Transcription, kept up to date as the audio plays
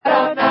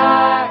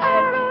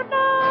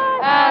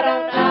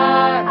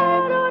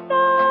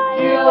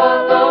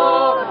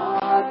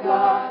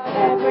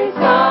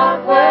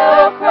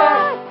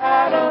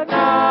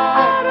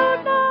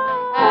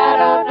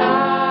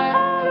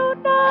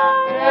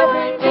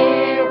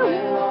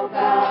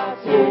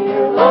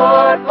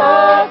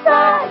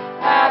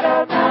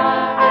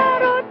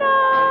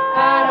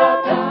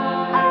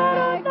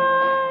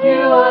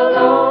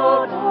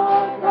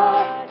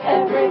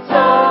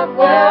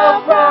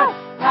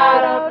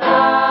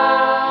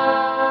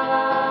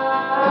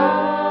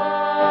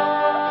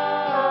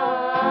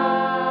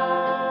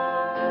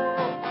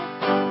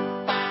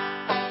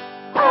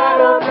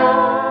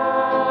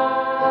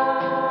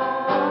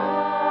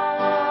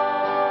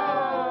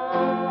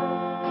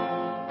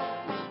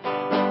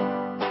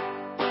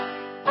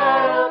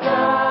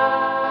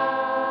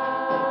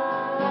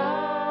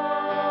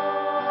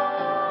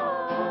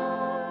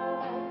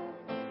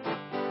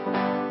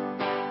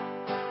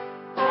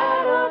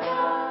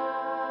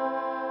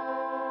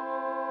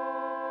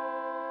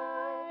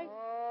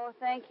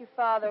Thank you,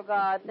 Father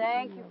God.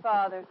 Thank you,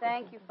 Father.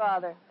 Thank you,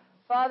 Father.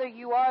 Father,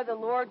 you are the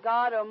Lord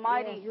God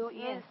Almighty who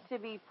is to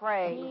be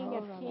praised.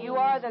 You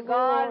are the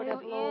God who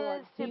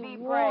is to be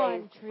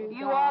praised.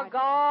 You are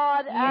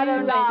God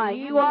Adonai.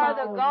 You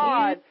are the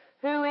God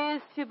who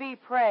is to be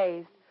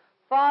praised.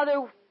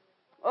 Father,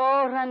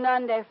 oh,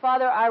 Renande,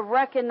 Father, I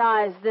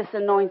recognize this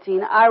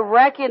anointing. I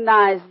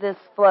recognize this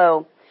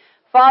flow.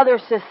 Father,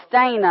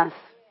 sustain us.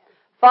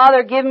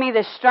 Father, give me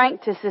the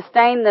strength to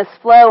sustain this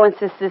flow and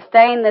to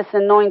sustain this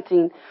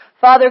anointing.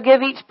 Father,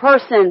 give each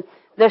person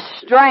the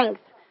strength,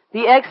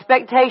 the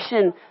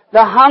expectation,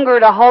 the hunger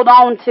to hold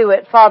on to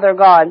it, Father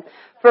God.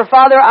 For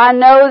Father, I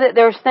know that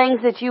there's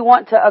things that you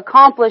want to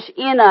accomplish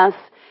in us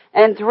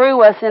and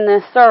through us in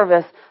this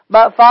service.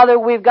 But Father,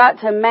 we've got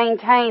to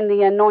maintain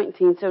the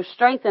anointing. So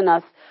strengthen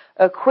us,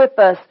 equip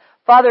us.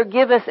 Father,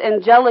 give us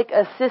angelic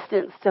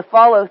assistance to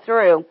follow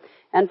through.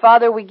 And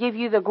Father, we give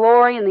you the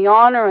glory and the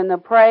honor and the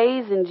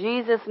praise in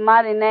Jesus'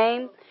 mighty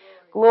name.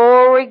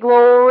 Glory,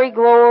 glory,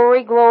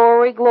 glory,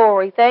 glory,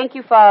 glory. Thank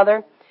you,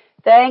 Father.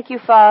 Thank you,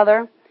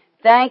 Father.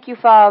 Thank you,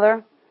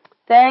 Father.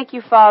 Thank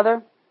you,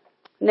 Father.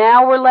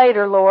 Now or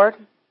later, Lord.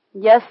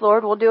 Yes,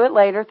 Lord, we'll do it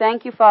later.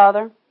 Thank you,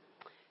 Father.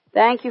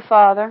 Thank you,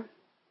 Father.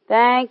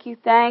 Thank you,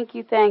 thank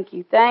you, thank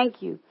you,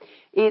 thank you.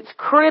 It's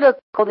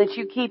critical that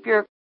you keep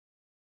your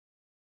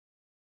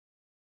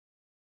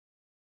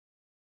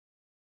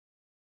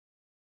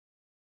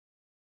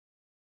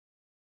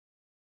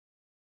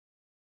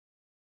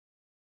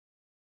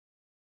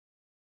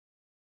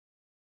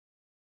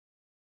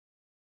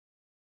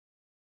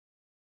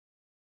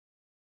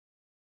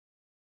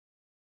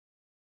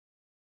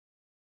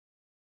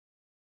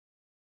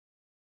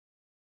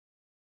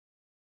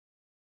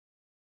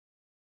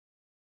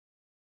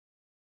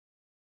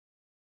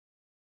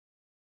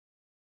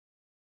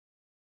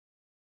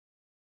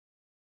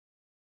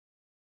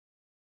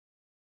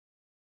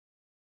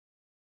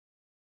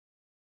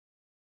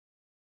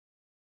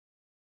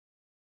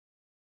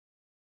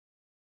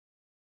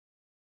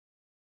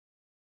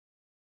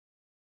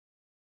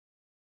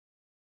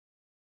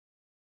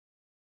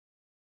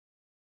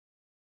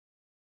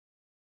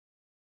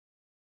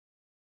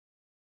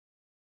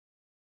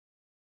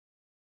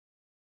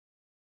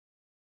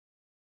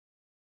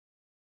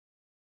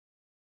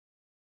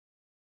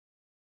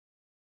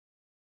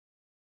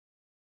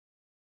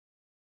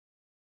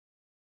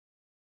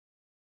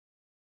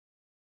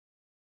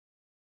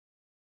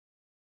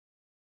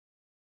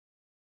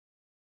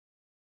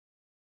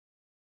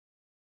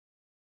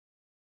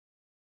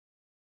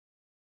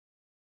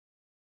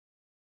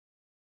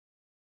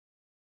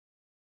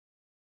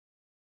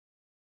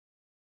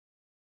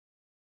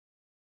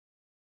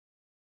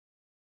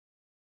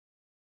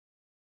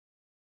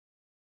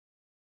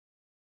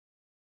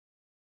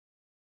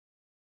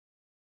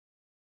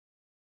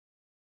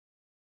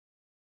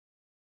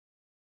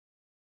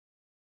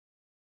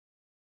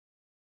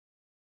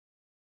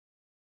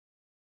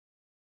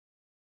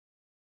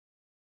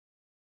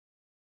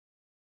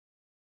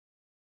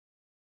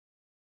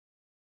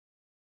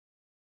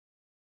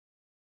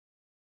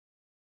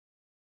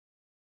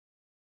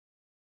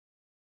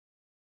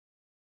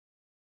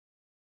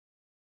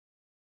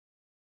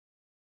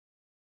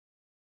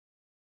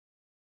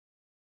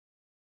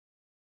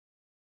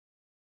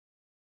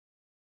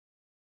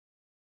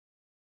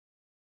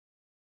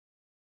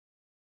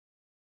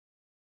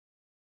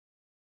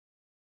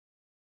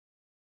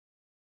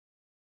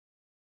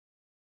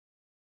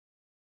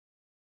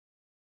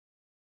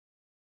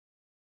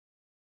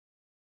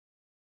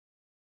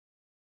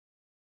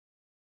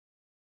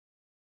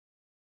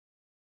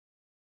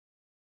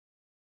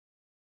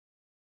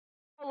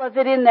of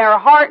it in their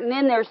heart and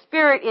in their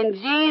spirit in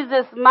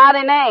Jesus'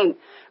 mighty name.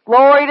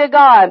 Glory to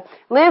God.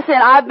 Listen,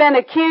 I've been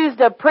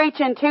accused of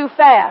preaching too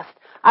fast.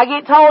 I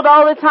get told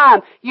all the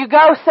time, you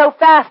go so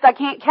fast I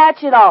can't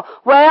catch it all.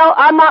 Well,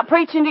 I'm not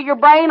preaching to your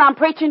brain, I'm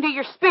preaching to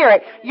your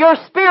spirit. Your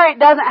spirit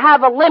doesn't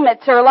have a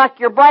limiter like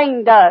your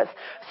brain does.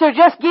 So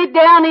just get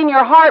down in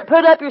your heart,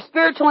 put up your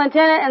spiritual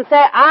antenna and say,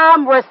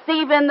 I'm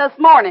receiving this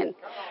morning.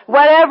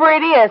 Whatever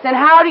it is. And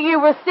how do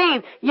you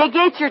receive? You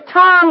get your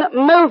tongue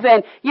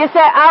moving. You say,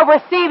 I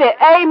receive it.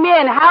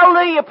 Amen.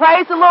 Hallelujah.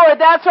 Praise the Lord.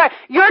 That's right.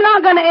 You're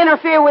not going to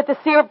interfere with the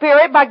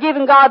spirit by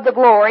giving God the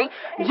glory.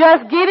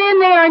 Just get in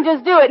there and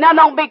just do it. Now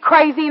don't be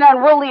crazy and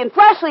unruly and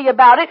fleshly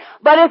about it.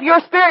 But if your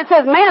spirit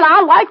says, man,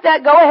 I like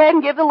that, go ahead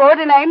and give the Lord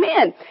an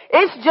amen.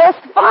 It's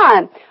just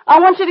fine. I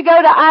want you to go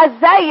to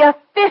Isaiah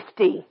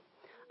 50.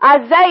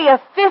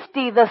 Isaiah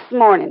 50 this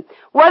morning.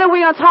 What are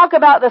we going to talk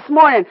about this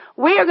morning?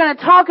 We are going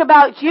to talk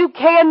about you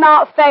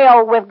cannot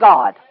fail with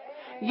God.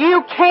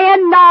 You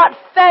cannot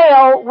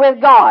fail with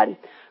God.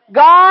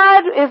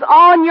 God is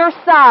on your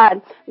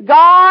side.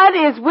 God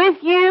is with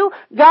you.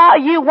 God,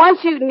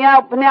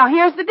 now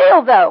here's the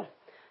deal though.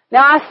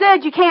 Now I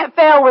said you can't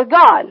fail with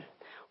God.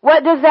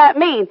 What does that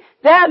mean?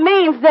 That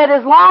means that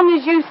as long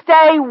as you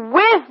stay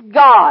with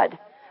God,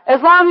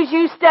 as long as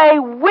you stay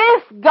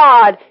with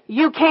God,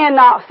 you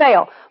cannot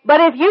fail. But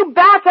if you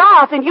back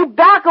off and you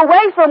back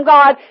away from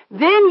God,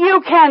 then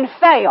you can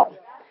fail.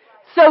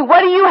 So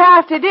what do you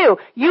have to do?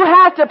 You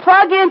have to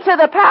plug into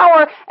the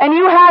power, and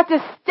you have to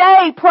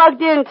stay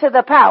plugged into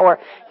the power.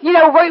 You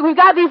know, we've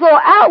got these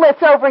little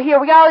outlets over here.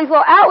 We got all these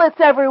little outlets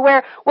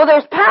everywhere. Well,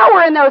 there's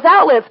power in those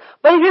outlets,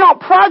 but if you don't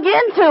plug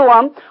into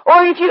them,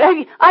 or if you,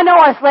 I know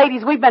us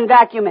ladies, we've been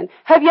vacuuming.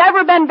 Have you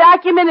ever been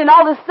vacuuming and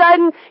all of a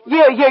sudden,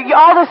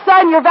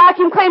 your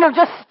vacuum cleaner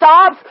just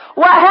stops?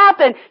 What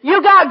happened? You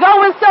got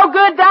going so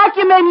good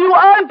vacuuming, you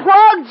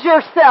unplugged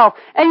yourself,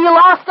 and you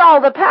lost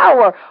all the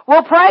power.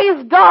 Well,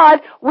 praise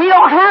God, we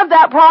don't have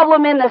that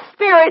problem in the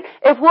spirit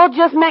if we'll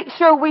just make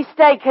sure we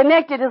stay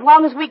connected, as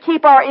long as we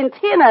keep our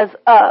antennas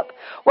up.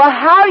 Well,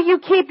 how do you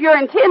keep your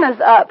antennas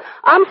up?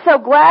 I'm so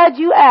glad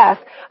you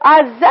asked.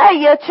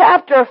 Isaiah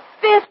chapter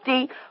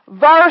 50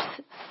 verse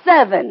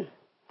 7.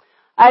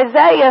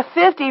 Isaiah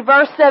 50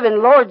 verse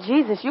 7. Lord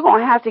Jesus, you're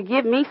going to have to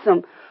give me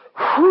some,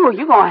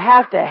 you're going to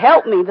have to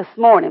help me this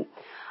morning.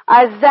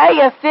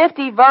 Isaiah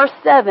 50 verse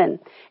 7.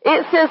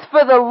 It says,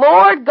 for the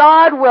Lord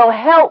God will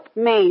help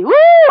me. Woo!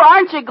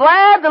 Aren't you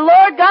glad the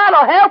Lord God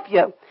will help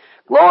you?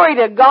 Glory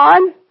to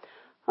God.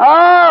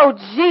 Oh,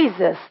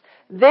 Jesus.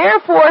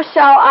 Therefore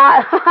shall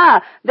I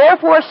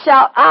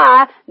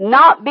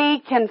not be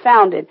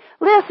confounded.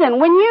 Listen,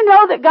 when you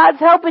know that God's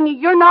helping you,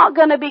 you're not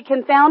going to be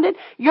confounded.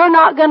 You're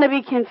not going to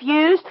be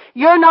confused.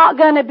 You're not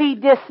going to be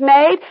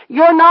dismayed.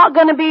 You're not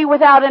going to be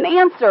without an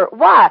answer.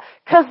 Why?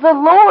 Because the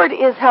Lord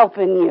is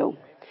helping you.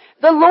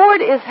 The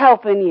Lord is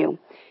helping you.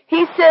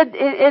 He said,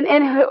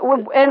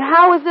 and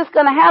how is this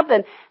going to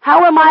happen?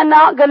 How am I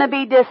not going to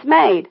be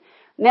dismayed?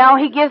 Now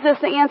he gives us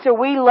the answer.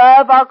 We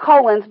love our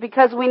colons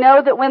because we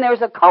know that when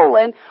there's a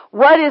colon,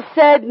 what is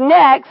said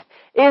next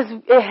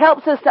it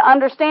helps us to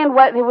understand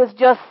what was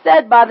just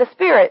said by the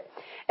Spirit.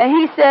 And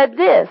he said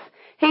this.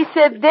 He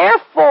said,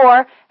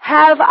 therefore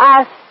have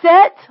I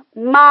set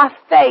my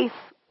face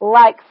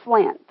like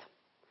flint.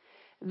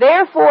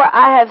 Therefore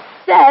I have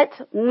set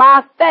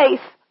my face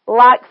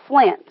like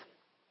flint.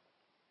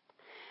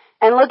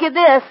 And look at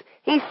this.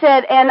 He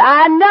said, and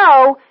I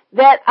know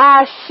that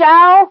I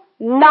shall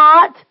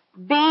not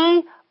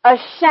be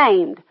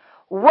ashamed.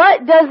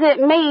 What does it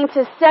mean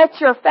to set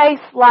your face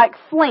like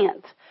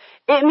flint?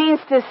 It means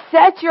to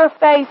set your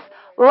face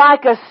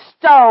like a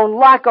stone,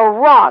 like a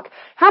rock.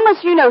 How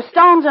much you know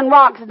stones and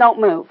rocks don't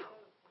move?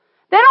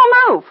 They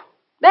don't move.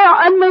 They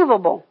are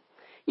unmovable.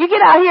 You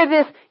get out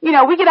here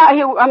we get out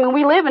here,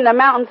 we live in the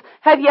mountains.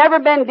 Have you ever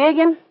been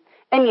digging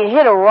and you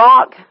hit a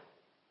rock?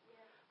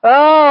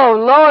 Oh,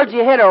 Lord,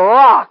 you hit a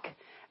rock.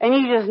 And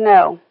you just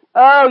know.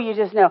 Oh, you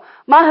just know.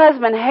 My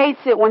husband hates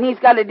it when he's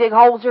got to dig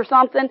holes or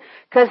something,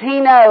 because he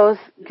knows,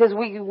 because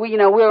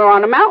we're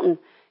on a mountain.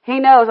 He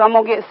knows I'm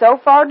going to get so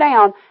far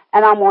down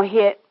and I'm going to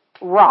hit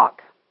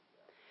rock.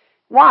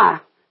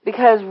 Why?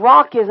 Because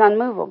rock is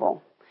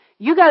unmovable.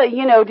 You got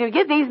to, to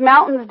get these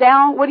mountains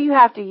down, what do you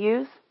have to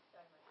use?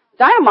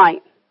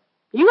 Dynamite.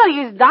 You got to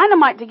use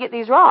dynamite to get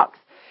these rocks.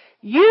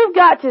 You've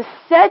got to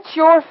set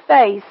your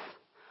face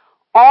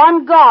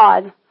on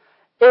God.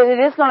 It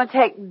is going to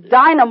take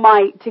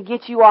dynamite to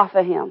get you off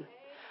of Him.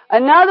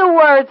 In other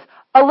words,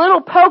 a little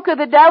poke of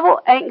the devil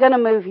ain't going to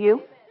move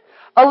you.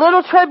 A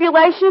little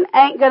tribulation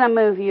ain't going to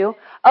move you.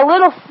 A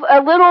little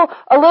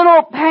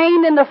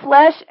pain in the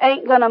flesh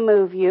ain't going to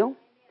move you.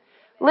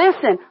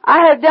 Listen,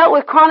 I have dealt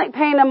with chronic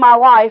pain in my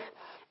life,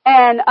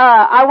 and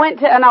I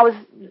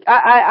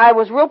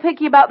was real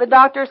picky about the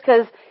doctors,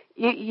 because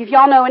if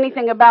y'all know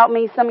anything about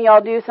me, some of y'all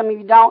do, some of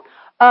you don't.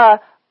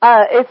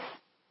 It's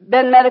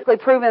been medically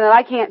proven that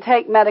I can't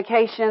take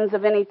medications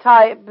of any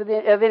type,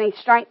 of any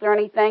strength or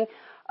anything,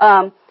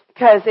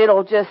 because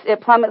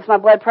it plummets my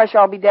blood pressure.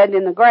 I'll be dead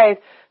in the grave.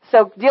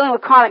 So dealing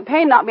with chronic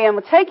pain, not being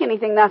able to take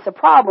anything, that's a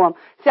problem.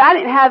 Let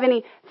me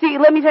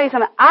tell you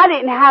something. I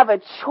didn't have a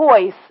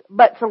choice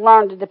but to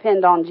learn to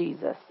depend on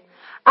Jesus.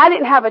 I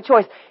didn't have a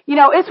choice.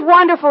 It's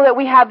wonderful that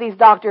we have these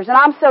doctors, and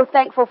I'm so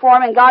thankful for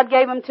them, and God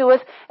gave them to us,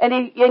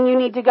 and you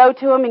need to go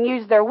to them and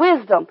use their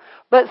wisdom.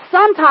 But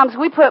sometimes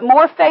we put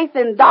more faith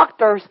in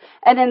doctors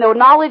and in the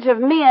knowledge of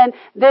men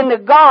than the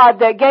God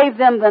that gave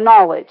them the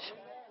knowledge.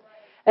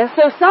 And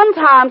so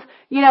sometimes,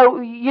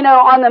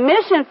 on the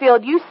mission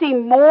field, you see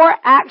more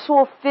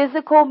actual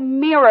physical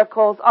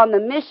miracles on the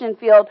mission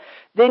field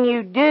than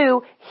you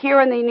do here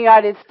in the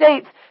United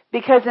States,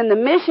 because in the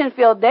mission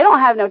field, they don't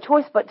have no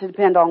choice but to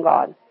depend on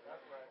God.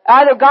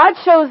 Either God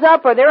shows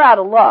up or they're out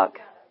of luck.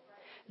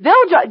 Do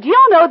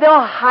y'all know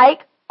they'll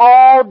hike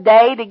all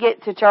day to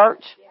get to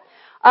church?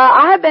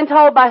 I have been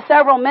told by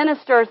several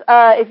ministers,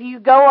 if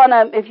you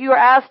are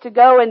asked to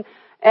go and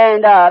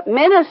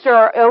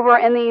minister over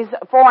in these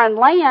foreign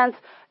lands,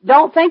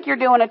 don't think you're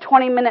doing a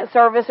 20-minute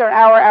service or an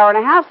hour and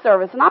a half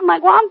service. And I'm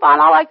like, well, I'm fine.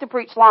 I like to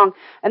preach long.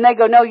 And they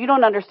go, no, you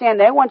don't understand.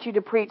 They want you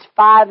to preach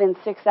 5 and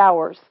 6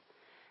 hours.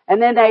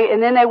 And then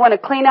they want to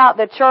clean out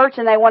the church,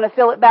 and they want to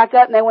fill it back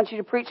up, and they want you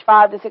to preach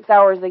 5 to 6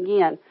 hours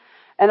again.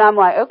 And I'm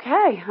like,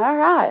 okay, all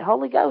right,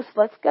 Holy Ghost,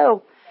 let's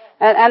go.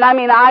 And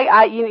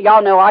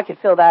y'all know I could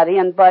fill that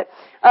in, but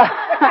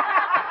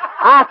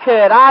I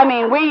could.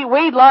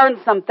 We learned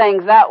some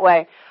things that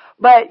way.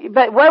 But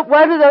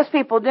what are those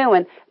people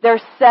doing?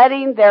 They're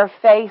setting their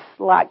face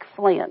like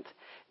flint.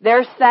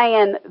 They're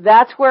saying,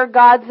 that's where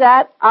God's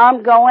at.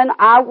 I'm going.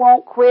 I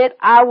won't quit.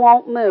 I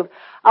won't move.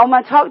 I'm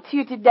going to talk to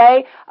you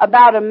today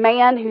about a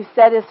man who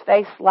set his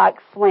face like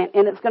flint.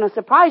 And it's going to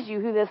surprise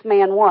you who this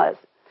man was.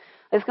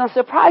 It's going to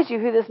surprise you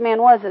who this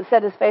man was that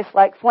set his face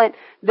like flint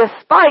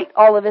despite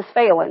all of his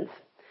failings.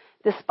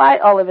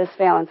 Despite all of his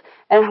failings.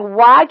 And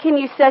why can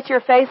you set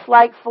your face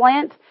like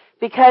flint?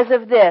 Because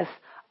of this.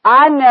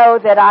 I know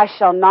that I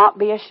shall not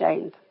be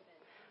ashamed.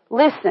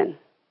 Listen.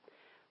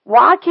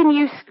 Why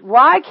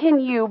can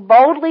you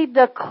boldly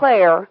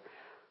declare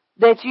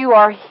that you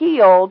are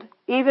healed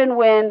even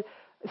when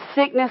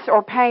sickness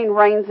or pain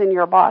reigns in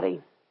your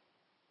body?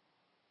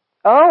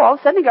 Oh, all of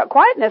a sudden it got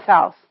quiet in this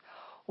house.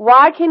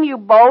 Why can you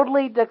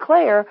boldly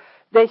declare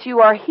that you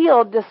are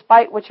healed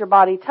despite what your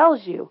body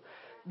tells you?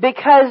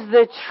 Because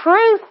the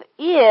truth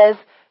is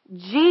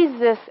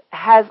Jesus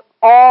has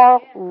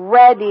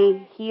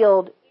already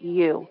healed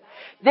you.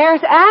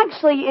 There's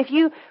actually,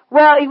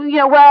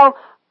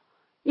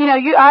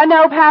 I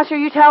know, Pastor,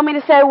 you tell me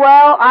to say,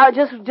 well, I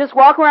just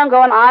walk around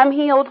going, I'm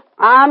healed,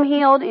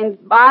 and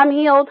I'm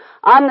healed.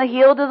 I'm the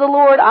healed of the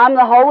Lord. I'm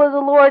the whole of the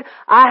Lord.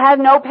 I have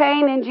no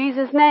pain in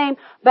Jesus' name.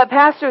 But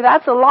Pastor,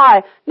 that's a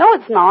lie. No,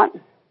 it's not.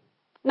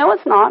 No,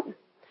 it's not.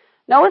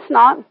 No, it's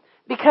not.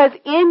 Because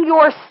in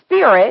your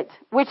spirit,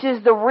 which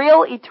is the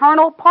real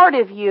eternal part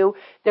of you,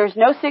 there's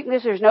no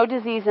sickness, there's no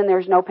disease, and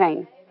there's no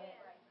pain.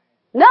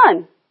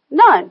 None.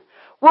 None.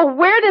 Well,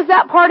 where does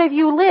that part of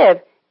you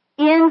live?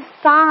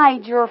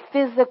 Inside your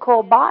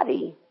physical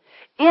body.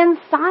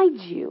 Inside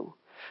you.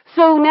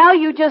 So now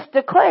you just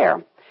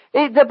declare.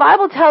 The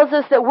Bible tells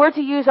us that we're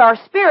to use our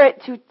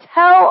spirit to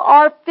tell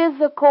our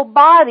physical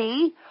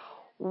body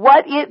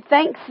what it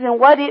thinks and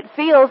what it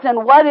feels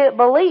and what it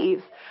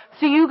believes.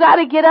 So you got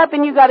to get up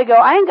and you got to go,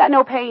 I ain't got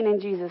no pain in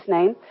Jesus'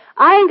 name.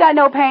 I ain't got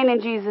no pain in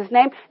Jesus'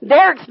 name.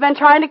 Derek's been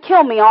trying to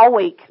kill me all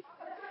week.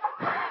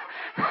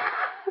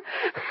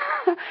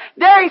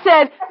 Derek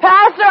said,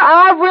 Pastor,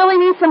 I really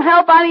need some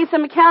help. I need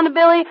some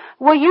accountability.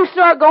 Will you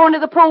start going to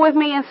the pool with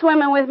me and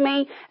swimming with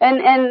me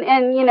and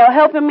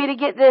helping me to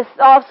get this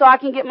off so I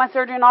can get my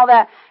surgery and all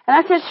that? And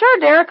I said, sure,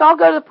 Derek, I'll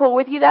go to the pool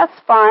with you. That's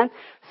fine.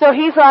 So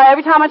he's like,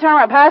 every time I turn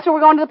around, Pastor, we're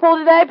going to the pool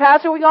today?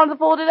 Pastor, we going to the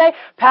pool today?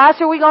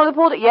 Pastor, we going to the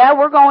pool today? Yeah,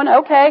 we're going.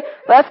 Okay,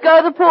 let's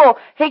go to the pool.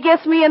 He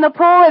gets me in the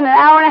pool in an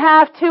hour and a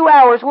half, 2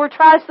 hours. We're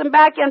tricing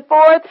back and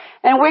forth,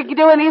 and we're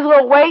doing these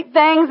little weight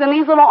things and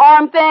these little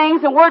arm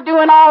things, and we're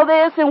doing all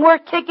this, and we're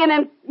kicking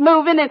and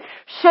moving and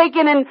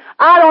shaking, and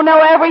I don't know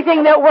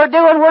everything that we're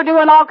doing. We're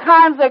doing all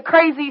kinds of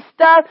crazy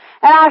stuff,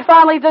 and I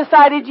finally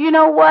decided, you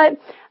know what?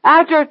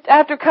 After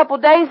a couple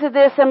days of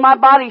this and my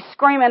body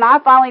screaming, I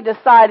finally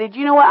decided,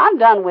 you know what, I'm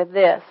done with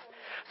this.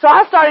 So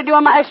I started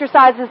doing my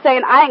exercises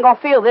saying, I ain't gonna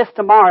feel this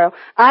tomorrow.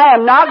 I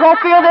am not gonna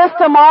feel this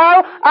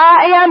tomorrow.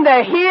 I am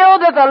the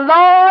healed of the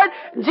Lord.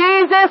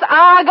 Jesus,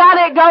 I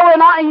got it going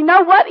on. And you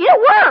know what? It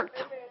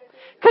worked.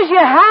 Cause you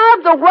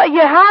have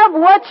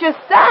what you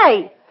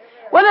say.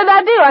 What did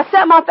I do? I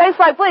set my face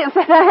like flint and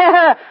said,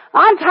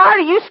 I'm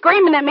tired of you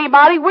screaming at me,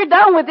 body. We're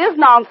done with this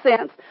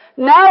nonsense.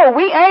 No,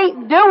 we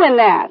ain't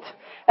doing that.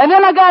 And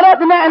then I got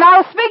up and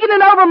I was speaking it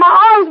over my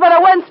arms, but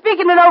I wasn't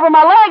speaking it over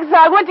my legs. So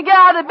I went to get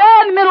out of the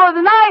bed in the middle of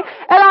the night,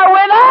 and I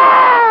went,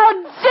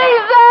 oh,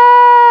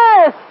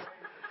 Jesus!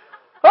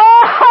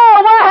 Oh,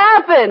 what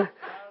happened?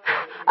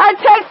 I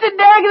texted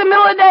Derek in the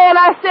middle of the day, and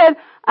I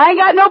said, I ain't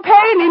got no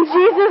pain in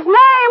Jesus'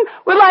 name.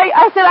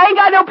 I said, I ain't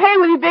got no pain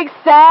with a big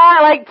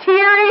sad,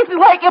 teary,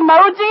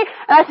 emoji.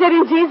 And I said,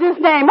 in Jesus'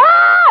 name,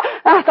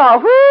 And I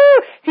thought,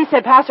 whoo. He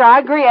said, Pastor, I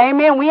agree,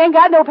 amen. We ain't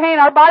got no pain.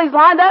 Our body's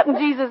lined up in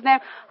Jesus' name.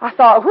 I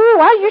thought, whoo,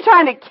 why are you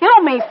trying to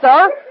kill me,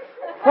 sir?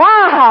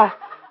 Why?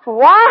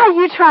 Why are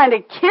you trying to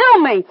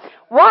kill me?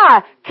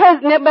 Why?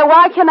 But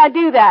why can I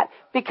do that?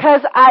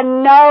 Because I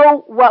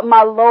know what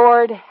my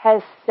Lord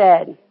has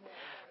said.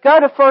 Go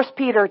to 1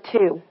 Peter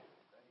 2.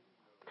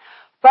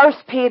 1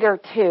 Peter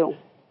 2.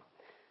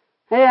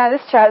 Yeah,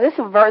 this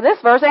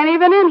verse ain't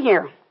even in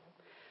here.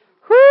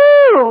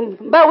 Whoo!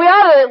 But we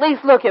ought to at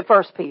least look at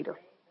 1 Peter.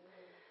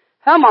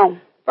 Come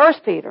on. 1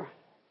 Peter.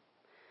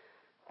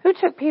 Who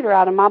took Peter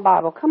out of my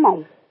Bible? Come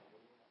on.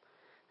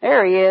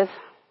 There he is.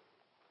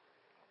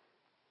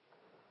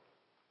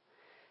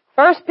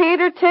 1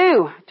 Peter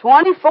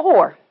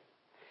 2:24.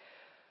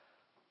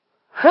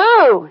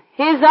 Who?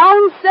 His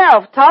own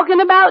self,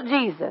 talking about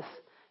Jesus.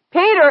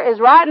 Peter is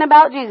writing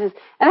about Jesus.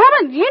 And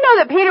do you know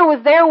that Peter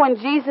was there when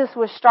Jesus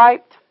was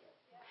striped?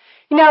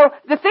 You know,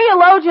 many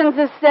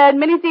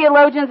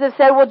theologians have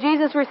said, well,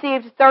 Jesus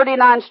received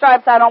 39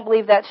 stripes. I don't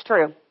believe that's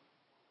true.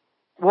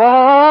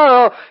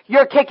 Whoa,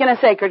 you're kicking a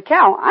sacred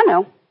cow. I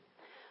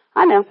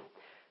know.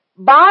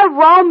 By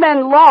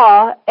Roman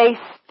law, a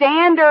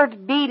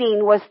standard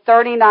beating was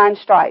 39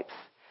 stripes.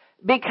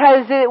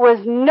 Because it was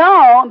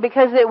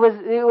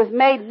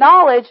made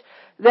knowledge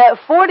that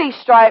 40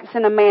 stripes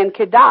and a man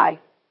could die.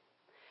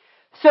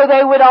 So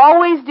they would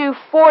always do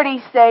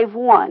 40 save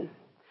one.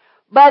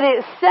 But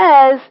it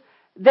says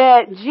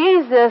that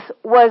Jesus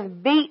was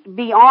beat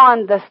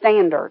beyond the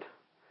standard.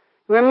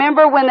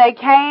 Remember when they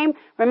came?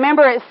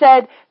 Remember it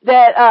said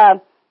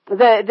that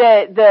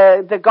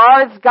the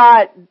guards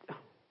got.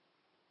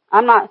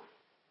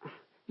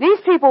 These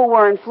people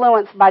were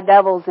influenced by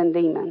devils and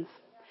demons.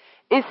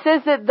 It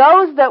says that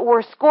those that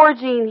were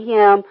scourging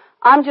him,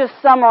 I'm just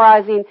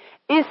summarizing.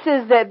 It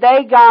says that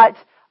they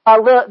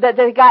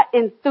got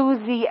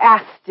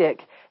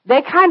enthusiastic.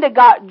 They kind of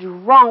got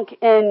drunk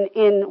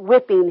in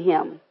whipping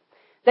him.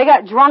 They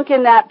got drunk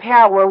in that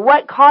power.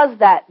 What caused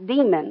that?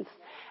 Demons.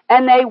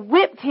 And they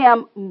whipped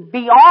him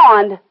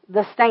beyond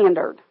the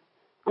standard.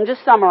 I'm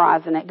just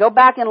summarizing it. Go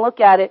back and look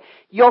at it.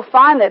 You'll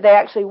find that they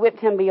actually whipped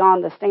him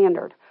beyond the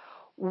standard.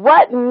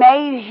 What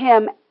made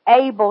him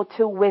able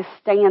to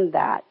withstand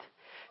that?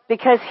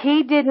 Because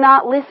he did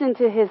not listen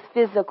to his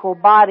physical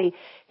body.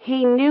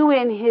 He knew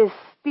in his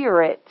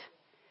spirit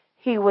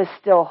he was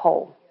still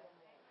whole.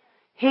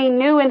 He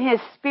knew in his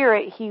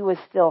spirit he was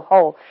still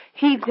whole.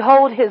 He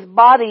told his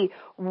body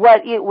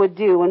what it would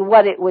do and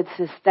what it would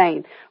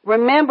sustain.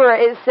 Remember,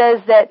 it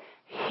says that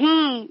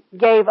he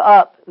gave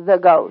up the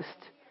ghost.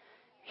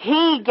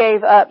 He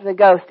gave up the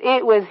ghost.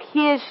 It was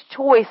his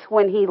choice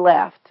when he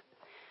left.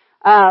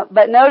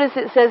 But notice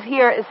it says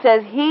here, it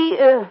says, he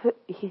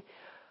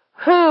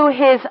who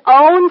his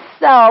own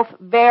self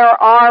bear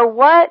our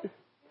what?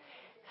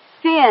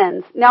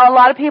 Sins. Now a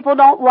lot of people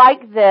don't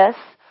like this,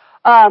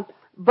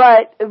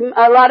 but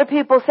a lot of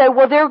people say,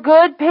 well, they're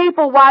good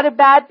people. Why do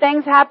bad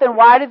things happen?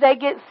 Why do they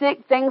get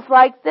sick? Things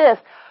like this.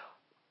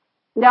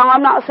 Now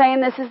I'm not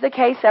saying this is the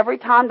case every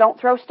time. Don't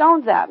throw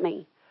stones at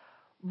me.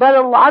 But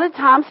a lot of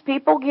times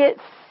people get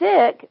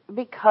sick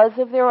because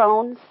of their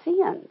own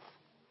sins.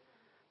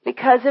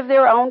 Because of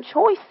their own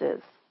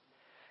choices.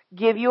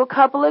 Give you a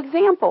couple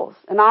examples.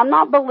 And I'm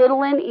not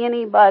belittling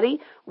anybody.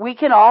 We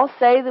can all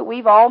say that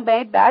we've all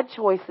made bad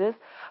choices.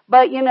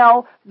 But, you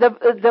know,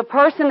 the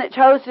person that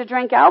chose to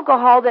drink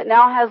alcohol that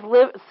now has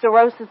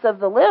cirrhosis of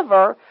the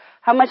liver,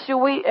 how much do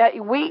we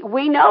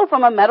know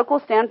from a medical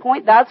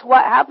standpoint that's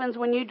what happens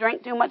when you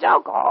drink too much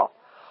alcohol.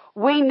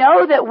 We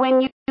know that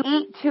when you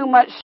eat too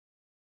much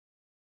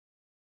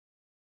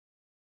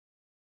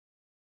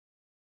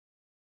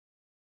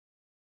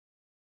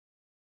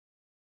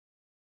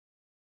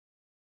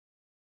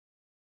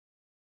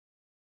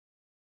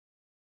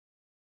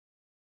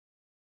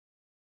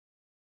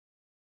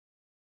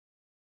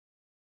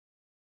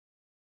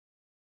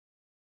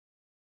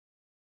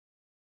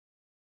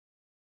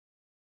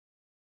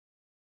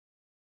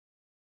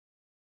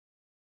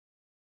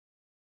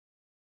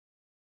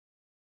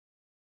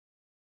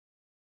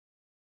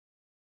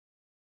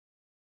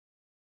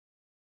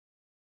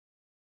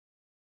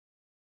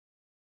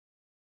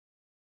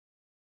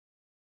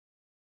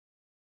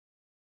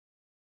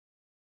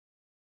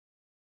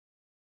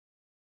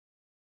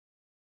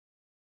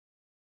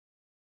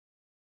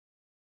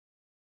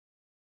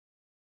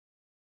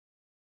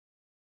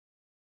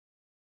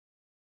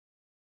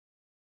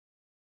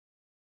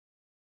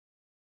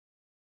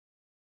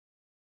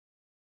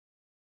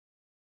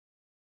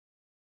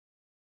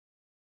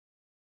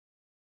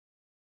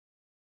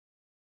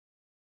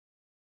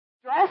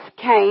stress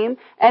came,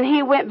 and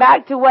he went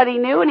back to what he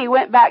knew, and he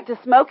went back to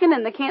smoking,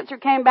 and the cancer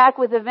came back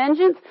with a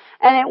vengeance,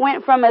 and it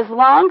went from his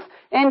lungs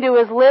into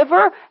his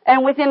liver,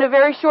 and within a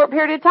very short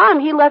period of time,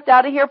 he left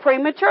out of here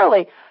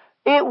prematurely.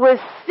 It was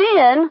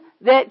sin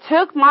that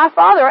took my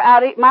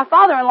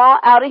father-in-law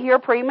out of here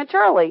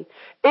prematurely.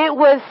 It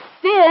was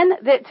sin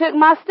that took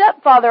my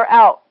stepfather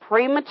out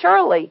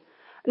prematurely.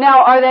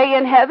 Now, are they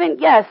in heaven?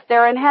 Yes,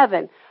 they're in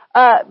heaven.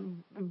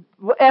 Am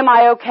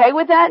I okay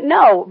with that?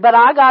 No, but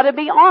I gotta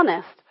be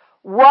honest.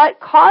 What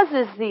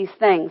causes these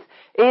things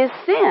is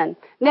sin.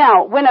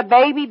 Now, when a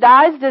baby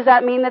dies, does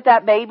that mean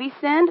that baby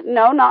sinned?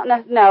 No,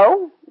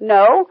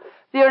 no.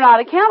 They're not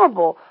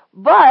accountable.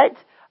 But,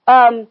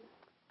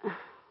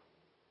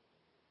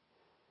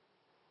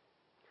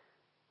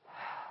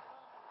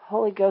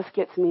 Holy Ghost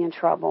gets me in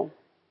trouble.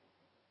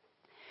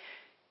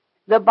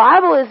 The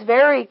Bible is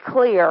very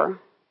clear.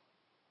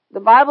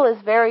 The Bible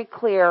is very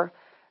clear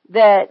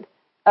that,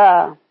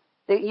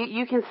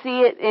 you can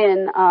see it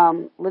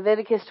in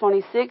Leviticus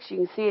 26. You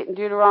can see it in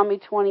Deuteronomy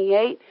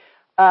 28.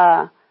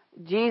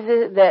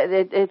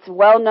 It's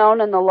well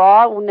known in the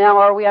law. Now,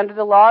 are we under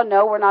the law?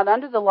 No, we're not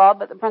under the law,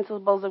 but the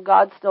principles of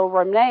God still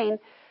remain.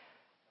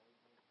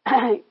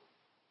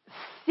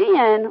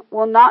 Sin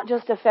will not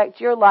just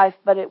affect your life,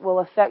 but it will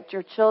affect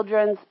your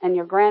children's and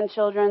your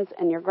grandchildren's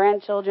and your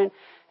grandchildren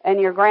and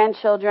your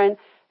grandchildren.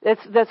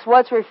 That's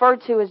what's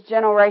referred to as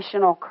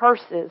generational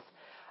curses.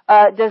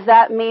 Does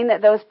that mean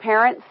that those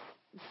parents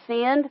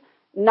sinned?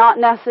 Not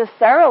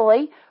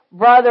necessarily.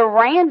 Brother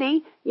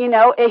Randy, he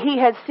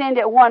had sinned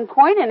at one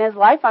point in his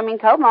life. I mean,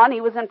 come on, he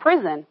was in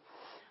prison.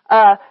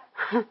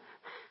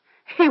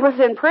 He was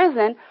in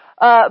prison,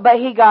 but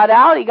he got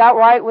out. He got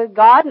right with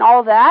God and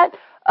all that.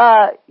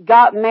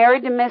 Got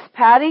married to Miss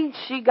Patty.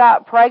 She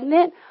got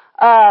pregnant.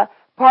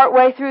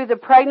 Partway through the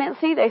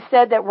pregnancy, they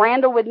said that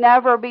Randall would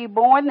never be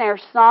born, their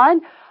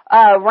son.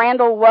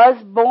 Randall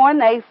was born.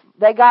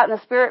 They got in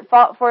the spirit,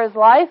 fought for his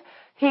life.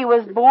 he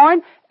was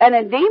born, and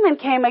a demon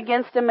came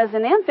against him as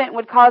an infant and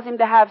would cause him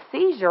to have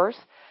seizures.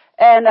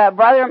 And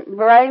Brother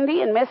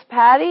Randy and Miss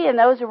Patty and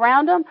those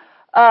around him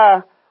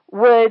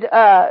would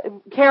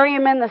carry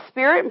him in the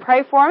spirit and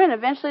pray for him. And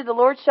eventually the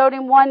Lord showed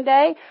him one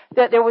day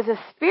that there was a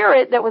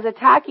spirit that was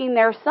attacking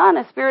their son,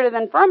 a spirit of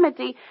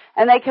infirmity,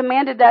 and they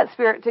commanded that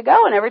spirit to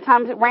go. And every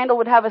time that Randall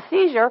would have a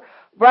seizure,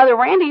 Brother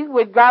Randy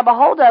would grab a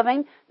hold of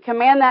him,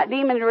 command that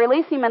demon to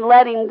release him and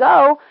let him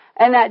go,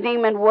 and that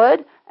demon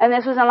would. And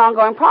this was an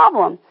ongoing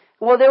problem.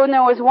 Well, there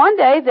was one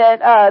day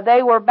that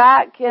they were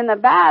back in the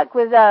back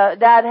with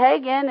Dad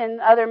Hagin and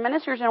other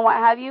ministers and what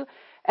have you,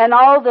 and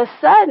all of a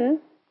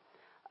sudden,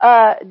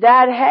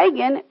 Dad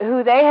Hagin,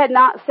 who they had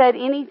not said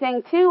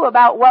anything to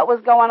about what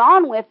was going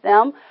on with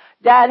them,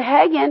 Dad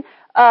Hagin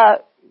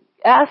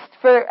asked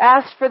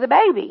for the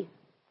baby,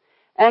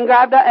 and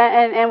grabbed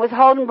and was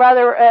holding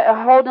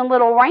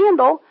little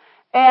Randall,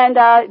 and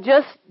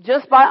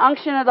just by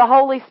unction of the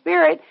Holy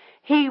Spirit,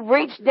 he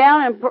reached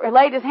down and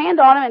laid his hand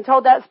on him and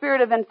told that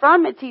spirit of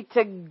infirmity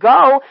to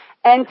go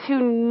and to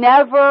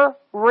never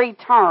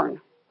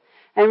return.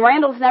 And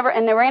Randall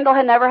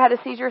had never had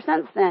a seizure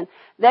since then.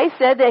 They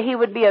said that he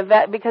would be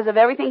because of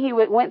everything he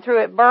went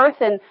through at birth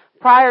and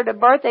prior to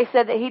birth. They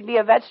said that he'd be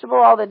a vegetable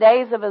all the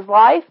days of his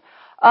life.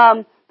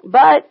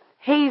 But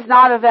he's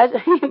not a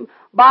vegetable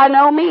by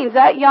no means.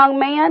 That young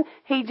man,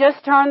 he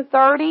just turned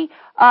 30,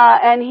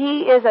 and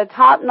he is a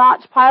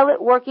top-notch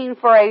pilot working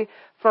for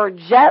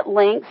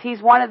JetLinks.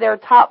 He's one of their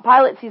top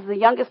pilots. He's the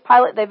youngest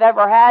pilot they've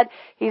ever had.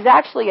 He's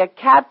actually a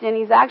captain.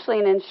 He's actually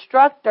an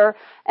instructor.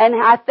 And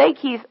I think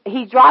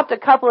he dropped a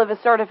couple of his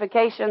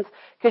certifications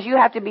because you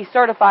have to be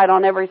certified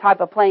on every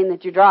type of plane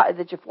that you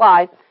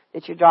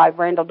drive.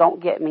 Randall, don't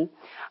get me.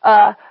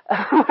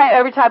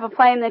 Every type of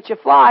plane that you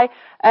fly.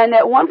 And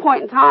at one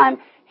point in time,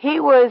 he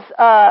was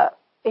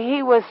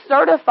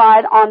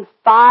certified on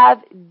 5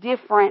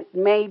 different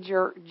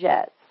major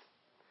jets.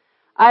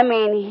 I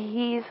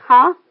mean,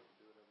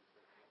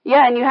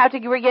 yeah, and you have to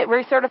get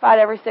recertified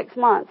every 6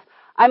 months.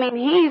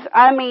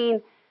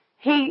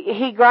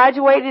 He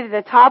graduated at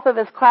the top of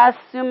his class,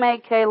 summa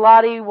cum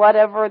laude,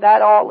 whatever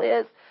that all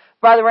is.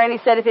 Brother Randy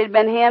said if it had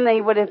been him, he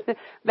would have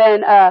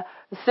been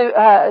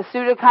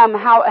summa cum,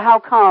 how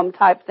come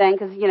type thing,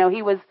 because,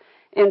 he was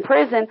in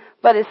prison,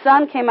 but his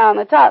son came out on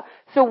the top.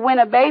 So when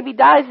a baby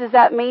dies, does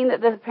that mean that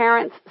the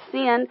parents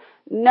sinned?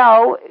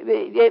 No,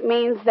 it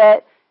means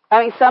that,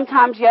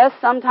 sometimes yes,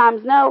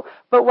 sometimes no,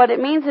 but what it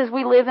means is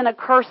we live in a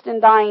cursed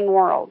and dying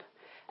world,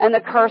 and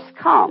the curse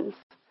comes.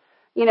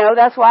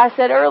 That's why I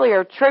said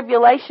earlier,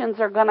 tribulations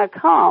are going to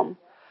come.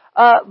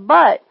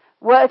 But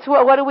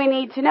what do we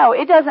need to know?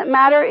 It doesn't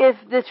matter if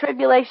the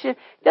tribulation,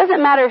 it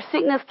doesn't matter if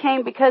sickness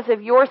came because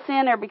of your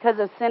sin or because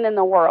of sin in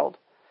the world.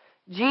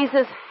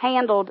 Jesus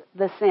handled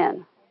the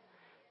sin.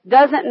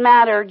 Doesn't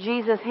matter,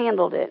 Jesus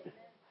handled it.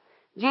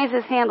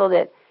 Jesus handled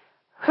it.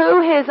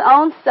 Who his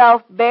own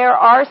self bare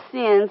our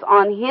sins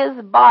on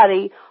his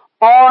body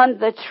on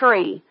the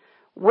tree.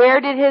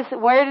 Where did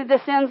the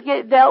sins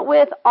get dealt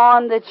with?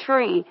 On the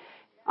tree.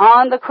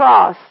 On the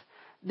cross.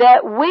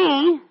 That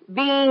we,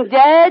 being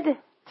dead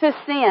to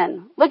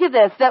sin. Look at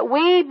this. That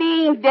we,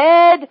 being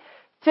dead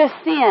to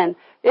sin.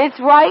 It's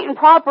right and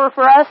proper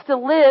for us to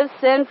live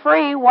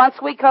sin-free once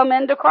we come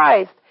into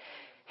Christ.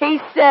 He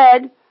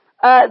said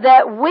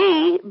that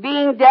we,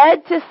 being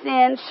dead to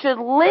sin, should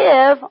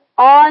live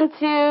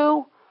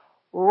unto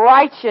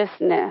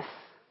righteousness,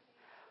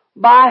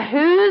 by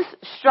whose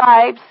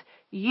stripes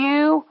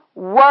you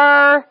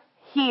were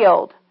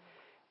healed.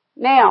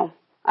 Now,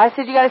 I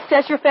said you got to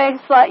set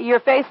your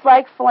face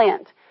like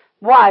flint.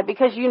 Why?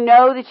 Because you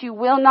know that you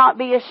will not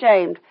be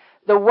ashamed.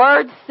 The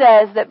Word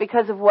says that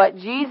because of what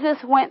Jesus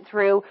went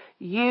through,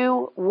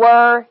 you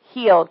were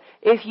healed.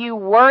 If you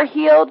were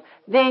healed,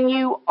 then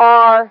you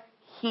are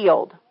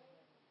healed.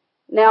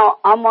 Now,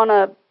 I'm going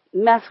to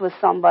mess with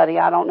somebody.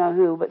 I don't know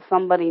who, but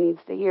somebody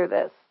needs to hear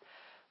this.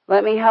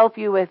 Let me help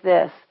you with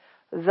this.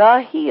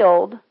 The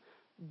healed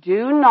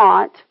do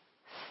not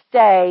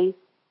stay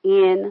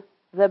in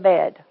the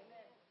bed.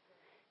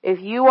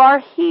 If you are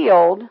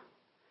healed,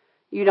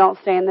 you don't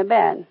stay in the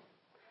bed.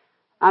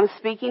 I'm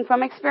speaking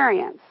from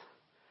experience.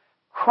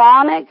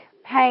 Chronic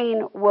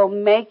pain will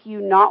make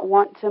you not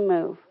want to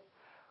move.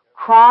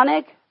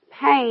 Chronic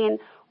pain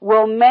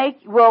will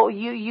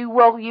you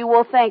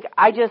will think,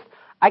 I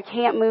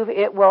can't move,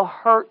 it will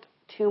hurt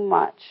too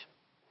much.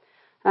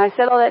 And I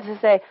said all that to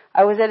say,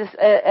 I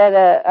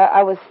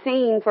was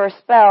seeing for a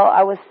spell,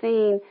 I was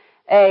seeing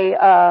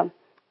a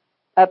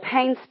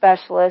pain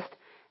specialist,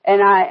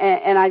 and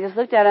I just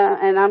looked at him,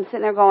 and I'm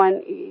sitting there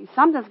going,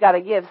 something's got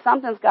to give,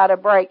 something's got to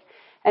break.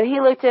 And he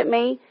looked at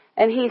me,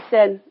 and he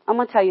said, I'm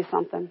going to tell you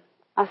something.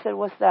 I said,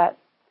 what's that?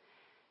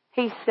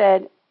 He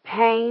said,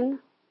 pain,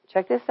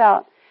 check this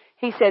out.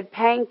 He said,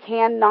 pain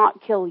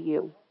cannot kill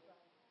you.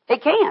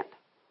 It can't.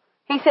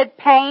 He said,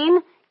 pain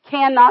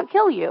cannot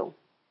kill you.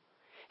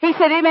 He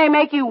said, it may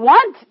make you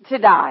want to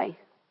die,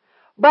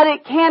 but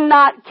it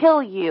cannot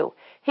kill you.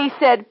 He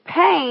said,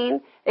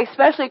 pain,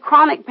 especially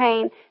chronic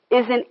pain,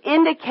 is an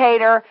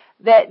indicator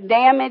that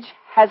damage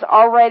has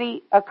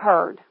already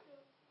occurred.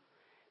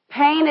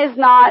 Pain is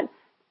not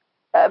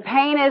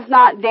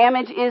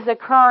damage is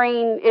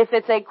occurring if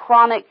it's a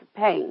chronic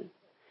pain.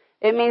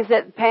 It means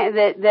that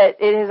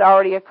it has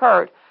already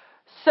occurred.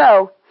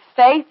 So,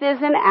 faith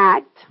is an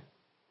act,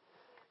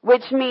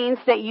 which means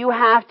that you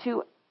have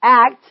to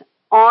act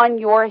on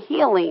your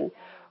healing.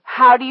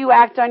 How do you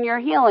act on your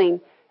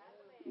healing?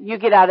 You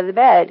get out of the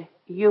bed.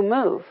 You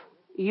move.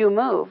 You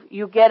move.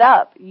 You get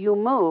up. You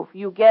move.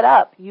 You get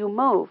up. You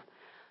move.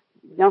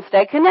 Now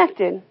stay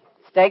connected.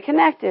 Stay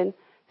connected.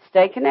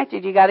 Stay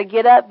connected. You got to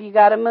get up. You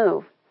got to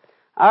move.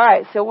 All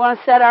right. So we want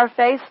to set our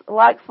face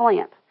like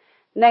flint.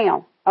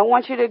 Now, I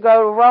want you to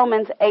go to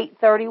Romans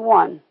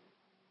 8:31.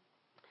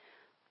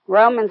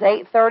 Romans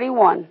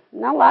 8:31.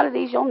 Now, a lot of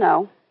these you'll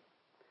know.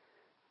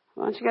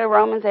 Why don't you go to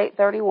Romans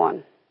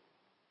 8:31?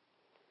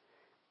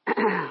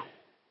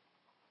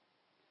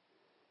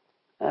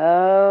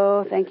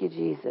 Oh, thank you,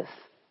 Jesus.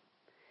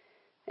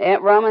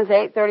 At Romans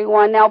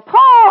 8:31. Now,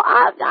 Paul,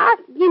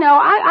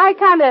 I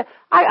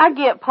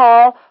get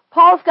Paul.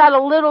 Paul's got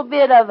a little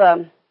bit of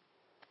a.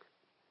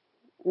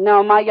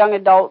 No, my young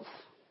adults,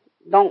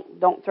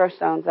 don't throw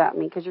stones at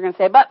me because you're going to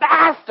say, but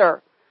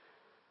pastor.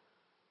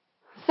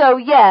 So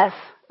yes,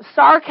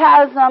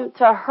 sarcasm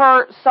to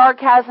hurt,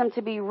 sarcasm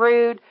to be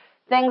rude,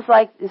 things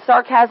like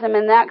sarcasm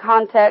in that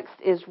context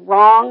is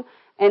wrong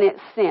and it's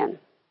sin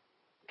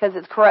because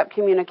it's corrupt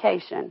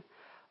communication.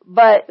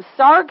 But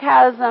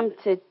sarcasm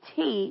to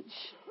teach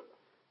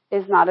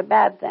is not a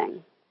bad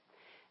thing.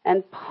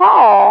 And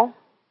Paul,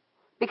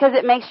 because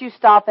it makes you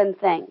stop and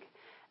think.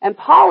 And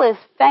Paul is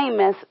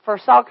famous for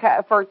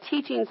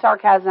teaching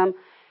sarcasm.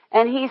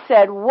 And he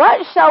said,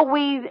 what shall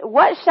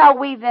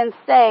we then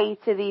say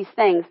to these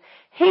things?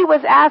 He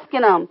was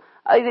asking them,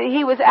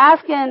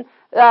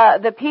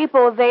 the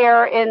people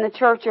there in the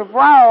Church of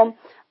Rome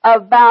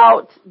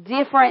about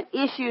different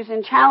issues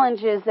and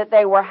challenges that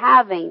they were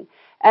having.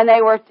 And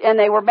they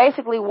were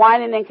basically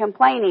whining and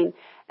complaining.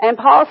 And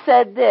Paul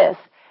said this,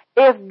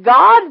 if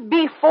God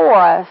be for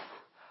us,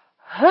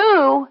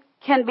 who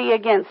can be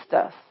against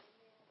us?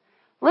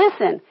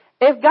 Listen,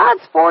 if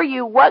God's for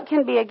you, what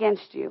can be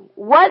against you?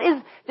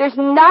 There's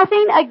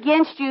nothing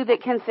against you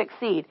that can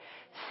succeed.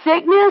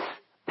 Sickness,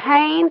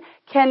 pain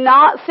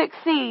cannot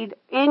succeed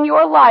in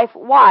your life.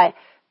 Why?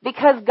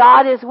 Because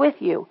God is with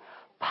you.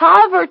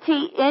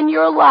 Poverty in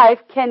your life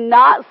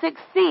cannot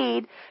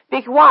succeed.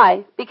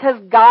 Why?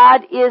 Because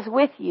God is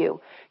with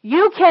you.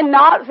 You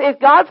cannot, if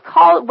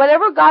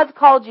whatever God's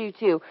called you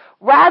to,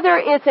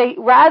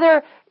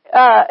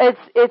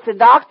 it's a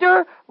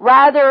doctor,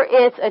 rather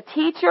it's a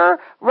teacher,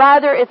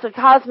 rather it's a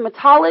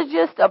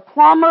cosmetologist, a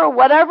plumber,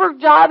 whatever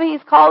job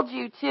He's called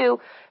you to,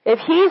 if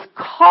He's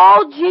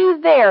called you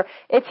there,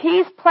 if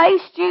He's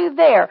placed you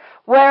there,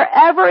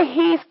 wherever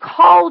He's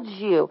called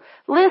you,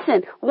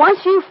 listen,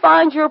 once you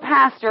find your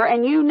pastor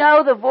and you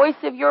know the voice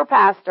of your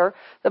pastor,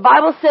 the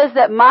Bible says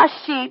that my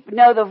sheep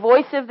know the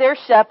voice of their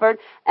shepherd,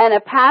 and a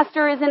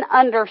pastor is an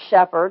under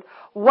shepherd.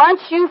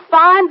 Once you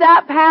find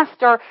that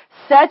pastor,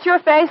 set your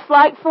face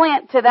like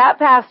flint to that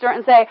pastor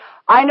and say,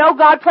 I know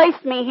God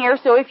placed me here,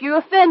 so if you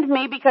offend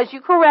me because you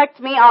correct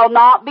me, I'll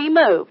not be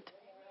moved.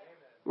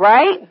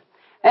 Right?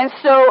 And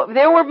so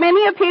there were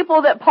many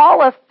people that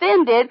Paul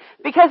offended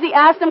because he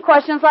asked them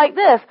questions like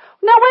this.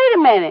 Now wait a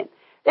minute.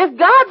 If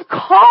God's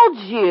called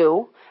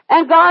you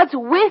and God's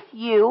with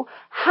you,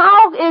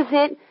 how is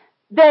it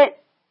that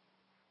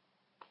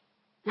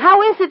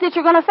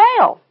you're going to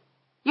fail?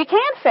 You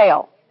can't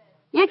fail.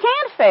 You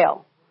can't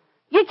fail.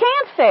 You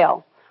can't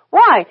fail.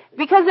 Why?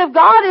 Because if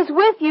God is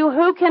with you,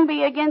 who can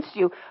be against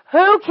you?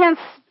 Who can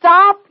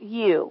stop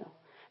you?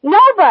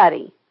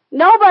 Nobody.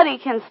 Nobody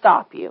can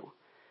stop you.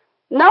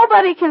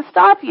 Nobody can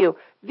stop you.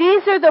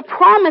 These are the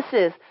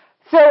promises.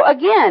 So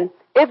again,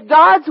 if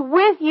God's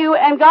with you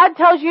and God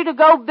tells you to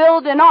go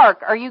build an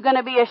ark, are you going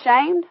to be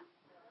ashamed?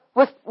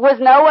 Was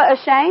Noah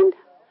ashamed?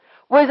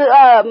 Was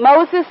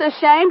Moses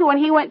ashamed when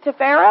he went to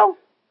Pharaoh?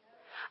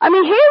 I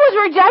mean, he was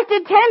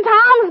rejected 10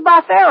 times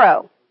by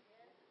Pharaoh.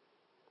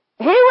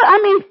 He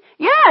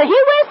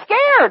was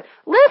scared.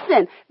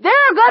 Listen, there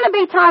are going to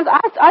be times,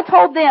 I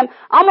told them,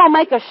 I'm going to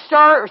make a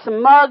shirt or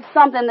some mugs,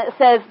 something that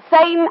says,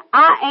 Satan,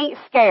 I ain't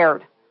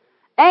scared.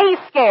 Ain't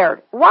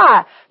scared.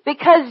 Why?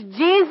 Because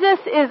Jesus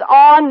is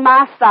on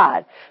my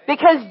side.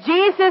 Because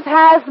Jesus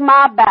has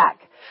my back.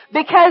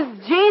 Because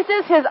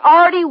Jesus has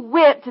already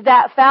whipped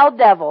that foul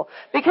devil.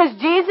 Because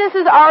Jesus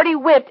has already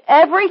whipped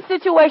every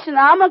situation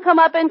that I'm going to come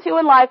up into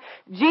in life.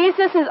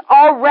 Jesus has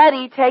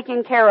already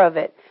taken care of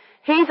it.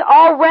 He's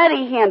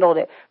already handled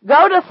it.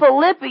 Go to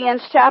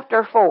Philippians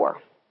chapter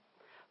 4.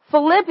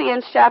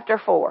 Philippians chapter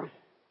 4.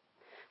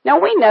 Now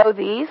we know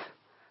these.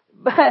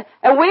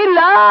 And we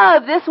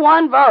love this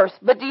one verse.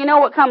 But do you know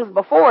what comes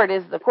before it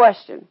is the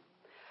question.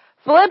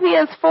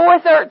 Philippians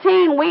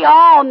 4:13, we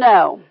all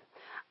know.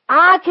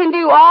 I can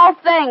do all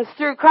things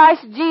through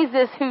Christ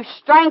Jesus who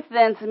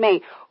strengthens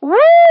me. Woo!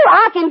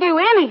 I can do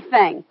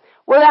anything.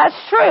 Well, that's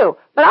true.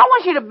 But I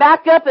want you to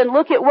back up and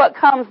look at what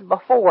comes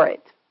before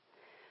it.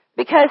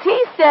 Because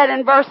he said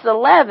in verse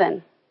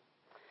 11,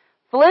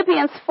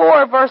 Philippians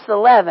 4, verse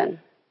 11.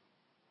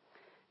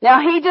 Now,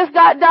 he just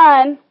got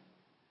done.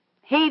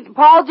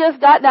 Paul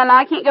just got done.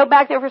 I can't go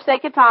back there for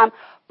sake of time.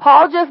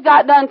 Paul just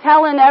got done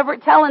telling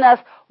us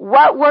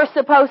what we're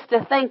supposed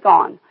to think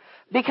on.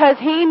 Because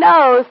he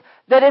knows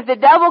that if the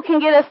devil can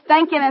get us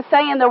thinking and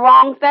saying the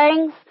wrong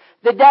things,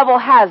 the devil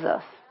has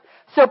us.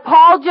 So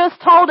Paul just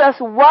told us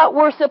what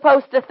we're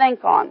supposed to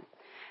think on.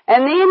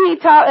 And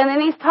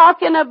then he's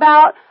talking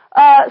about,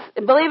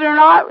 believe it or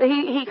not,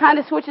 he kind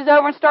of switches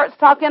over and starts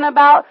talking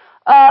about,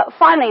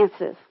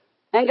 finances.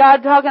 And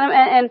God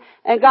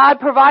and God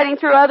providing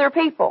through other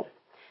people.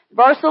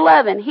 Verse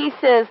 11, he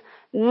says,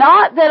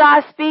 not that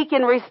I speak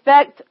in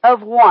respect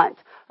of want.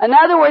 In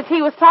other words,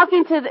 he was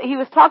talking to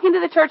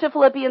the church of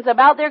Philippians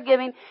about their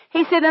giving.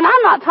 He said, and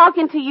I'm not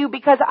talking to you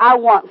because I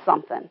want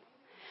something.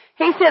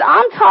 He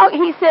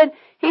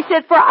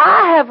said, for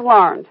I have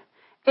learned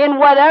in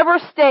whatever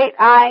state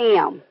I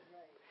am,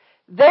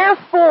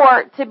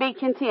 therefore to be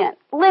content.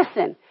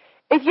 Listen,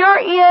 if you're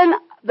in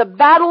the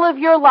battle of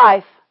your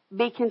life,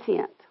 be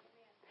content.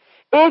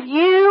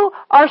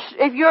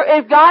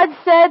 If God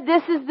said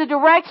this is the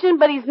direction,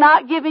 but He's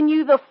not giving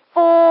you the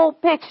full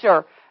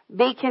picture,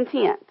 be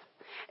content.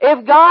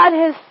 If God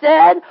has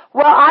said,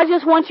 well, I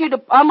just want you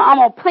to, I'm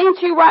going to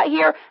plant you right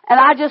here, and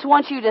I just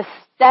want you to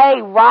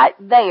stay right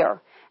there,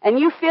 and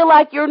you feel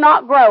like you're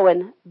not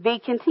growing, be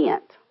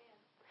content.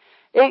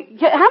 How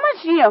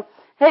much,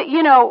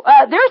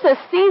 there's a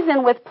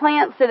season with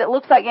plants that it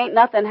looks like ain't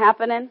nothing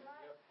happening.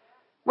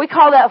 We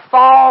call that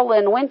fall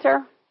and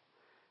winter.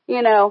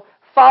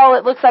 Fall,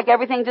 it looks like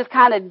everything just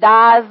kind of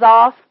dies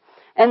off.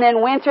 And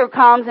then winter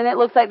comes and it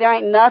looks like there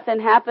ain't nothing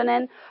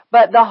happening.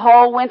 But the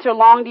whole winter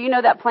long, do you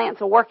know that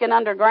plants are working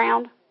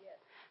underground?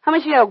 How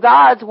much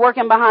God's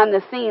working behind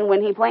the scene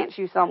when He plants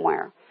you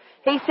somewhere?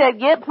 He said,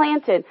 get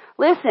planted.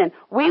 Listen,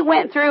 we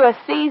went through a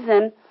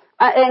season,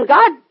 and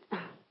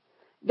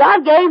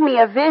God gave me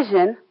a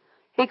vision.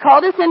 He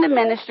called us into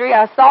ministry.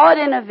 I saw it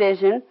in a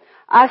vision.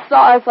 I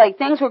was like,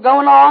 things were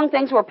going along,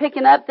 things were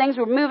picking up, things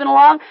were moving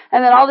along,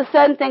 and then all of a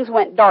sudden things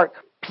went dark.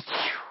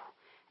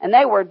 And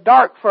they were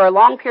dark for a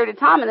long period of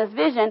time in this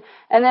vision,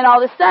 and then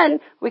all of a sudden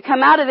we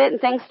come out of it and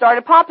things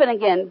started popping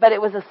again. But it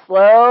was a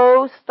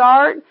slow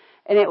start,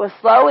 and it was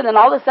slow, and then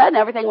all of a sudden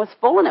everything was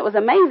full, and it was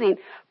amazing.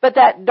 But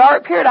that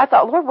dark period, I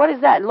thought, Lord, what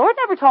is that? Lord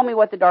never told me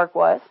what the dark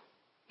was.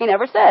 He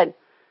never said.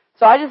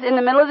 So in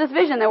the middle of this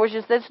vision, there was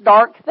just this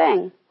dark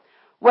thing.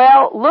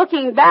 Well,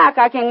 looking back,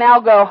 I can now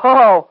go,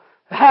 oh,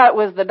 that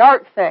was the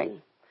dark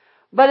thing.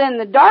 But in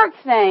the dark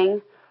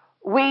thing,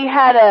 we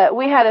had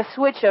a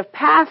switch of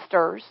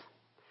pastors.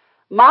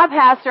 My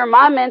pastor,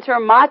 my mentor,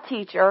 my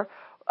teacher,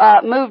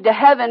 moved to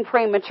heaven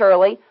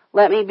prematurely.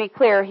 Let me be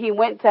clear. He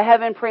went to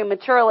heaven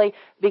prematurely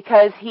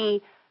because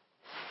he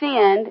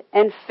sinned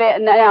and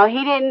now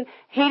he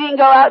didn't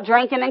go out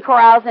drinking and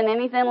carousing,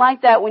 anything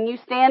like that. When you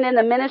stand in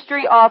the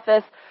ministry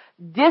office,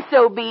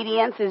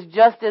 disobedience is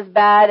just as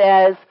bad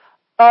as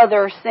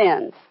other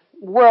sins,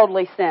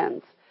 worldly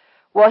sins.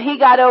 Well, he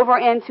got over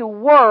into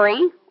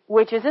worry,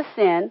 which is a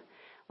sin,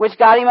 which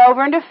got him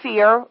over into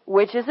fear,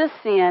 which is a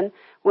sin,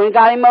 when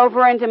got him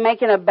over into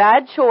making a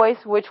bad choice,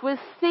 which was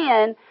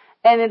sin,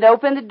 and it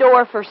opened the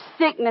door for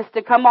sickness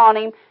to come on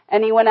him,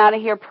 and he went out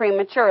of here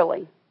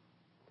prematurely.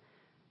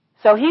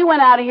 So he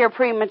went out of here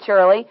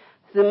prematurely.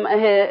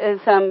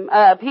 Some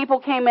people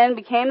came in,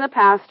 became the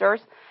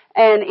pastors,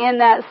 and in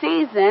that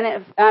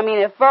season,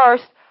 at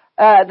first,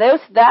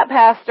 that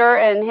pastor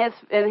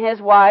and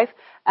his wife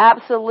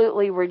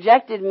absolutely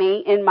rejected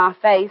me in my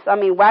face.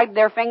 Wagged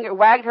her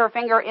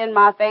finger in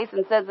my face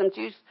and said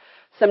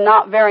some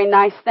not very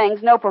nice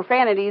things. No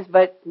profanities,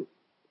 but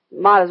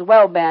might as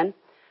well been.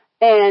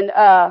 And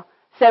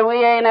said,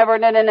 we ain't ever,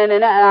 no.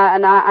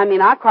 And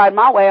I cried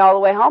my way all the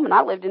way home, and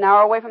I lived an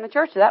hour away from the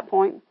church at that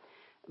point.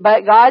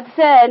 But God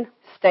said,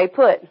 stay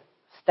put,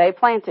 stay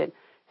planted,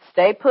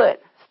 stay put,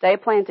 stay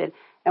planted.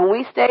 And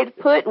we stayed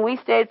put and we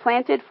stayed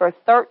planted for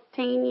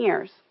 13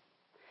 years.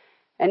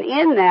 And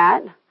in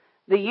that,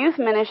 the youth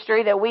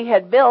ministry that we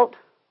had built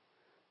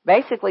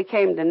basically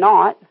came to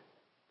naught.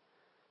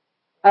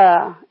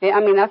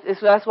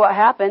 That's what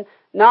happened.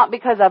 Not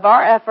because of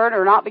our effort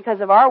or not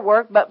because of our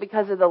work, but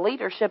because of the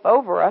leadership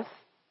over us.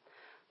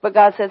 But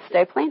God said,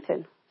 stay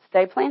planted,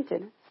 stay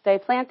planted, stay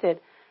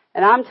planted.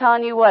 And I'm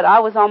telling you what,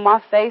 I was on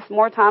my face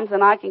more times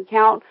than I can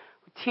count,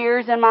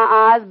 tears in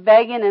my eyes,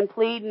 begging and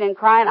pleading and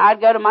crying. I'd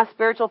go to my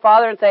spiritual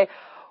father and say,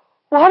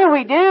 what do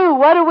we do?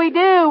 What do we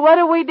do? What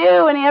do we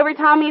do? And every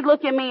time he'd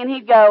look at me and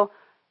he'd go,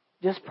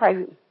 just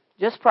pray,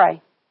 just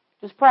pray,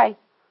 just pray.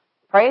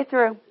 Pray it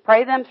through,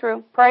 pray them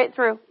through, pray it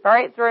through,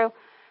 pray it through.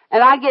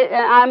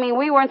 And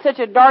we were in such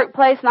a dark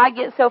place, and I'd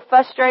get so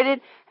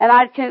frustrated, and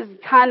I'd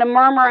kind of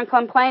murmur and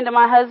complain to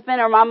my husband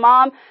or my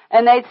mom,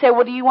 and they'd say,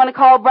 well, do you want to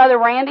call Brother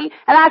Randy?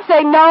 And I'd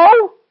say,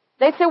 no.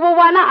 They'd say, well,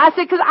 why not? I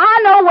said, because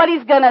I know what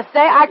he's going to say.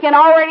 I can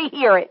already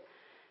hear it.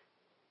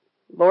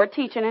 Lord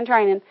teaching and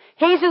training.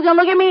 He's just going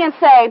to look at me and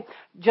say,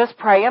 just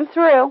pray him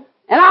through.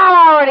 And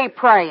I'm already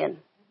praying.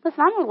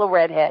 Listen, I'm a little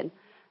redhead.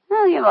 A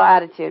little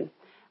attitude.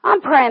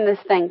 I'm praying this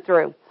thing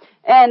through.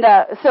 And,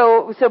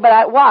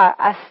 why?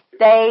 I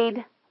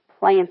stayed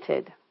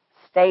planted.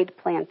 Stayed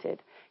planted.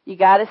 You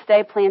gotta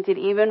stay planted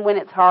even when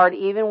it's hard,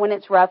 even when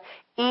it's rough,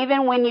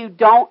 even when you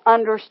don't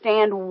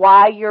understand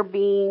why you're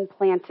being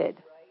planted.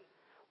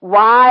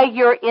 Why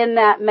you're in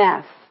that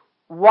mess.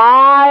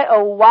 Why,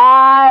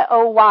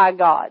 oh why,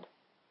 God?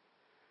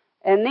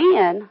 And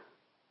then,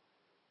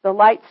 the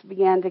lights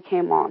began to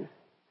come on.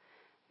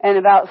 And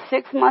about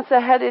 6 months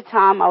ahead of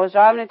time, I was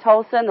driving to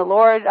Tulsa, and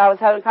I was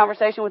having a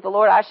conversation with the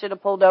Lord. I should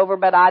have pulled over,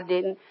 but I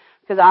didn't,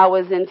 because I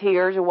was in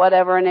tears or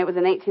whatever, and it was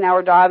an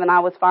 18-hour drive, and I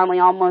was finally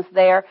almost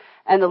there.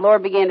 And the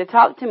Lord began to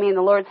talk to me, and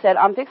the Lord said,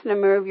 I'm fixing to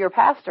move your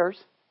pastors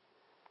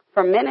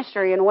from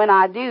ministry, and when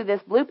I do,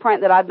 this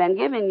blueprint that I've been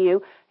giving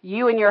you,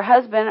 you and your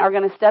husband are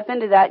going to step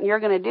into that, and you're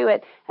going to do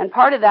it. And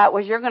part of that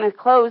was you're going to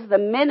close the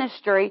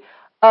ministry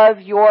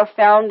of your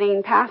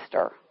founding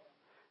pastor.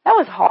 That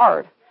was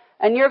hard.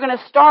 And you're going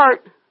to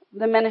start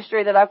the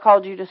ministry that I've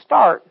called you to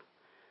start.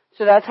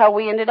 So that's how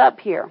we ended up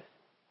here.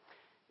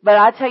 But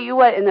I tell you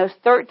what, in those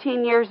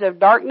 13 years of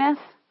darkness,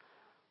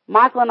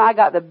 Michael and I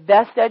got the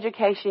best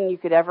education you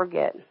could ever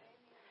get.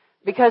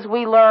 Because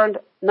we learned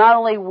not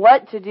only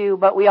what to do,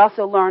 but we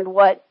also learned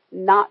what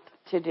not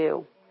to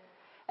do.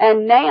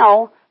 And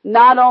now,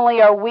 not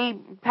only are we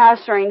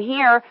pastoring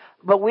here,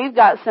 but we've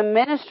got some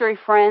ministry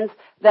friends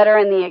that are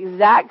in the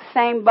exact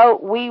same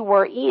boat we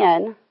were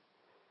in.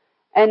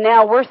 And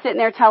now we're sitting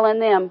there telling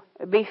them,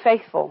 be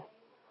faithful.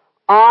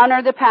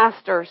 Honor the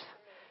pastors.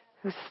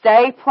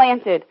 Stay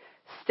planted.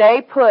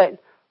 Stay put.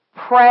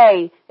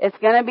 Pray. It's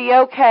going to be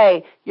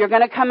okay. You're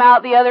going to come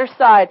out the other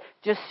side.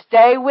 Just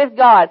stay with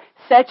God.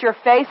 Set your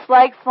face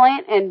like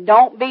flint and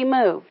don't be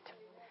moved.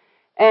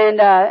 And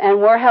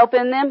we're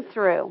helping them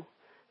through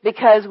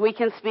because we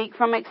can speak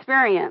from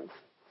experience.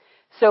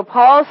 So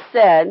Paul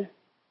said,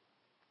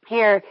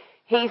 here,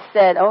 he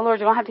said, oh Lord,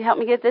 you're going to have to help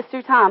me get this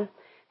through time.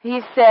 He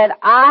said,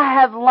 I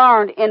have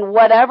learned in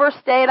whatever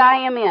state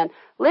I am in.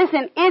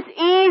 Listen, it's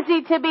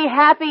easy to be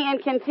happy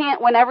and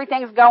content when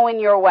everything's going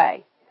your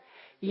way.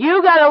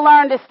 You got to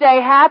learn to stay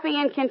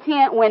happy and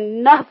content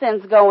when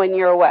nothing's going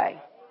your way.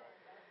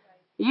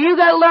 You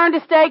got to learn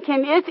to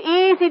it's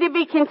easy to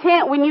be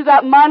content when you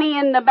got money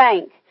in the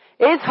bank.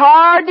 It's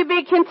hard to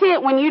be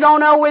content when you don't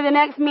know where the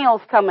next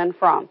meal's coming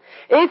from.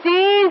 It's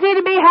easy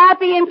to be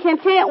happy and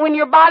content when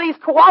your body's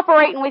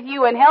cooperating with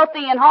you and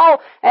healthy and whole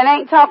and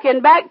ain't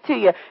talking back to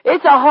you.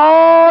 It's a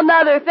whole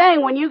nother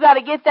thing when you got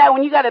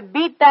to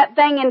beat that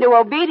thing into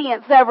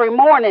obedience every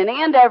morning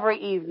and every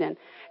evening.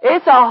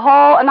 It's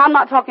and I'm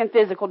not talking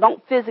physical.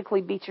 Don't physically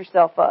beat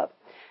yourself up.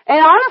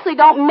 And honestly,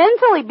 don't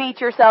mentally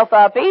beat yourself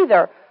up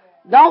either.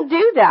 Don't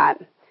do that.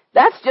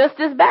 That's just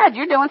as bad.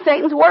 You're doing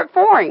Satan's work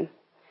for him.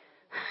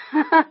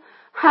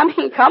 I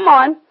mean, come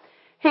on.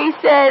 He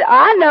said,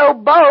 I know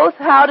both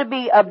how to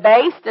be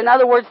abased, in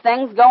other words,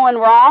 things going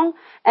wrong,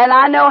 and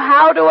I know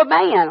how to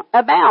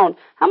abound.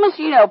 How much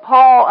do you know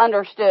Paul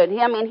understood?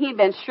 He'd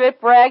been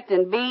shipwrecked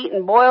and beat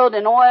and boiled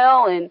in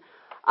oil and,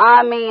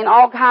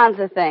 all kinds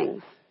of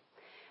things.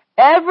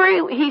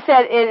 He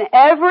said, in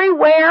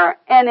everywhere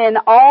and in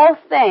all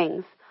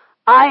things,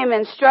 I am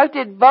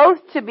instructed both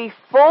to be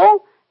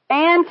full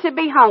and to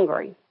be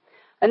hungry.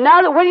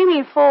 What do you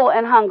mean full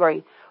and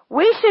hungry?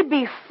 We should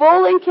be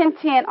full and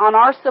content on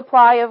our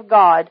supply of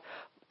God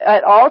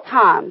at all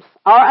times.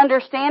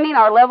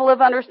 Our level of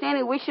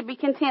understanding, we should be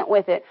content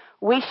with it.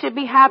 We should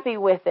be happy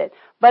with it.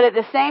 But at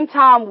the same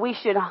time, we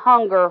should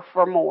hunger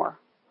for more.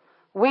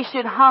 We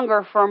should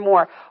hunger for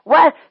more.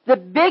 What the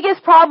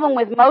biggest problem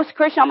with most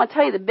Christians, I'm going to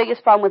tell you the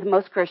biggest problem with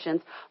most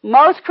Christians.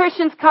 Most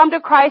Christians come to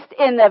Christ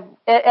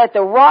at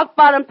the rock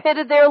bottom pit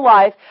of their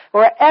life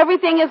where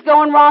everything is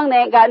going wrong. They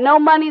ain't got no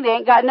money. They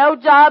ain't got no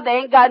job. They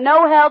ain't got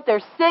no health. They're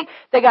sick.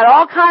 They got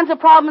all kinds of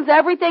problems.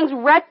 Everything's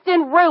wrecked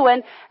and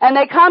ruined. And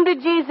they come to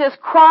Jesus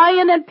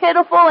crying and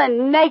pitiful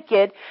and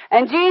naked.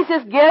 And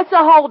Jesus gets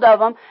a hold of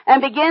them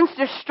and begins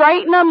to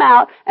straighten them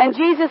out. And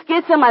Jesus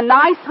gets them a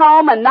nice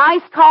home, a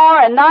nice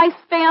car, a nice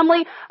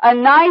family, a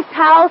nice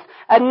house,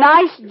 a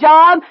nice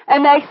job,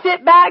 and they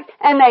sit back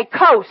and they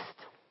coast.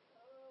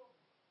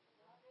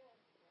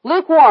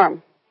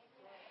 Lukewarm.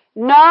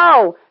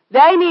 No,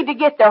 they need to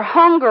get their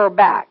hunger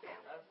back.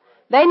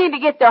 They need to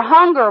get their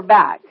hunger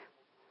back.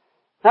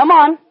 Come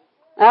on.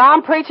 And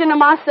I'm preaching to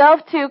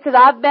myself too, because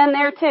I've been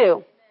there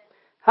too.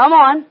 Come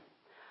on.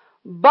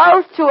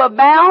 Both to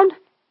abound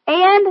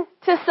and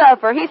to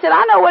suffer. He said,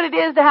 I know what it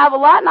is to have a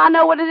lot, and I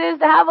know what it is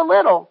to have a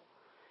little.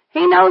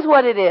 He knows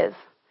what it is.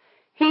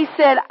 He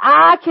said,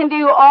 I can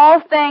do all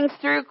things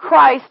through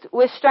Christ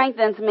which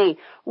strengthens me.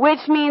 Which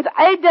means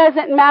it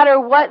doesn't matter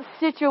what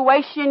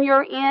situation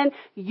you're in,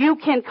 you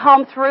can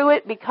come through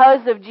it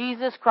because of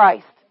Jesus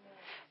Christ.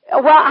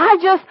 Well,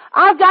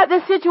 I've got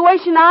this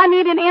situation, I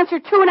need an answer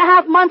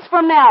 2.5 months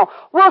from now.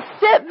 Well,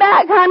 sit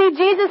back, honey.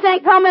 Jesus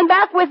ain't coming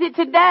back with it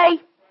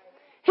today.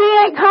 He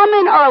ain't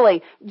coming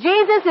early.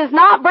 Jesus is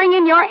not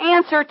bringing your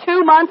answer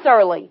 2 months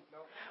early.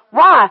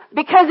 Why?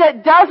 Because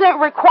it doesn't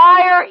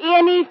require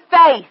any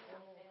faith.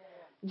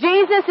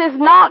 Jesus is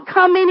not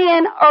coming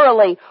in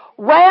early.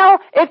 well,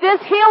 if this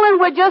healing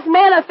would just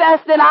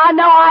manifest, then I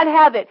know I'd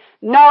have it.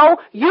 No,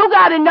 you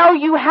got to know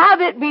you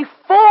have it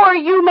before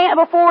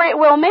it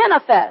will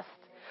manifest.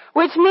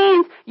 Which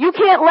means you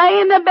can't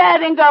lay in the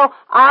bed and go,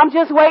 I'm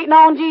just waiting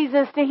on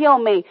Jesus to heal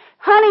me.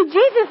 Honey,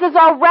 Jesus has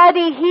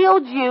already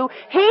healed you.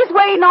 He's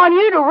waiting on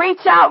you to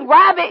reach out,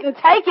 grab it, and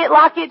take it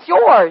like it's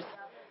yours.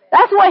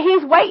 That's what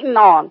He's waiting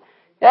on.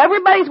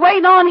 Everybody's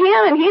waiting on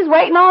Him, and He's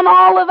waiting on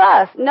all of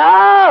us.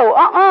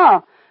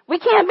 No, we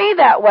can't be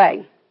that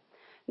way.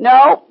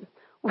 No.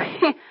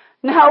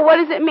 No, what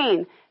does it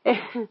mean?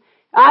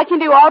 I can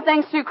do all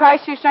things through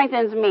Christ who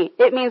strengthens me.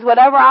 It means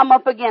whatever I'm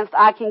up against,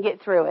 I can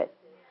get through it.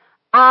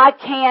 I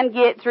can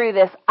get through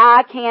this.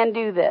 I can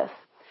do this.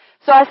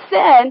 So I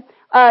said,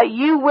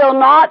 you will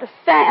not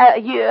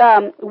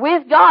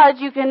with God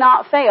you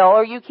cannot fail,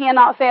 or you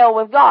cannot fail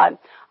with God.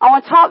 I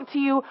want to talk to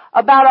you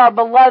about our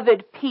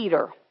beloved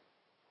Peter.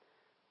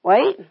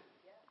 Wait,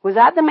 was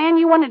that the man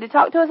you wanted to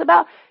talk to us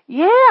about?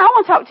 Yeah, I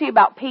want to talk to you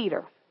about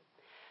Peter.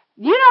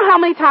 Do you know how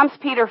many times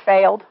Peter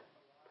failed?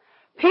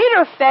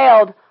 Peter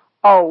failed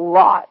a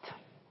lot.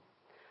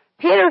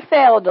 Peter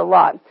failed a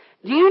lot.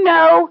 Do you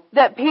know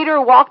that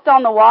Peter walked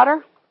on the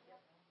water?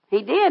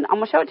 He did. I'm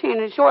going to show it to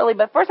you shortly,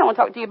 but first I want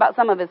to talk to you about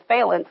some of his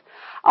failings.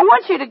 I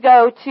want you to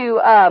go to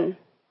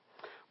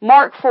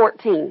Mark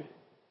 14.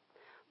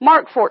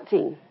 Mark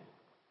 14.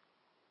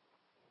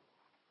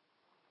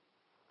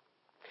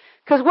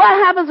 Because what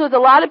happens with a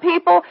lot of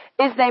people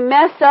is they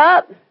mess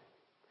up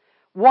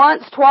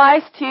once,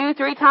 twice, 2,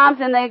 3 times,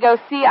 and they go,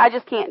 see, I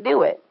just can't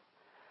do it.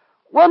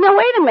 Well, now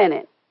wait a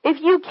minute.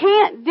 If you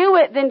can't do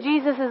it, then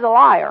Jesus is a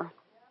liar.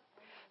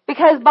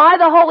 Because by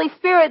the Holy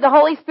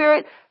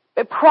Spirit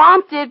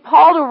prompted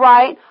Paul to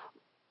write,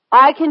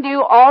 I can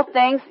do all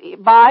things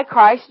by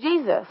Christ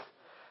Jesus.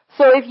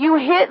 So if you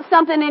hit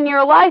something in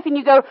your life and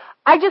you go,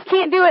 I just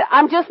can't do it,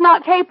 I'm just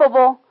not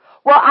capable,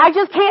 well, I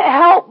just can't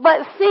help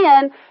but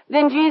sin,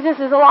 then Jesus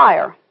is a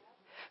liar.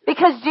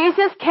 Because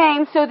Jesus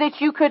came so that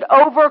you could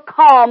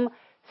overcome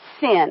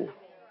sin.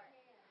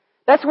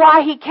 That's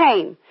why He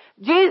came.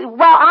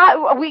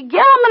 I'm going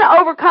to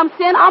overcome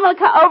sin. I'm going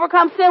to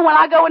overcome sin when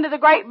I go into the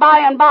great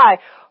by and by.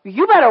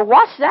 You better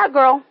watch that,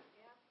 girl.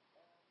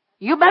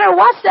 You better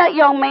watch that,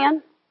 young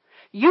man.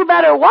 You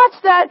better watch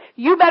that.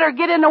 You better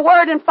get in the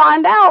Word and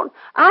find out.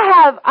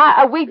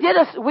 We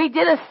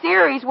did a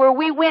series where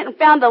we went and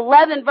found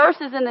 11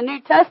 verses in the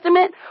New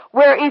Testament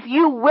where if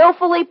you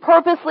willfully,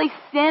 purposely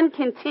sin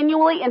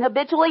continually and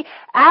habitually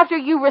after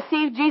you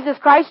receive Jesus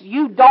Christ,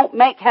 you don't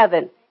make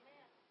heaven.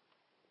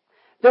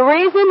 The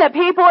reason that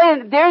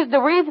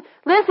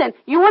listen,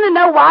 you want to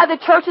know why the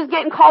church is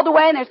getting called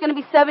away and there's going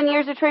to be 7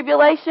 years of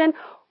tribulation?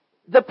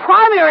 The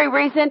primary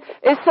reason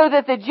is so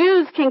that the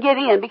Jews can get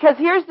in. Because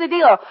here's the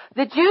deal.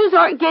 The Jews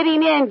aren't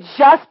getting in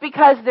just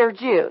because they're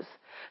Jews.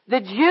 The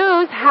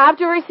Jews have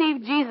to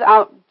receive Jesus,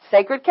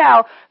 sacred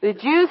cow, the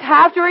Jews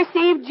have to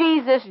receive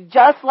Jesus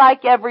just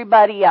like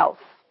everybody else.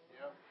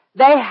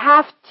 They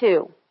have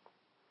to.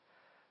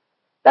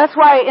 That's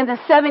why in the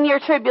 7-year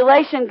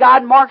tribulation,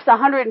 God marks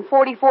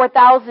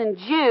 144,000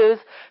 Jews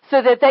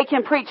so that they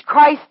can preach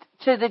Christ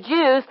to the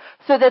Jews,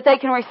 so that they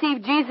can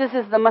receive Jesus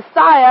as the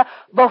Messiah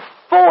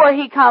before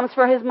He comes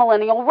for His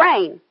millennial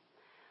reign.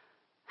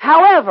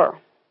 However,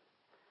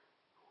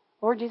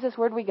 Lord Jesus,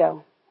 where'd we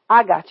go?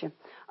 I got you.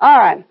 All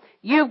right.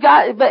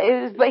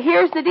 But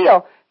here's the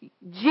deal.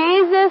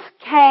 Jesus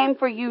came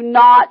for you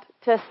not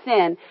to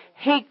sin.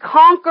 He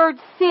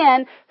conquered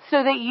sin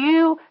so that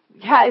you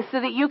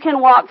can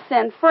walk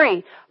sin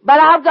free. But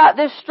I've got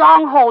this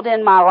stronghold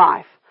in my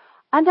life.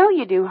 I know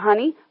you do,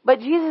 honey, but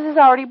Jesus has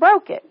already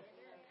broke it.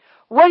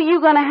 What are you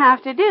going to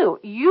have to do?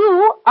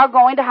 You are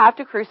going to have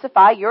to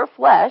crucify your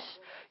flesh.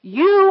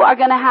 You are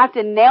going to have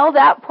to nail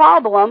that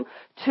problem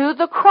to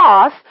the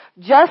cross,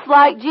 just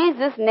like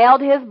Jesus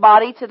nailed His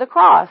body to the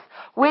cross.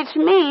 Which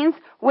means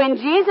when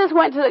Jesus didn't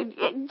want to go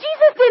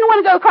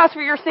to the cross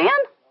for your sin.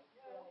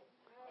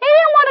 He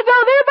didn't want to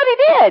go there, but He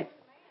did.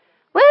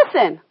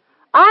 Listen,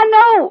 I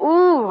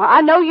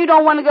know you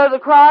don't want to go to the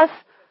cross.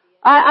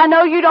 I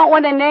know you don't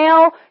want to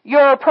nail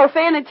your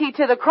profanity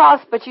to the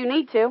cross, but you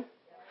need to.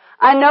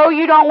 I know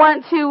you don't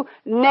want to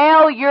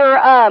nail your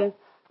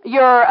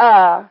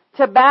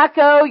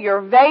tobacco,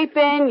 your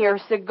vaping, your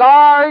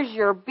cigars,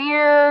 your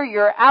beer,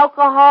 your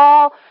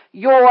alcohol,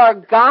 your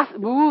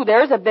gossip. Ooh,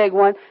 there's a big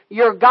one.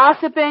 You're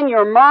gossiping,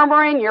 you're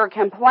murmuring, you're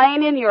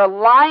complaining, you're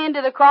lying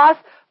to the cross,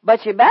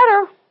 but you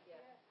better.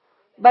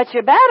 But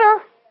you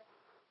better.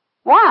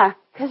 Why?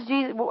 Because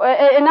Jesus,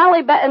 and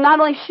not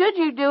only should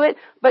you do it,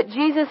 but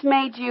Jesus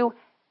made you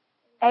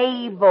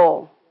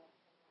able.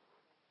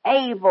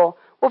 Able.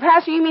 Well,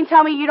 Pastor, you mean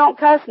tell me you don't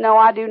cuss? No,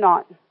 I do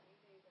not.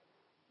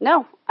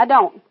 No, I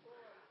don't.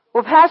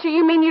 Well, Pastor,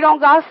 you mean you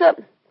don't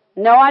gossip?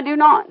 No, I do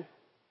not.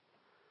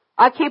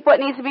 I keep what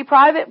needs to be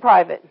private,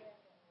 private.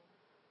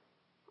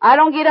 I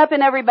don't get up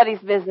in everybody's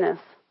business.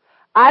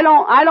 I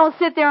don't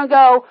sit there and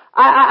go,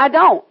 I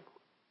don't.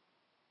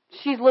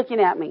 She's looking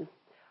at me.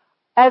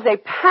 As a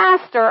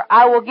pastor,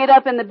 I will get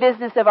up in the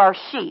business of our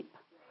sheep.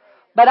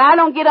 But I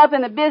don't get up in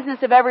the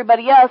business of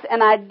everybody else,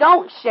 and I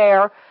don't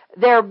share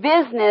their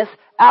business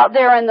out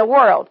there in the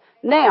world.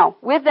 Now,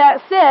 with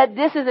that said,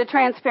 this is a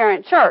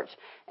transparent church.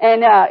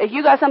 And if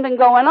you got something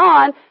going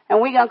on,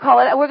 and we're going to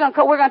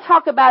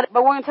talk about it,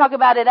 but we're going to talk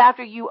about it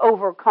after you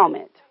overcome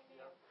it.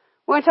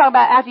 We're going to talk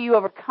about it after you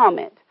overcome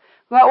it.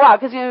 Well, why?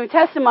 Because you have a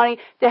testimony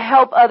to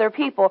help other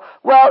people.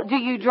 Well, do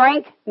you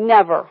drink?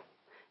 Never.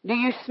 Do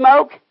you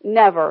smoke?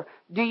 Never.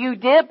 Do you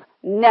dip?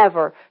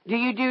 Never. Do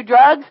you do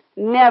drugs?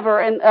 Never,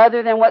 and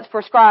other than what's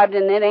prescribed,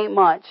 and it ain't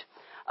much.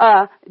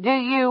 Do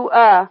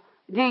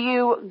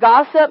you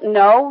gossip?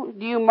 No.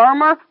 Do you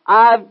murmur?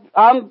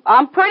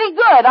 I'm pretty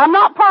good. I'm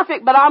not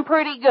perfect, but I'm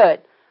pretty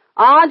good.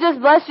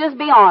 Let's just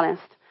be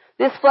honest.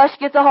 This flesh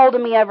gets a hold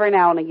of me every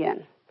now and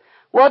again.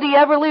 Well, do you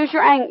ever lose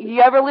your anger? Do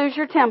you ever lose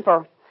your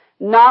temper?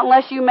 Not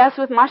unless you mess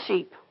with my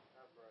sheep.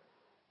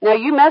 Now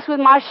you mess with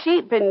my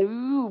sheep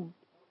and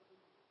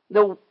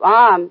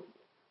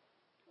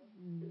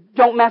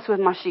don't mess with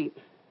my sheep.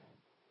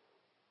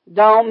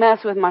 Don't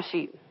mess with my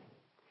sheep.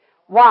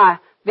 Why?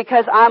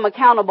 Because I'm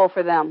accountable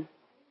for them.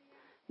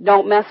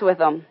 Don't mess with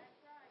them.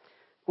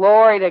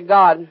 Glory to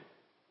God.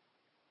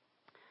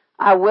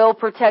 I will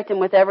protect them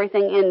with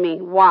everything in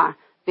me. Why?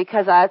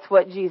 Because that's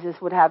what Jesus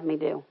would have me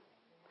do.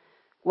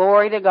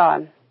 Glory to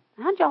God.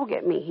 How'd y'all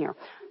get me here?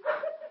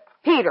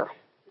 Peter.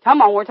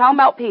 Come on, we're talking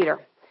about Peter.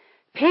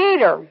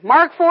 Peter,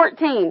 Mark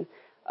 14.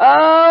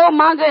 Oh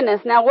my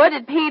goodness. Now what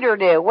did Peter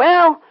do?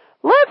 Well,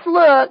 let's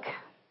look.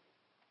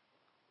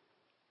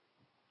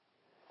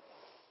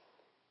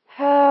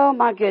 Oh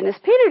my goodness.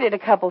 Peter did a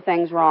couple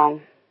things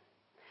wrong.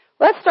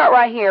 Let's start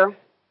right here.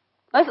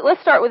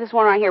 Let's start with this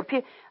one right here.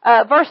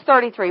 Verse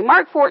 33.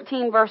 Mark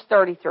 14, verse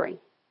 33.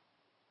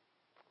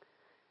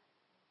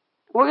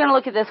 We're going to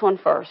look at this one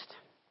first.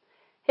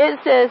 It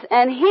says,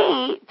 and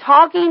he,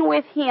 talking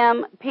with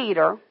him,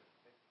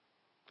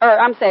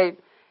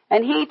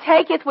 and he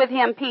taketh with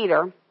him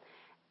Peter,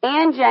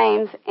 and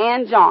James,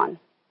 and John.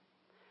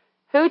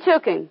 Who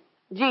took him?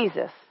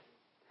 Jesus.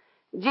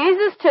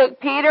 Jesus took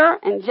Peter,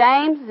 and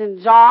James,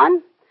 and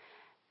John,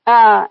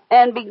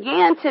 and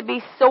began to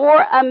be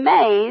sore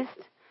amazed,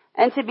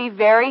 and to be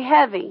very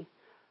heavy.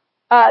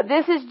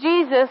 This is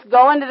Jesus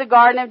going to the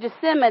Garden of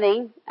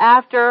Gethsemane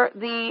after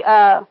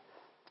the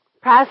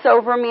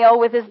Passover meal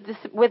with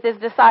his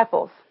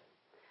disciples,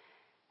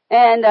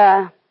 and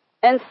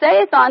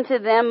saith unto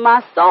them,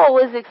 my soul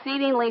is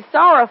exceedingly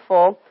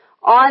sorrowful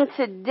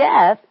unto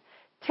death.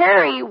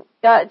 Tarry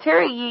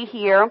ye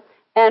here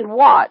and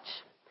watch.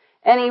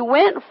 And he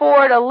went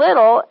forward a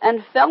little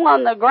and fell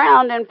on the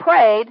ground and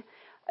prayed,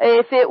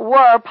 if it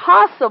were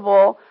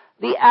possible,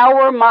 the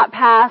hour might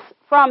pass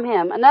from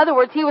him. In other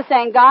words, he was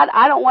saying, God,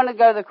 I don't want to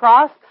go to the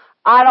cross.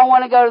 I don't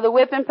want to go to the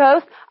whipping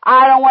post.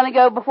 I don't want to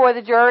go before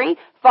the jury.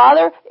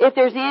 Father, if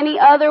there's any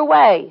other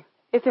way,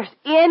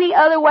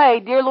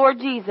 dear Lord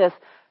Jesus,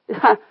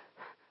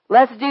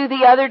 let's do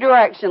the other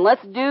direction.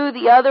 Let's do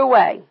the other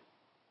way.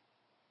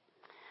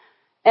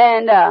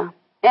 And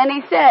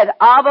he said,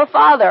 Abba,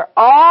 Father,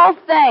 all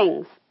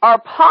things are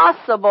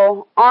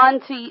possible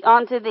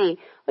unto thee.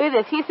 Look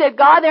at this. He said,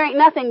 God, there ain't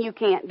nothing you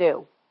can't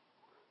do.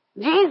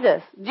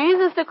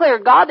 Jesus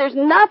declared, God, there's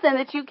nothing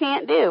that you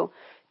can't do.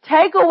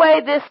 Take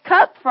away this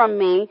cup from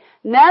me.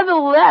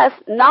 Nevertheless,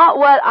 not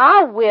what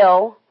I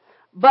will,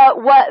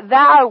 but what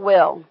thou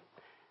will.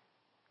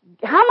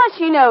 How much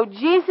you know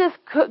Jesus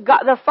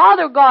the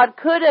Father God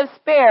could have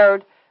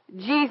spared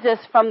Jesus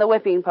from the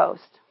whipping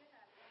post.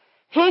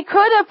 He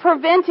could have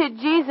prevented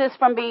Jesus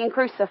from being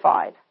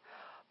crucified.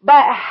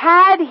 But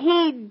had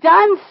he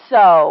done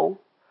so,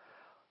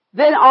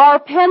 then our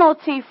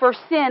penalty for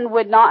sin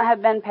would not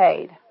have been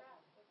paid.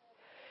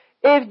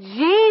 If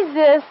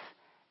Jesus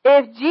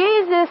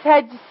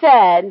had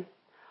said,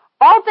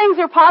 all things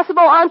are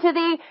possible unto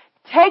thee,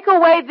 take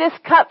away this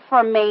cup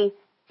from me,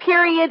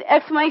 period,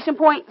 exclamation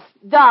point,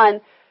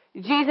 done,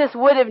 Jesus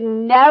would have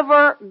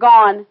never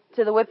gone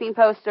to the whipping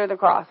post or the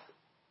cross.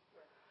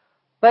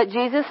 But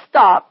Jesus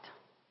stopped.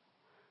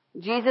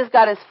 Jesus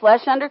got his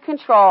flesh under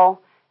control,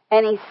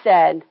 and he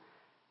said,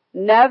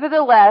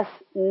 nevertheless,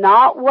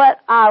 not what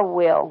I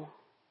will,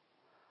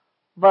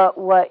 but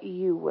what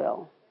you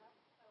will.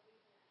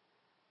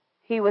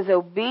 He was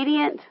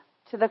obedient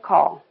to the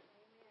call.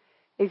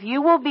 If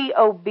you will be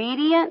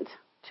obedient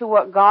to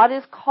what God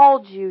has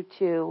called you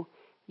to,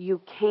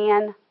 you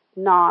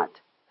cannot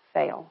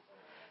fail.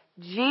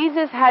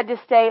 Jesus had to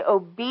stay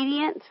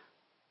obedient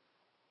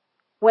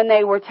when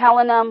they were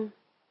telling him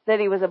that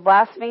he was a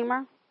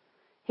blasphemer.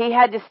 He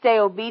had to stay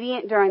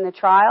obedient during the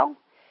trial.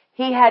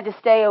 He had to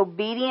stay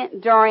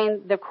obedient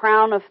during the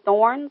crown of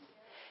thorns.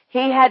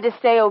 He had to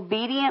stay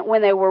obedient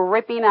when they were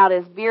ripping out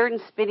his beard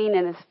and spitting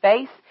in his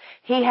face.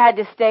 He had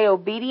to stay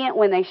obedient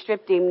when they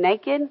stripped him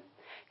naked.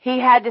 He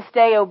had to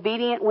stay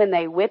obedient when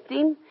they whipped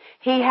him.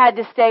 He had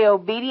to stay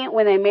obedient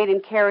when they made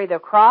him carry the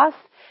cross.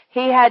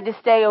 He had to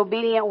stay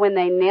obedient when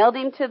they nailed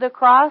him to the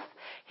cross.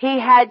 He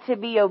had to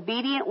be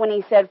obedient when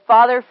he said,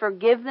 Father,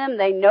 forgive them.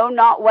 They know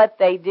not what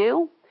they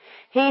do.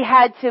 He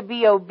had to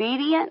be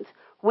obedient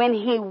when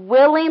he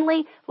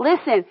willingly,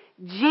 listen,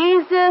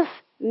 Jesus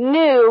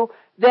knew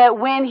that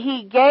when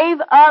he gave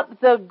up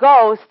the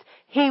ghost,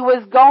 he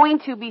was going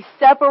to be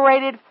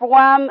separated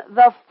from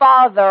the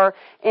Father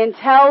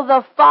until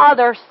the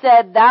Father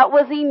said that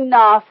was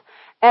enough,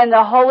 and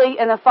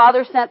the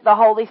Father sent the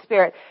Holy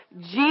Spirit.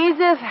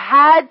 Jesus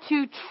had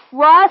to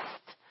trust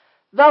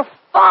the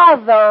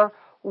Father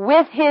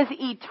with his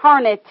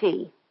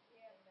eternity.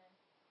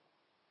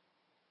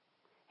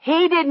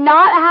 He did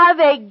not have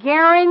a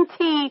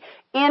guarantee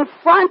in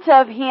front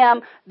of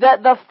him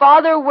that the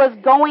Father was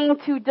going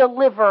to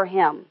deliver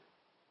him.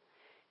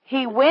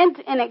 He went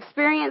and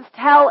experienced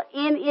hell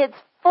in its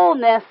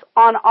fullness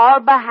on our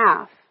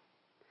behalf.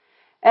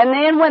 And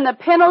then when the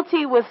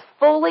penalty was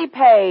fully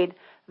paid,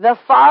 the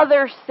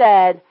Father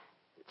said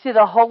to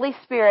the Holy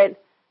Spirit,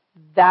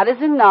 that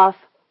is enough,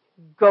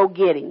 go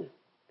get him.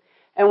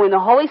 And when the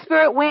Holy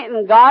Spirit went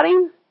and got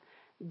him,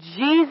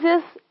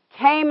 Jesus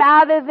came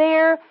out of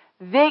there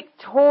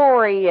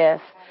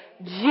victorious.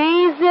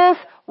 Jesus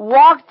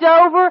walked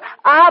over.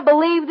 I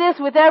believe this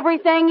with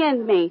everything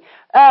in me.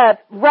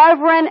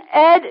 Reverend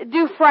Ed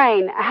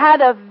Dufresne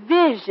had a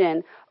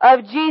vision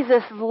of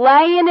Jesus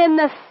laying in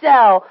the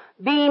cell,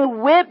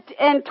 being whipped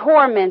and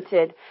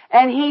tormented.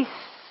 And he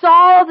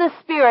saw the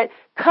Spirit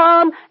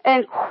come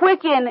and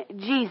quicken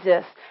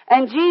Jesus.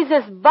 And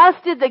Jesus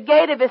busted the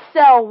gate of his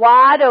cell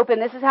wide open.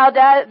 This is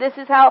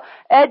how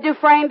Ed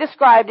Dufresne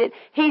described it.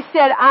 He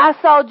said, I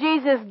saw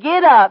Jesus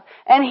get up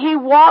and he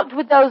walked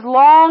with those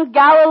long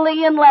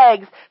Galilean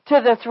legs to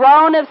the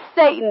throne of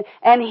Satan,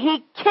 and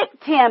he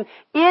kicked him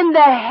in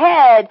the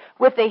head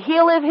with the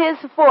heel of his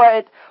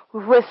foot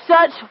with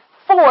such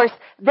force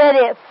that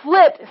it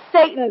flipped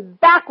Satan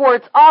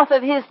backwards off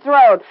of his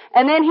throne.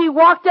 And then he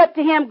walked up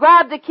to him,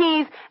 grabbed the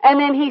keys, and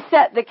then he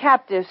set the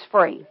captives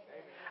free.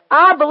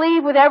 I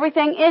believe with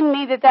everything in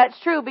me that that's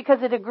true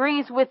because it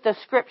agrees with the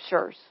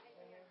scriptures.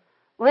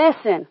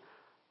 Listen,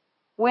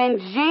 when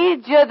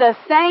the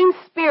same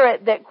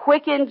Spirit that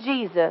quickened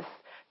Jesus,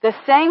 the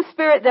same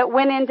Spirit that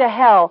went into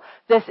hell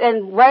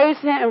and raised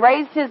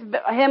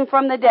him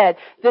from the dead,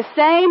 the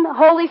same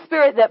Holy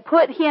Spirit that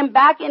put him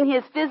back in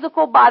his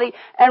physical body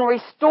and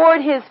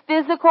restored his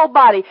physical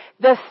body,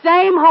 the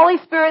same Holy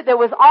Spirit that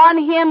was on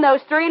him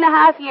those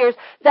 3.5 years,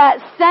 that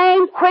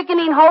same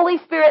quickening Holy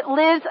Spirit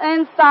lives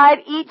inside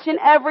each and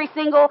every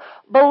single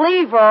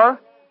believer,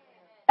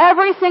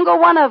 every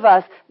single one of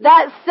us.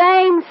 That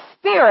same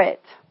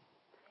Spirit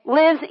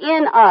lives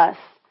in us.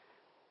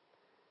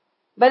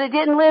 But it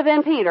didn't live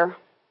in Peter.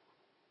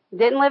 It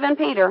didn't live in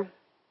Peter.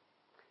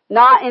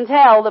 Not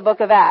until the book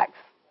of Acts.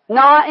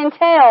 Not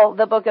until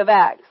the book of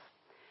Acts.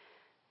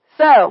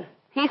 So,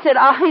 he said,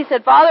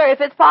 Father, if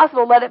it's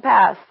possible, let it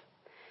pass.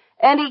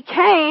 And he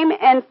came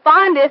and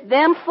findeth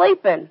them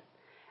sleeping.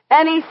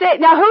 And he said,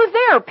 now who's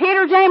there?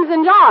 Peter, James,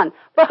 and John.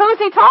 But who's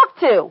he talked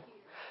to?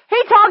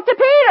 He talked to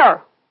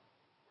Peter.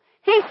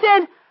 He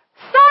said,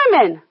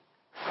 Simon,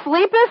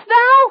 sleepest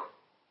thou?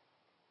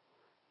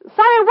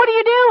 Simon, what are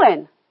you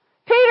doing?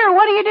 Peter,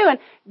 what are you doing?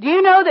 Do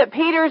you know that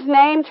Peter's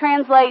name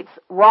translates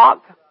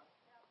rock?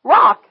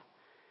 Rock.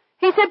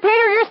 He said,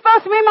 Peter, you're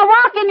supposed to be my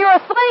rock and you're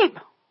asleep.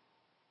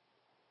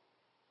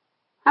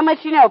 How much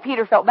you know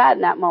Peter felt bad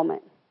in that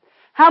moment?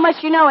 How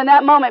much you know in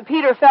that moment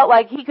Peter felt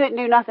like he couldn't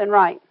do nothing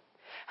right?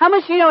 How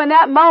much you know in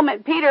that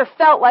moment Peter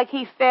felt like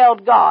he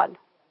failed God?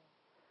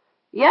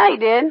 Yeah, he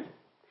did.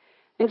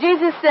 And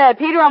Jesus said,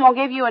 Peter, I'm going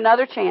to give you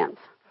another chance.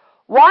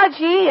 Watch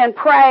ye and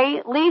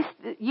pray,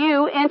 lest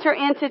you enter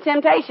into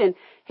temptation.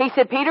 He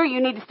said, Peter,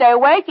 you need to stay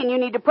awake and you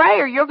need to pray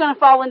or you're going to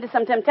fall into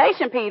some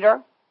temptation,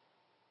 Peter.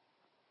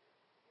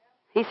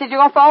 He said, you're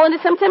going to fall into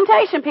some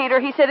temptation, Peter.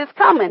 He said, it's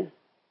coming.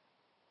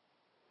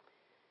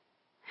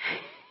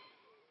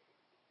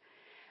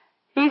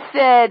 He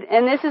said,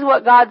 and this is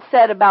what God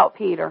said about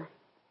Peter.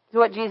 This is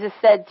what Jesus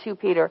said to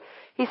Peter.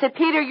 He said,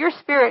 Peter, your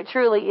spirit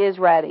truly is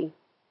ready.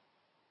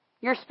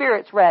 Your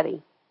spirit's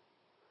ready.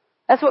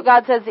 That's what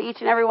God says to each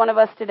and every one of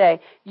us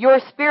today. Your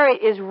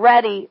spirit is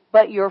ready,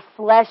 but your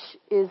flesh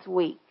is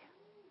weak.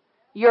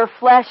 Your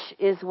flesh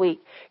is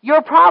weak.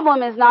 Your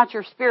problem is not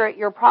your spirit.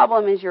 Your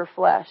problem is your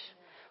flesh.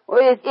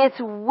 It's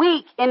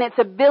weak in its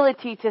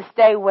ability to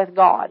stay with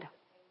God.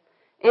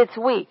 It's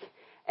weak.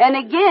 And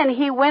again,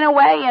 he went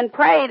away and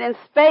prayed and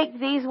spake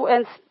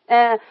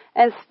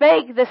and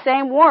spake the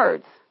same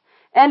words.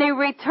 And he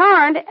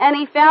returned and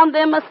he found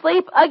them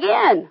asleep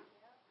again.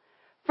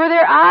 For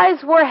their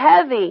eyes were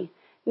heavy.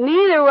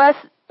 Neither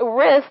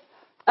wist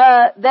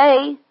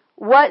they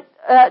what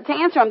to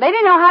answer him. They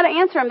didn't know how to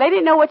answer him. They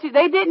didn't know what to.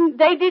 They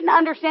didn't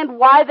understand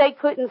why they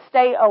couldn't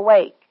stay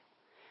awake.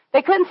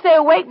 They couldn't stay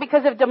awake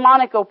because of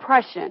demonic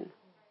oppression.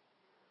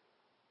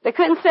 They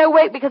couldn't stay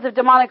awake because of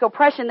demonic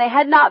oppression. They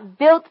had not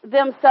built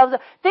themselves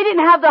up. They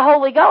didn't have the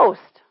Holy Ghost.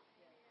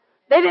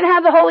 They didn't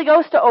have the Holy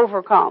Ghost to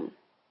overcome.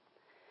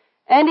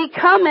 And he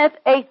cometh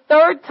a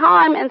third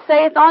time and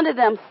saith unto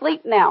them,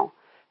 sleep now.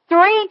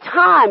 3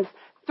 times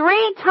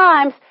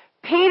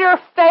Peter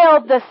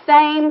failed the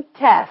same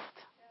test.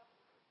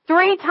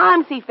 3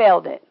 times he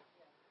failed it.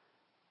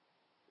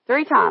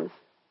 3 times.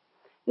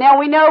 Now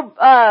we know,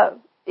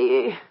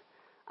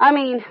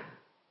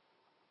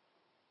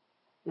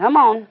 come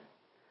on.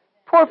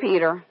 Poor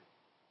Peter.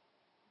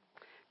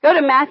 Go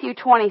to Matthew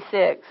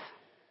 26.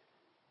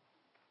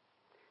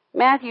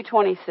 Matthew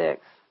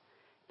 26.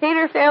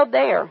 Peter failed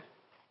there.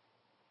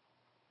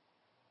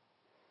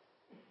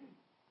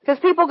 Because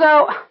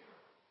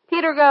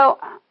Peter go,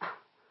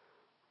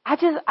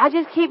 I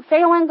just keep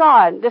failing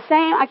God.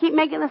 I keep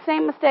making the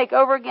same mistake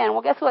over again.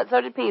 Well, guess what? So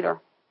did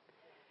Peter.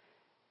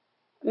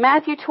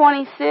 Matthew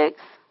 26,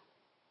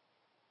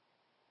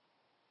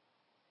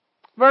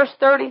 verse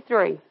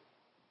 33.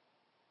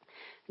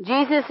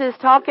 Jesus is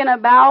talking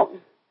about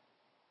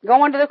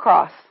going to the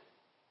cross.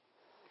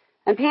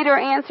 And Peter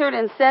answered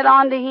and said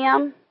unto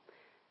him,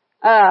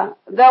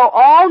 though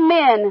all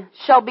men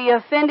shall be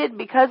offended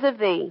because of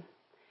thee,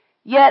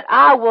 yet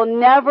I will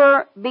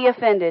never be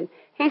offended.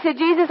 He said,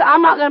 Jesus,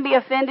 I'm not going to be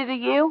offended of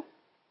you.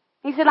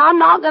 He said, I'm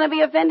not going to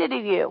be offended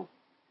of you.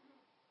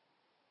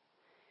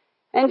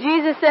 And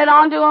Jesus said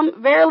unto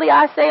him, verily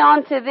I say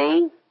unto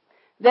thee,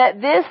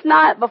 that this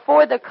night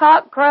before the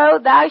cock crow,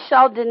 thou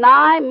shalt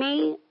deny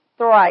me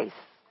thrice.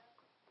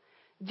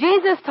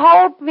 Jesus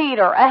told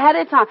Peter ahead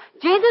of time.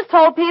 Jesus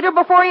told Peter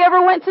before he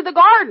ever went to the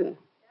garden.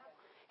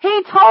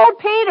 He told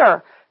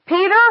Peter,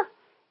 Peter,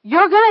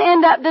 you're going to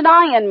end up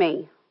denying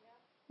me.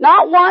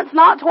 Not once,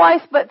 not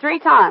twice, but 3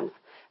 times.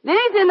 Then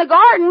he's in the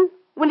garden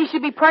when he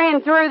should be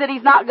praying through that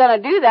he's not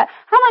going to do that.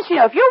 How much,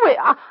 if you're with,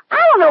 I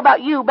don't know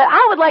about you, but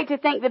I would like to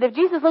think that if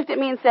Jesus looked at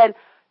me and said,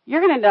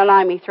 you're going to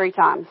deny me 3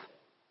 times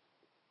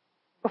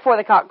before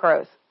the cock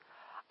crows.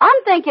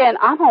 I'm thinking,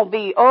 I'm going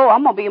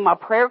to be in my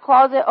prayer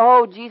closet.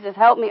 Oh, Jesus,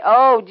 help me.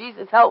 Oh,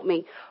 Jesus, help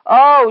me.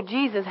 Oh,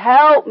 Jesus,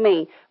 help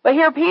me. But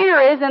here Peter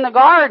is in the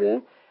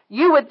garden.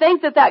 You would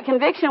think that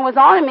conviction was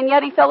on him, and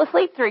yet he fell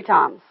asleep 3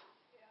 times.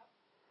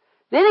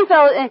 Then he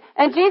fell,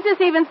 and Jesus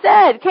even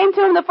came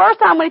to him the first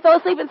time when he fell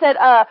asleep and said,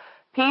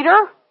 Peter,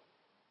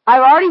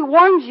 I've already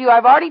warned you.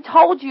 I've already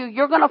told you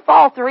you're going to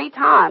fall 3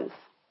 times.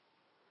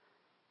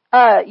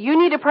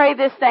 You need to pray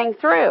this thing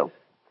through.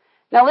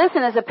 Now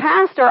listen, as a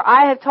pastor,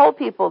 I have told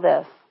people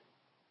this.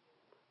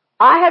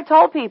 I have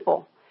told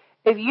people,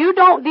 if you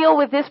don't deal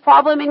with this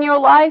problem in your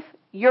life,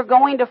 you're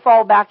going to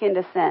fall back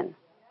into sin.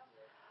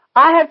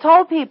 I have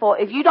told people,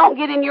 if you don't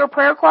get in your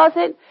prayer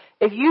closet,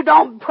 if you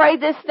don't pray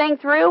this thing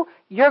through,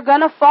 you're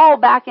going to fall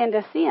back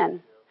into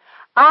sin.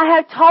 I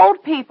have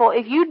told people,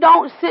 if you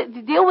don't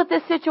deal with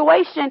this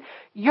situation,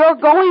 you're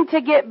going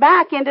to get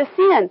back into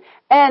sin.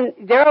 And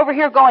they're over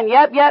here going,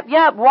 yep, yep,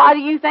 yep. Why do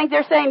you think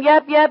they're saying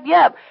yep, yep,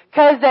 yep?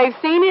 Because they've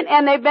seen it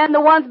and they've been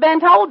the ones been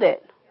told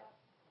it.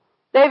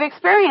 They've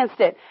experienced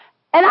it.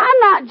 And I'm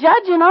not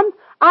judging them.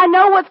 I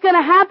know what's going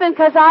to happen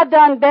because I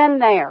done been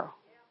there.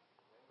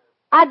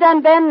 I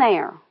done been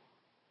there.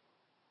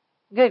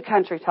 Good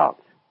country talk.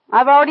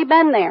 I've already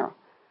been there.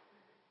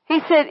 He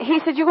said,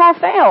 you're going to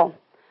fail.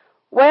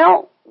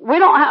 Well, we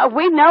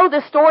know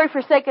the story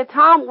for sake of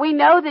time. We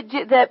know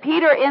that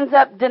Peter ends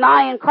up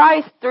denying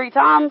Christ 3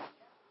 times.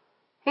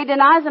 He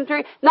denies him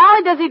 3. Not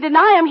only does he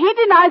deny him, he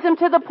denies him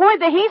to the point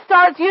that he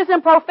starts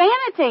using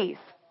profanities.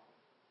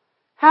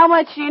 How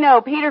much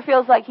Peter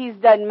feels like he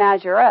doesn't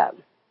measure up?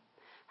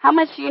 How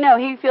much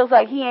he feels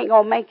like he ain't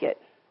going to make it?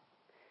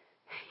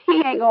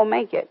 He ain't going to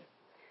make it.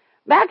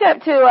 Back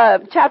up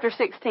to chapter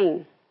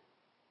 16.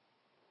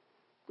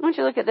 I want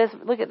you to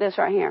look at this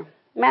right here.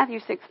 Matthew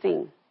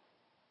 16.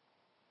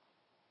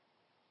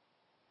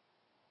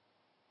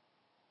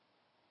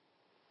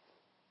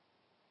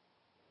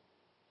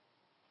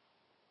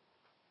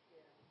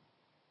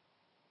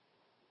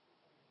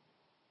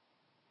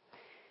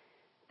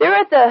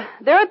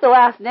 They're at the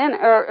last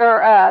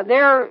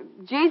dinner,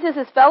 Jesus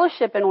is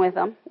fellowshipping with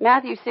them.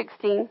 Matthew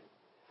 16,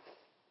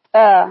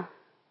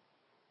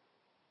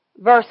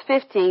 verse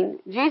 15.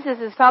 Jesus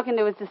is talking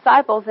to his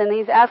disciples, and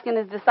he's asking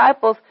his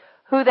disciples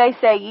who they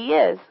say he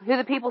is, who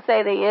the people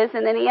say that he is,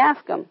 and then he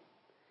asks them.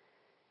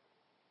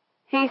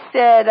 He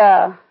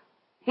said,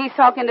 he's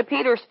talking to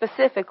Peter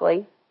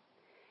specifically,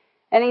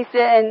 and he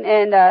said,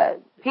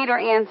 and Peter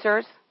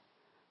answers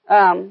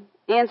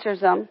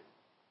them.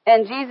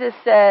 And Jesus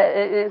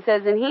says,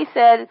 and he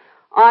said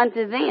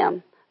unto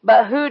them,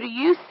 but who do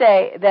you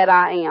say that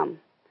I am?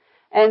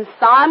 And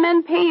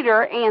Simon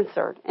Peter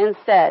answered and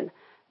said,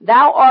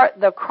 thou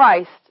art the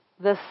Christ,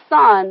 the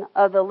Son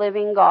of the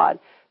living God.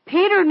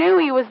 Peter knew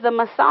he was the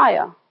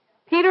Messiah.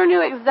 Peter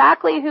knew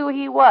exactly who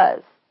he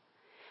was.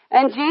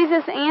 And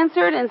Jesus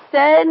answered and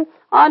said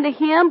unto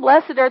him,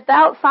 blessed art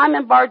thou,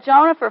 Simon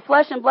Bar-Jonah, for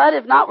flesh and blood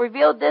have not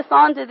revealed this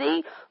unto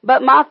thee,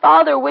 but my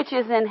Father which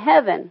is in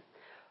heaven.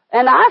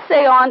 And I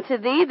say unto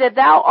thee that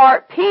thou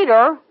art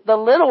Peter, the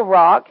little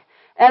rock,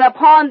 and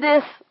upon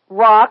this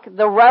rock,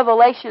 the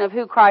revelation of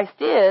who Christ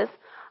is,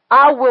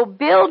 I will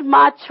build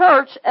my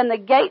church, and the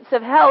gates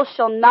of hell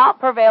shall not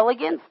prevail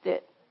against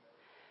it.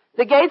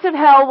 The gates of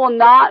hell will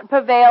not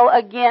prevail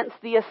against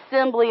the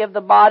assembly of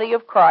the body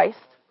of Christ.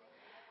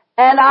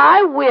 And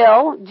I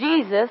will,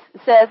 Jesus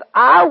says,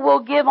 I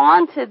will give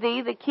unto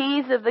thee the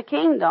keys of the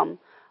kingdom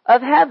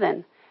of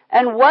heaven.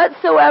 And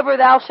whatsoever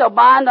thou shalt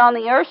bind on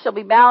the earth shall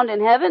be bound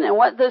in heaven, and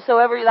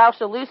whatsoever thou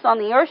shalt loose on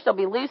the earth shall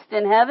be loosed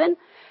in heaven.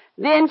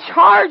 Then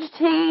charged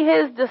he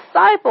his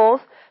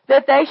disciples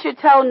that they should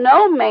tell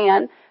no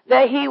man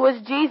that he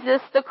was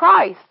Jesus the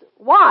Christ.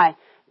 Why?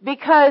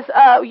 Because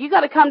you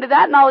got to come to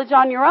that knowledge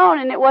on your own,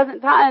 and it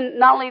wasn't time.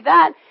 Not only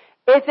that,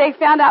 if they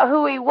found out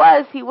who he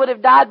was, he would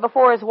have died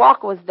before his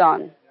walk was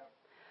done.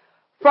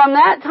 From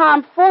that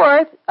time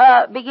forth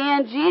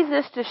began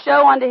Jesus to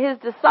show unto his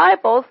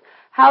disciples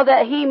how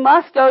that he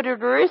must go to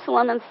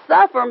Jerusalem and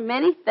suffer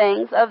many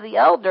things of the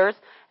elders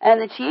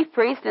and the chief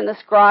priests and the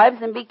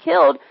scribes, and be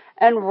killed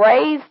and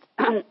raised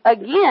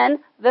again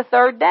the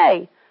third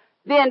day.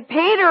 Then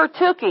Peter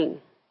took him.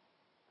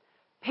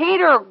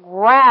 Peter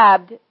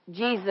grabbed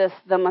Jesus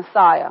the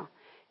Messiah.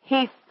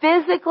 He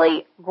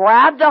physically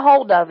grabbed a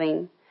hold of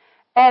him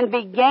and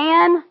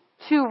began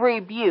to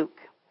rebuke.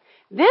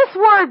 This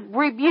word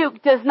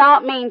rebuke does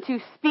not mean to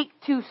speak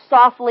too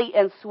softly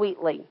and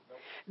sweetly.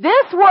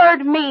 This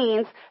word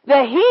means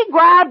that he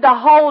grabbed a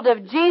hold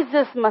of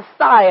Jesus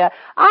Messiah.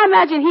 I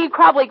imagine he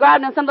probably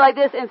grabbed him something like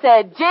this and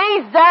said,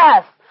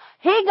 Jesus!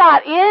 He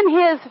got in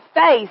his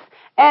face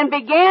and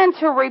began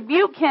to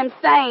rebuke him,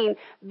 saying,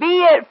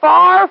 be it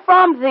far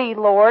from thee,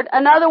 Lord.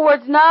 In other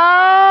words,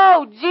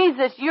 no,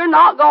 Jesus, you're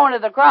not going to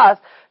the cross.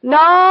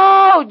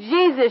 No,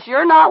 Jesus,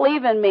 you're not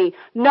leaving me.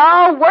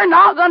 No, we're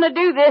not going to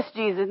do this,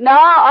 Jesus.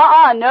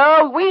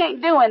 No, we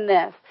ain't doing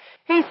this.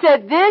 He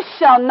said, this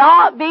shall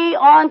not be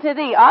unto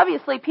thee.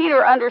 Obviously,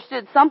 Peter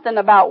understood something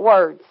about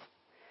words.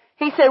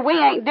 He said, we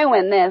ain't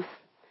doing this.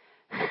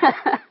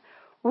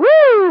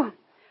 Woo!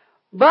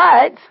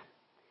 But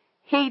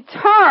he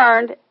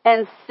turned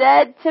and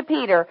said to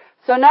Peter.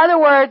 So in other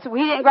words, he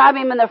didn't grab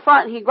him in the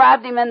front. He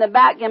grabbed him in the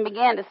back and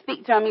began to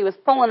speak to him. He was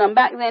pulling him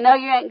back, saying, no,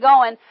 you ain't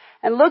going.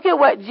 And look at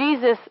what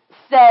Jesus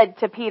said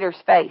to Peter's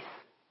face.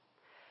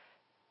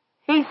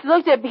 He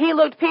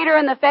looked Peter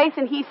in the face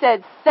and he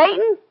said,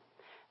 Satan,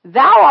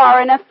 thou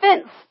art an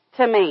offense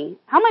to me.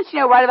 How much you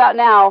know right about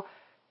now,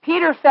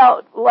 Peter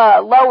felt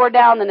lower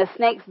down than a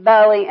snake's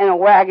belly in a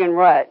wagon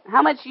rut.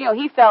 How much you know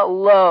he felt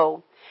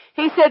low.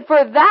 He said,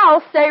 for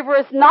thou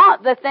savorest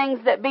not the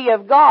things that be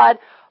of God,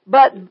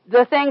 but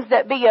the things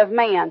that be of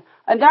man.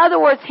 In other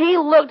words, he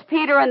looked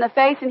Peter in the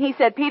face and he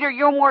said, Peter,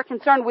 you're more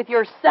concerned with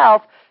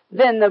yourself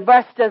than the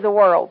rest of the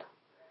world.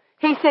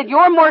 He said,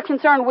 you're more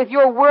concerned with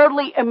your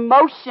worldly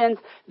emotions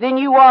than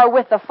you are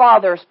with the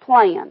Father's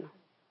plan.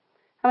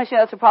 How much you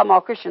know that's a problem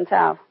all Christians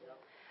have?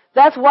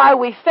 That's why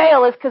we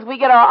fail, is because we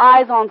get our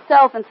eyes on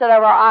self instead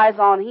of our eyes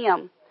on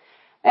Him.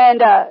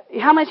 And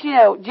how much you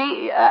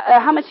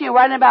know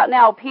right about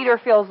now, Peter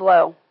feels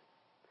low.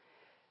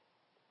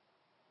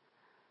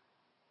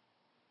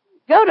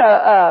 Go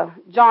to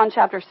John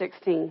chapter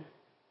 16.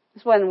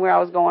 This wasn't where I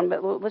was going,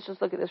 but let's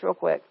just look at this real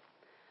quick.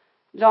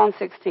 John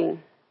 16.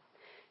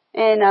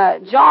 In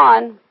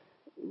John,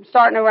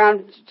 starting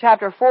around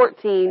chapter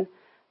 14,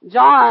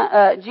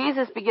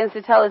 Jesus begins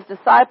to tell his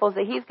disciples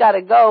that he's got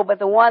to go, but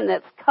the one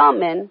that's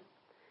coming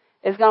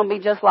is going to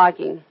be just like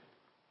him.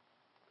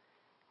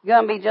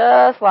 Going to be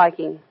just like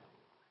him.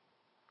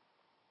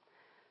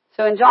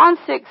 So in John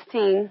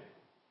 16,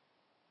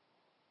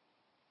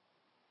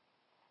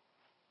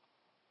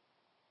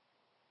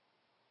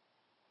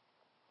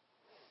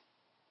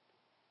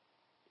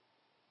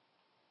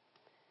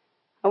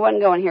 I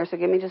wasn't going here, so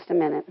give me just a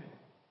minute.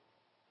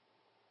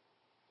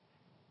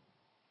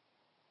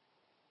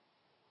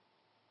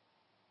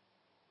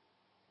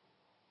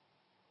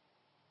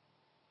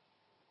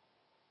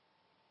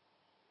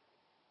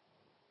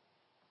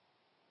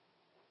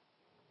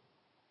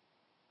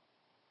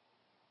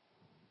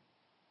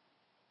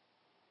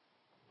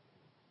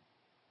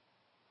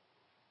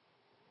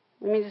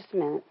 Give me just a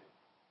minute.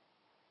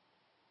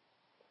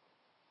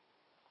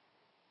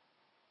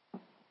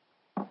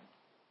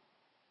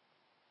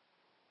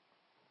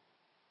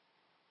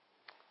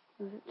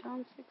 Was it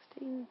John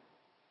 16?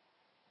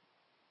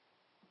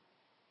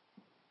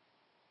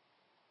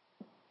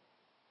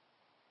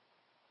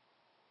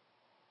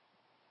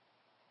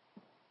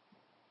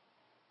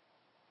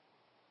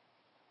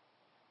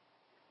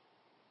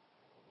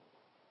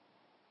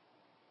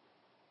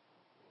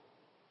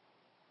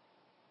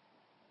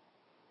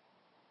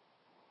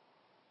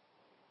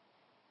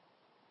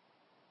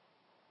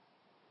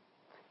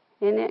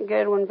 Isn't it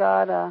good when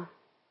God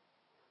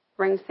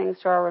brings things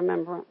to our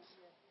remembrance?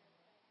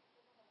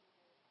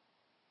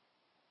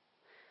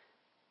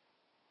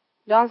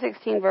 John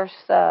 16, verse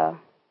 7.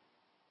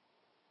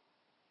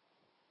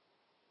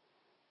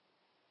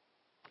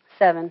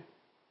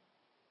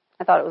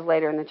 I thought it was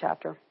later in the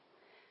chapter.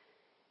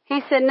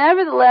 He said,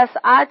 nevertheless,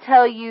 I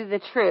tell you the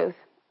truth.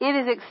 It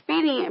is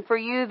expedient for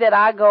you that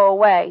I go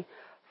away.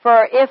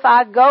 For if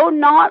I go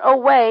not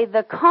away,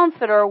 the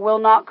Comforter will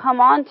not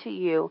come unto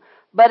you.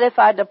 But if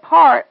I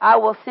depart, I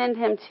will send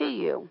him to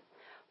you.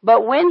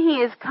 But when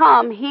he is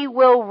come, he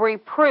will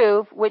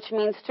reprove, which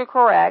means to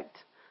correct,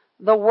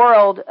 the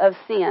world of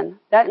sin.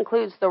 That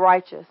includes the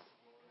righteous.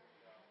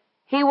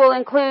 He will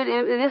include,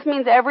 this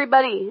means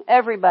everybody.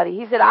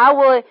 He said, I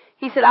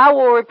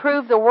will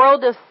reprove the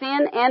world of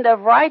sin and of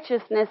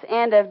righteousness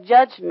and of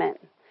judgment.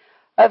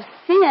 Of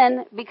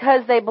sin,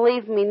 because they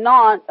believe me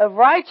not. Of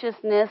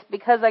righteousness,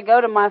 because I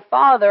go to my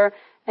Father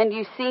and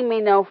you see me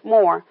no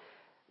more.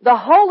 The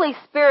Holy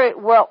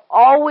Spirit will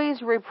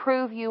always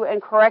reprove you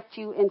and correct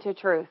you into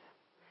truth.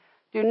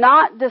 Do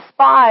not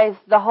despise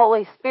the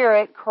Holy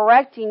Spirit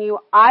correcting you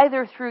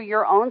either through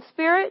your own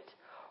spirit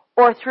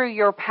or through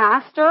your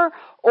pastor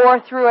or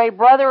through a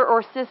brother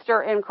or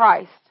sister in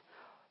Christ.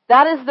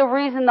 That is the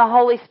reason the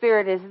Holy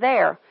Spirit is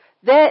there.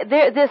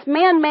 This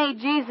man-made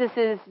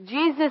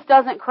Jesus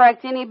doesn't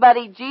correct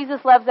anybody.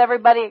 Jesus loves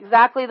everybody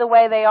exactly the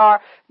way they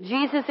are.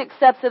 Jesus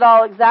accepts it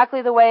all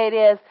exactly the way it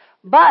is.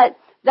 But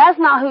that's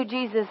not who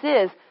Jesus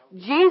is.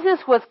 Jesus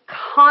was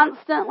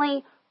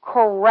constantly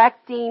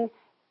correcting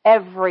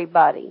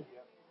everybody.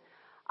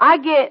 I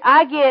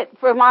get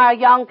for my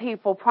young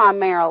people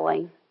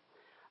primarily,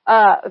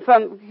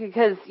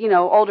 because,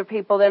 older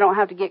people, they don't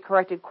have to get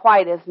corrected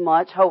quite as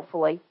much,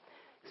 hopefully.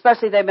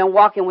 Especially if they've been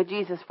walking with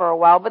Jesus for a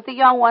while. But the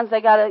young ones,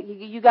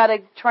 you gotta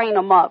train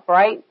them up,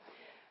 right?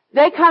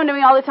 They come to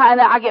me all the time,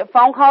 and I get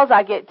phone calls,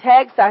 I get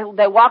texts,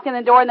 they walk in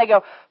the door and they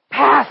go,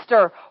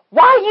 Pastor,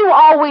 why you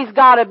always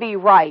gotta be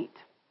right?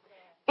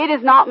 It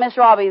is not Miss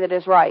Robbie that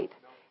is right.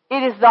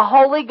 It is the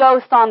Holy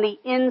Ghost on the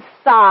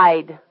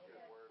inside.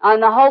 On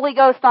the Holy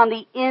Ghost on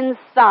the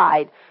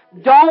inside.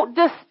 Don't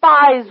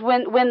despise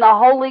when the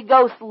Holy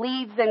Ghost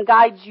leads and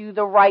guides you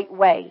the right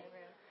way.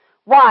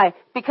 Why?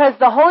 Because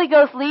the Holy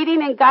Ghost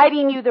leading and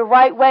guiding you the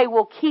right way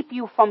will keep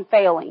you from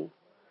failing.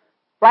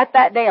 Write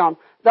that down.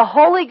 The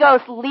Holy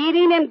Ghost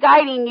leading and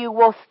guiding you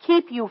will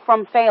keep you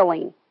from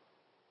failing.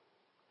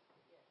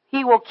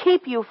 He will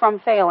keep you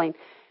from failing.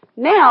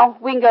 Now,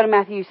 we can go to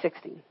Matthew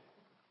 16.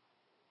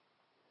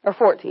 Or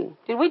 14.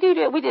 We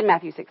did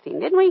Matthew 16,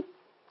 didn't we?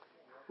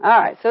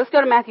 Alright, so let's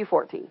go to Matthew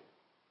 14.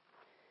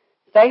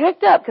 Stay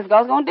hooked up, because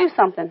God's going to do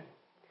something.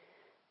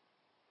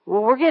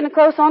 Well, we're getting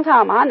close on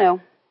time, I know.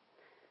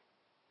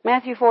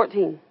 Matthew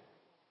 14.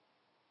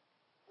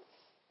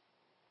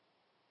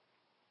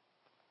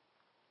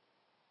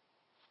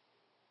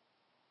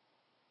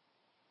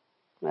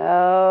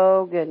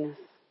 Oh, goodness.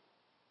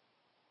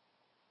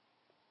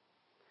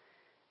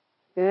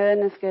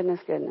 Goodness.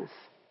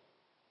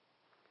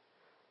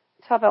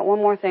 Talk about one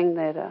more thing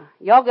that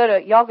y'all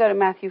go to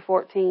Matthew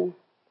 14.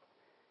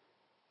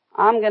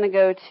 I'm going to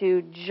go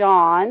to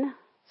John.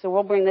 So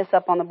we'll bring this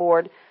up on the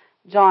board.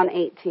 John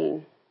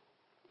 18.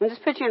 I'll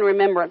just put you in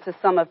remembrance of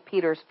some of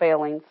Peter's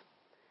failings.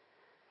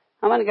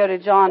 I'm going to go to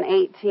John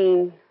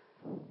 18,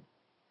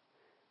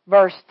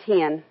 verse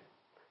 10. If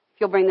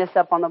you'll bring this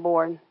up on the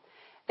board.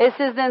 It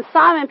says, then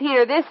Simon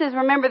Peter, this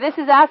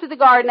is after the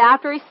garden,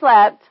 after he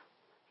slept.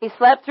 He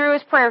slept through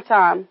his prayer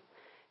time.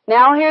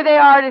 Now here they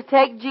are to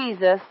take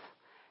Jesus.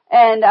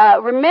 And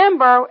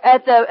remember,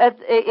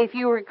 if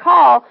you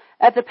recall,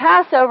 at the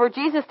Passover,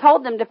 Jesus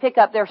told them to pick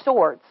up their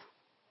swords.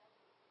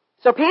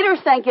 So Peter's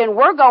thinking,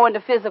 we're going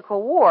to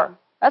physical war.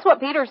 That's what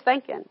Peter's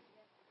thinking.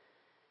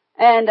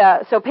 And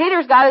so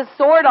Peter's got his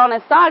sword on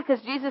his side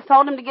because Jesus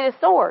told him to get his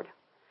sword.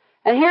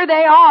 And here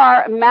they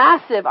are,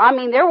 massive. I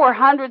mean, there were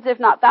hundreds, if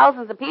not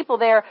thousands of people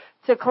there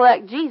to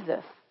collect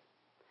Jesus.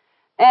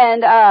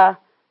 And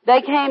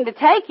they came to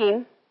take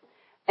him.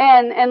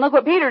 And look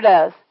what Peter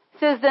does. It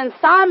says, then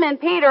Simon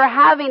Peter,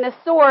 having a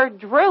sword,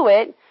 drew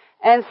it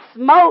and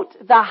smote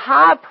the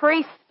high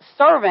priest's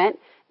servant.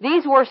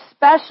 These were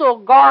special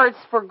guards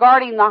for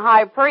guarding the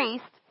high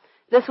priest.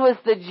 This was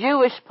the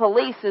Jewish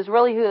police is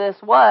really who this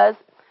was.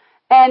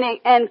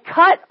 And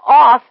cut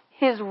off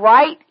his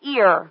right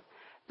ear.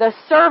 The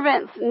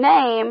servant's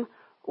name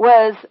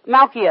was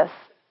Malchus.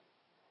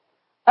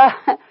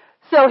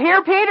 So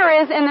here Peter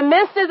is in the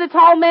midst of the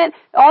tumult.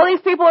 All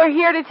these people are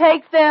here to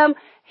take them.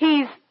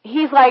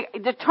 He's like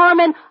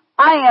determined,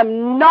 I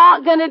am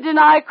not going to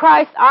deny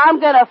Christ. I'm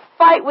going to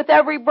fight with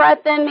every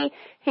breath in me.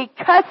 He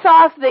cuts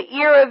off the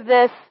ear of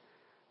this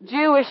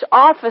Jewish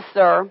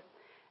officer.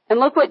 And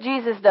look what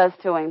Jesus does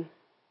to him.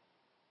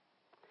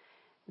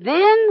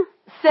 Then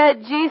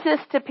said Jesus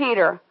to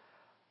Peter,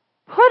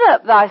 put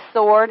up thy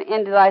sword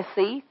into thy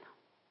sheath.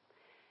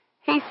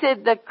 He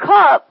said, the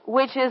cup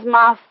which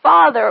my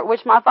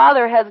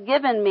Father has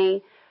given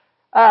me,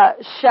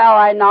 shall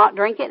I not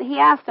drink it? He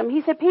asked him,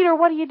 he said, Peter,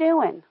 what are you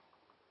doing?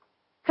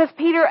 Because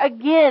Peter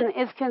again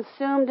is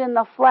consumed in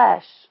the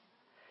flesh.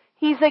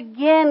 He's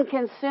again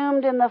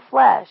consumed in the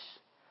flesh.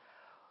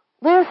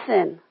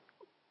 Listen,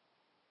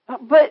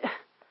 well,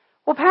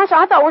 Pastor,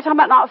 I thought we were talking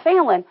about not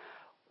failing.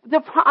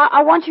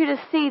 I want you to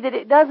see that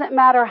it doesn't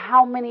matter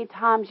how many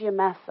times you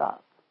mess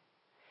up.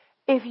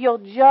 If you'll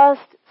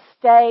just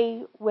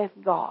stay with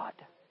God.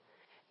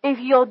 If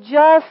you'll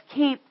just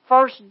keep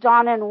 1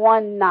 John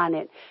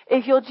 1:9 it.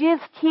 If you'll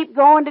just keep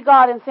going to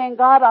God and saying,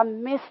 God, I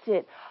missed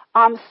it.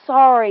 I'm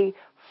sorry.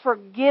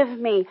 Forgive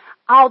me.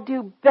 I'll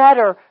do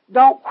better.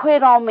 Don't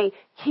quit on me.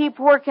 Keep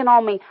working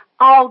on me.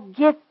 I'll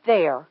get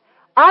there.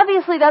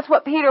 Obviously, that's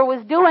what Peter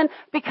was doing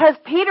because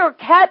Peter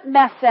kept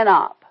messing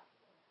up.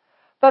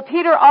 But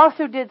Peter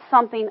also did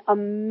something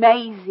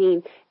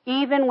amazing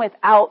even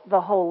without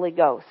the Holy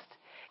Ghost.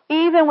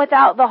 Even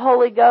without the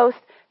Holy Ghost,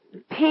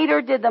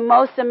 Peter did the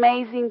most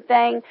amazing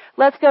thing.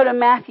 Let's go to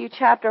Matthew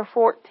chapter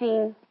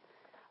 14.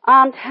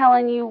 I'm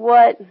telling you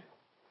what,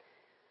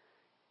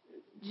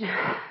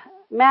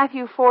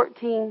 Matthew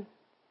 14,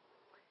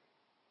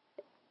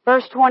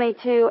 verse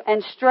 22,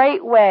 and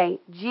straightway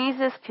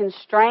Jesus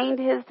constrained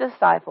his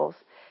disciples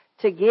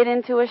to get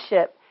into a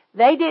ship.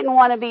 They didn't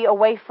want to be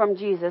away from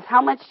Jesus.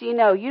 How much do you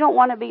know? You don't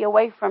want to be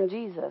away from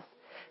Jesus.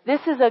 This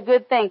is a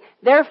good thing.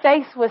 Their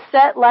face was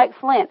set like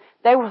flint.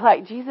 They were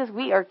like, Jesus,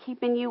 we are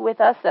keeping you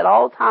with us at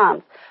all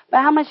times.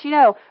 But how much you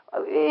know?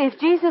 If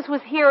Jesus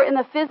was here in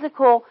the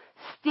physical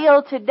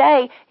still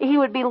today, he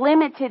would be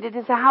limited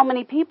as to how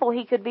many people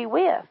he could be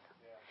with.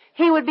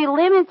 He would be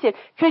limited.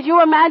 Could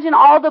you imagine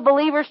all the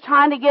believers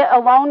trying to get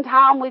alone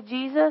time with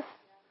Jesus?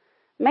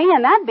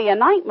 Man, that'd be a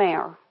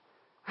nightmare.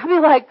 I'd be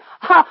like,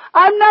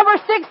 I'm number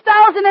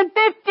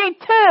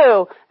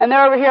 6,052. And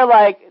they're over here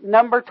like,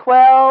 number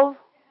 12.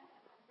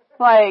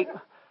 Like,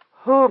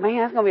 oh man,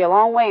 that's going to be a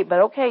long wait,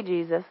 but okay,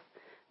 Jesus.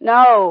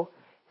 No.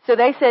 So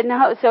they said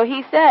no. So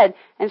he said,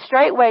 and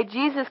straightway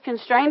Jesus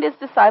constrained his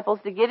disciples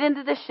to get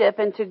into the ship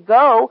and to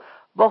go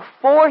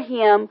before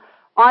him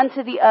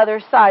onto the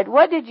other side.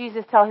 What did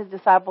Jesus tell his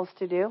disciples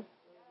to do?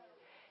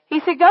 He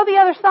said, go the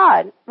other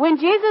side. When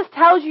Jesus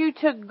tells you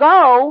to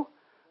go,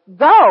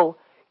 go.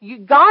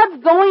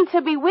 God's going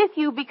to be with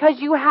you because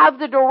you have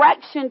the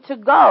direction to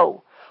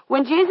go.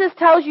 When Jesus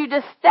tells you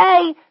to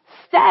stay,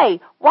 stay.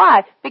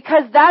 Why?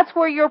 Because that's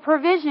where your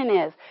provision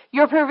is.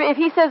 If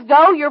he says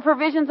go, your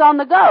provision's on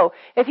the go.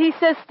 If he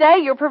says stay,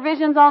 your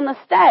provision's on the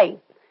stay.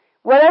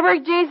 Whatever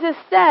Jesus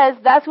says,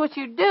 that's what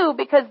you do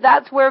because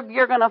that's where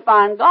you're going to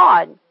find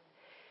God.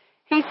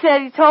 He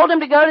said, he told him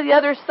to go to the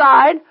other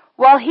side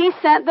while he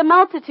sent the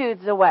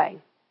multitudes away.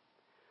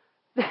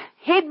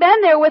 He'd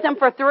been there with him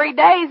for 3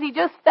 days. He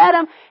just fed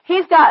them.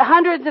 He's got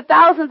hundreds of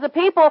thousands of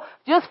people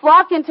just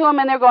flocking to him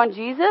and they're going,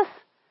 Jesus,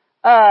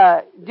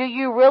 do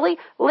you really?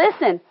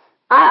 Listen,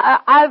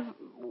 my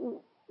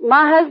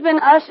husband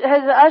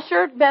has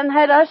ushered, been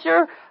head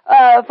usher,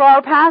 for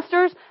our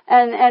pastors,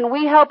 and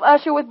we help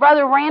usher with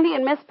Brother Randy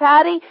and Miss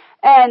Patty.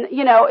 And,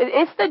 you know,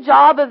 it's the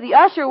job of the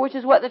usher, which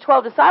is what the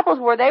 12 disciples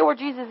were. They were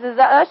Jesus'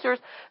 ushers.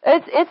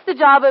 It's the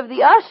job of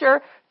the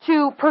usher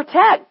to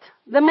protect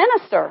the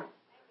minister.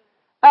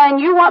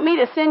 And you want me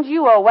to send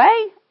you away?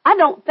 I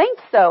don't think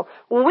so.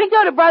 When we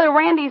go to Brother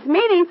Randy's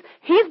meetings,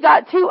 he's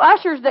got 2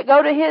 ushers that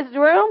go to his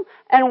room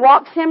and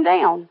walks him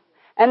down.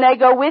 And they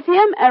go with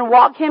him and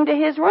walk him to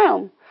his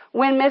room.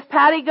 When Miss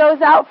Patty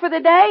goes out for the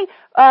day,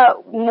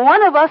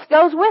 one of us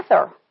goes with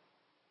her.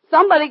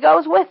 Somebody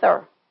goes with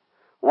her.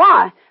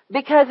 Why?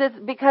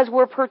 Because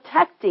we're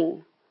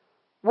protecting.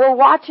 We're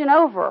watching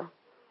over.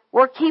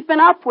 We're keeping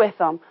up with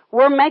them.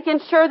 We're making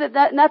sure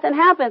that nothing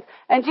happens.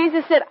 And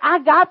Jesus said, I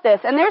got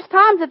this. And there's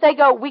times that they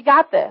go, we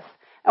got this.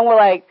 And we're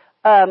like,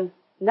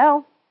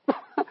 no.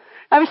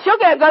 I mean, she'll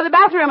go to the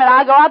bathroom and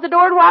I go out the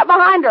door and right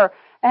behind her.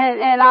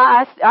 And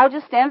I'll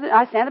just stand in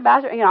the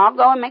bathroom. You know, I'll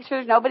go and make sure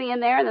there's nobody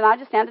in there. And then I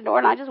just stand at the door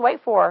and I just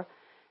wait for her.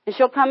 And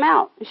she'll come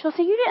out. And she'll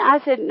say, you didn't. I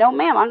said, no,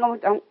 ma'am,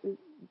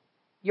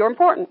 you're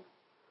important.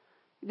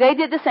 They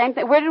did the same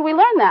thing. Where did we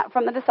learn that?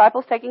 From the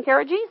disciples taking care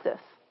of Jesus.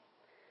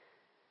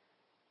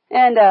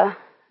 And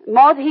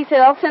he said,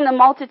 I'll send the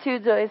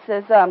multitudes. It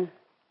says,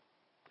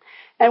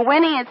 and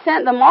when he had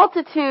sent the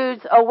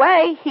multitudes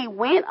away, he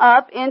went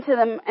up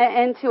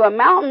into a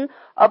mountain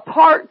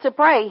apart to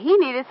pray. He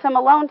needed some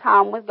alone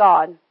time with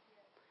God.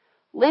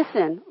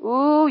 Listen,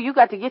 you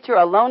got to get your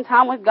alone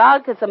time with God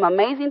because some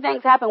amazing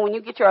things happen when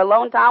you get your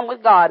alone time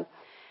with God.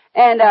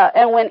 And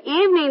when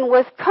evening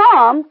was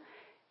come,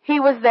 he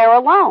was there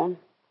alone.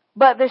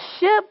 But the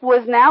ship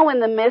was now in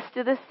the midst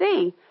of the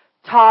sea,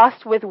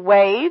 tossed with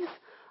waves,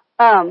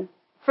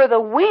 for the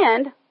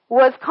wind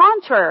was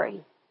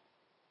contrary.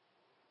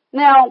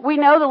 Now, we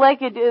know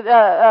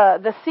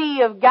the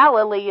Sea of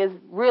Galilee is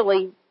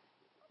really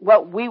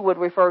what we would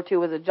refer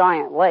to as a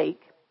giant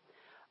lake.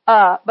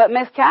 But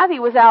Miss Kathy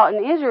was out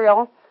in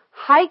Israel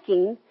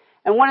hiking,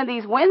 and one of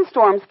these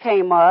windstorms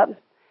came up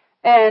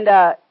and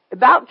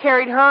about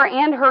carried her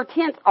and her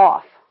tent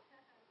off.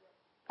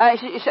 I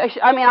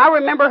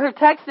remember her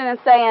texting and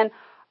saying,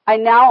 I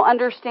now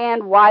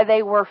understand why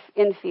they were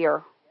in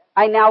fear.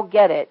 I now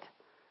get it.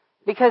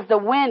 Because the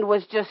wind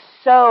was just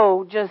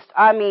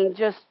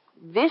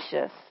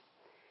vicious.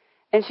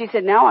 And she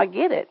said, now I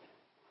get it.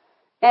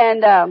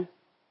 And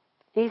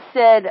he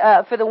said,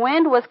 for the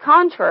wind was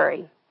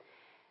contrary.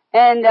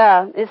 And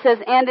it says,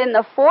 and in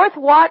the 4th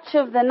watch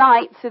of the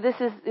night, so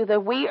this is the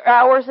wee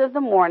hours of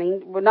the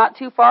morning, we're not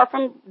too far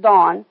from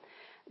dawn,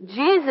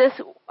 Jesus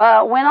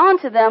went on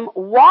to them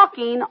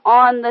walking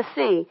on the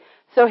sea.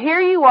 So here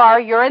you are,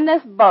 you're in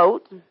this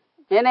boat.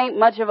 It ain't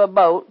much of a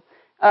boat.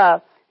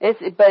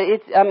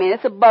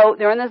 It's a boat.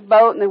 They're in this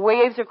boat and the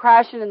waves are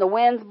crashing and the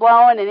wind's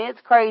blowing and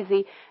it's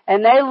crazy.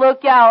 And they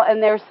look out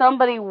and there's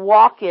somebody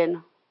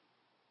walking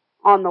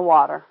on the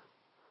water.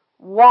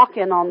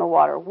 Walking on the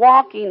water.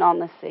 Walking on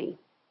the sea.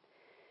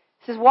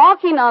 It says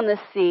walking on the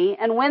sea.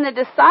 And when the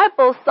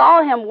disciples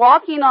saw him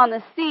walking on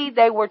the sea,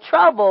 they were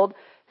troubled,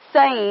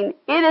 saying,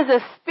 it is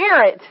a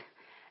spirit.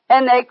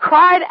 And they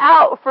cried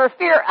out for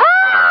fear.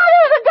 Ah,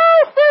 there's a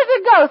ghost! There's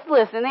a ghost!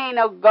 Listen, there ain't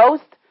no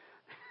ghost.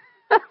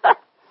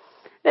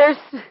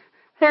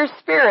 There's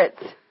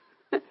spirits.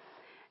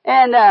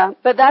 And,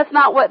 but that's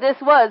not what this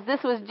was.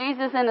 This was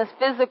Jesus in his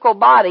physical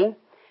body.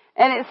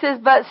 And it says,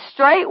 but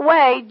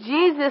straightway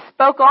Jesus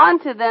spoke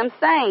unto them,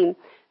 saying,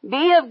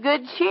 be of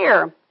good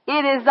cheer.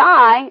 It is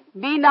I,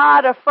 be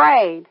not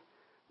afraid.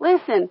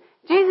 Listen,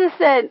 Jesus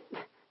said,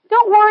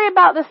 don't worry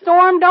about the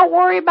storm. Don't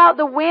worry about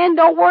the wind.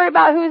 Don't worry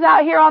about who's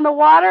out here on the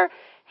water.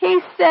 He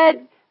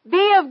said,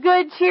 be of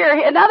good cheer.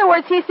 In other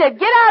words, he said,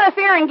 get out of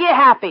fear and get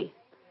happy.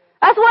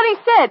 That's what he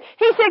said.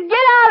 He said,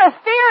 get out of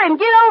fear and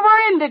get over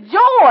into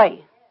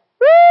joy.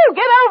 Woo!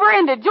 Get over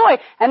into joy.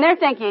 And they're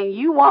thinking,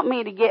 you want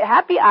me to get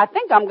happy? I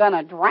think I'm going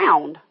to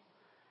drown.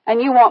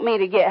 And you want me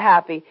to get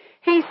happy.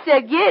 He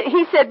said,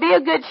 be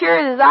of good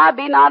cheer as I,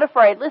 be not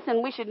afraid.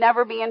 Listen, we should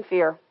never be in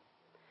fear.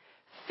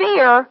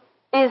 Fear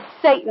is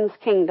Satan's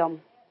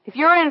kingdom. If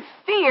you're in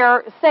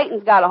fear,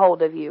 Satan's got a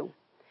hold of you.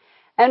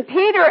 And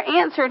Peter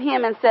answered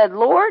him and said,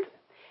 Lord,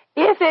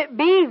 if it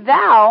be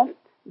thou,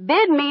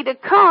 bid me to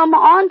come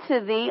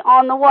unto thee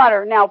on the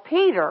water. Now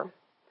Peter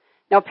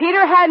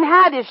hadn't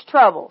had his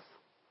troubles.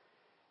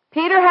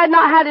 Peter had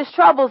not had his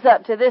troubles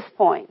up to this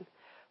point.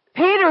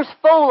 Peter's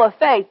full of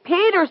faith.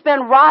 Peter's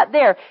been right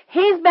there.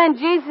 He's been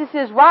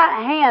Jesus'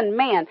 right-hand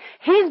man.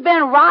 He's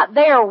been right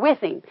there with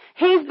him.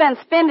 He's been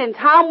spending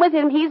time with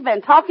him. He's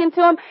been talking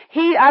to him.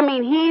 He's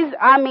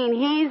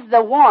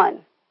the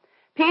one.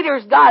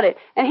 Peter's got it.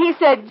 And he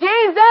said,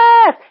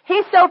 Jesus!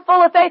 He's so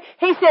full of faith.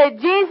 He said,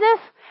 Jesus,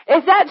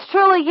 if that's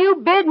truly you,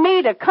 bid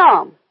me to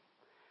come.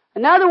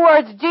 In other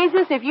words,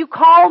 Jesus, if you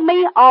call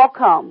me, I'll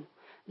come.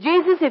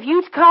 Jesus, if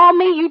you call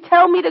me, you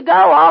tell me to go,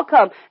 I'll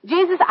come.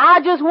 Jesus, I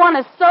just want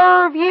to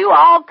serve you,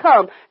 I'll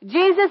come.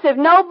 Jesus, if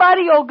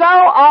nobody will go,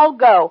 I'll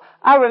go.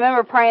 I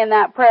remember praying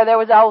that prayer. There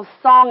was an old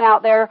song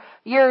out there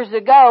years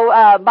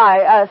ago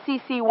by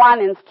C.C.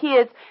 Winans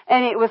Kids,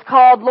 and it was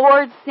called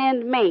Lord,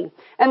 Send Me.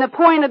 And the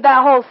point of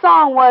that whole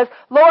song was,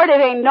 Lord, if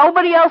ain't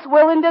nobody else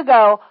willing to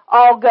go,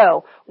 I'll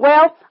go.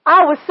 Well,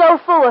 I was so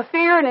full of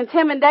fear and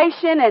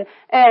intimidation and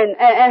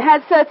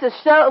had such a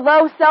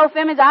low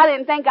self-image, I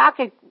didn't think I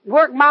could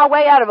work my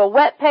way out of a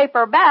wet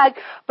paper bag,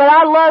 but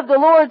I loved the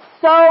Lord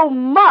so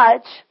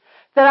much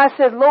that I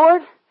said,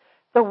 Lord,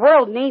 the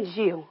world needs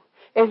you.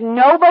 If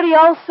nobody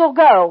else will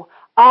go,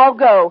 I'll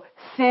go.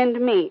 Send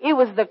me. It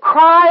was the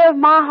cry of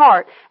my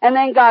heart. And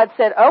then God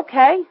said,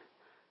 okay,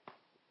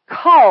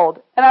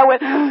 called. And I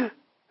went,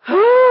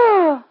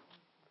 how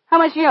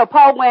much you know?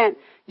 Paul went,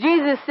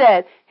 Jesus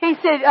said,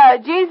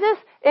 Jesus,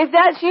 if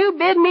that's you,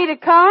 bid me to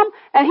come.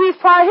 And his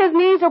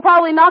knees are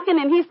probably knocking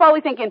and he's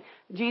probably thinking,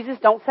 Jesus,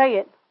 don't say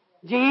it.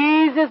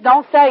 Jesus,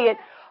 don't say it.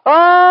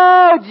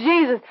 Oh,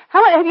 Jesus.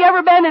 Have you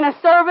ever been in a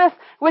service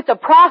with the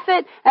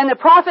prophet and the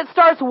prophet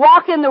starts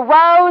walking the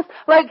rows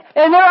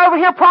and they're over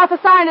here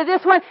prophesying to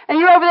this one and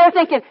you're over there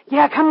thinking,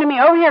 yeah, come to me,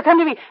 over here, come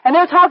to me. And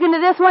they're talking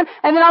to this one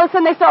and then all of a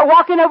sudden they start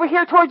walking over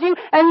here towards you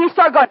and you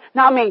start going,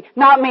 not me,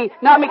 not me,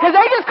 not me. Cause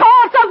they just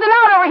called something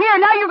out over here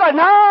and now you're going,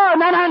 no,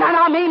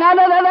 not me, no.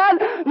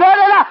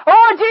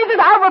 Oh, Jesus,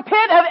 I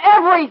repent of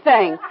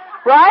everything.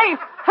 Right?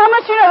 How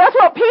much you know that's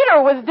what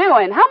Peter was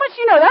doing? How much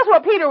you know that's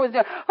what Peter was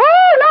doing?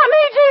 Oh, not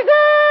me,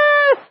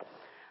 Jesus!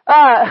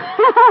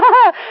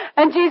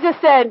 And Jesus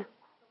said,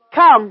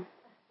 come.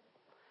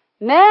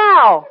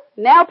 Now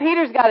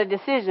Peter's got a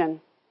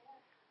decision.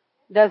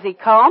 Does he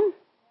come?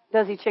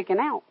 Does he chicken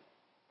out?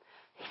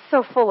 He's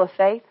so full of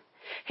faith.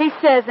 He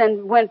says,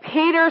 and when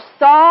Peter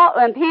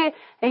and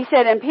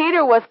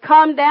Peter was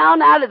come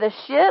down out of the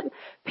ship,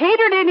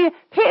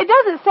 it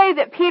doesn't say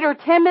that Peter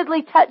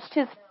timidly touched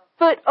his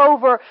foot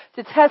over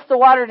to test the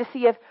water to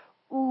see if,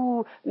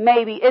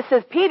 maybe. It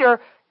says Peter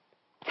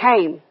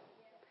came.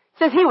 It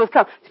says he was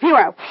come. So Peter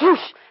went, whoosh,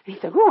 and he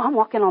said, I'm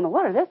walking on the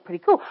water. That's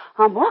pretty cool.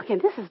 I'm walking.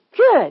 This is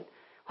good.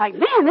 Like,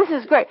 man, this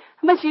is great.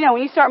 How much you know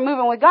when you start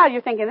moving with God,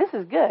 you're thinking, this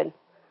is good.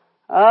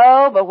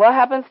 Oh, but what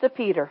happens to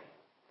Peter?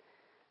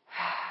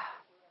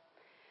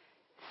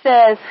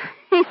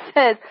 He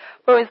says,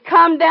 for he's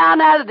come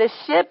down out of the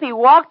ship. He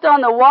walked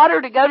on the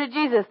water to go to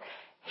Jesus.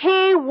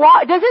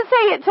 Does it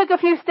say it took a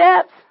few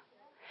steps?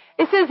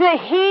 It says that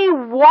he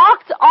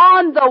walked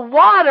on the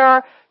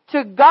water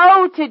to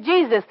go to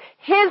Jesus.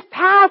 His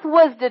path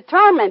was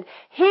determined.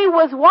 He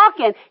was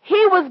walking.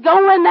 He was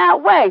going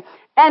that way.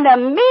 And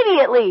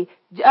immediately,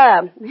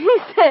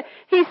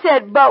 he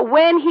said, but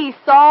when he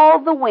saw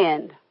the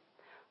wind,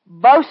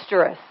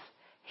 boisterous,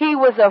 he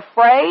was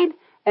afraid.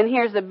 And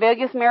here's the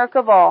biggest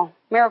miracle of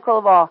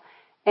all.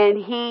 And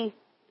he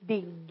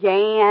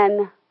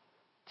began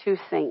to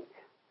sink.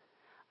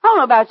 I don't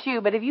know about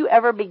you, but have you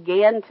ever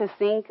began to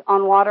sink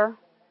on water?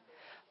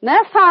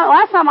 Last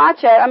time I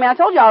checked, I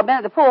told you I've been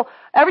at the pool.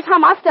 Every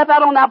time I step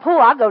out on that pool,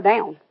 I go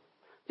down.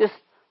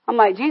 I'm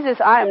like,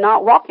 Jesus, I am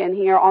not walking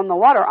here on the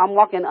water. I'm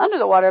walking under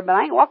the water, but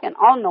I ain't walking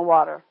on the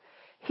water.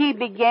 He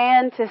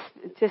began to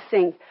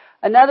sink.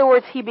 In other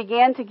words, he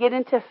began to get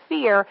into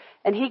fear,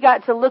 and he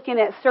got to looking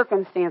at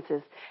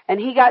circumstances,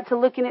 and he got to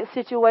looking at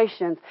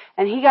situations,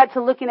 and he got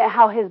to looking at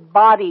how his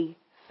body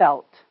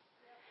felt.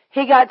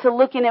 He got to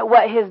looking at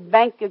what his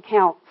bank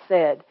account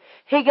said.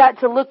 He got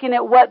to looking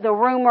at what the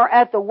rumor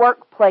at the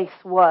workplace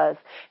was.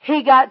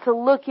 He got to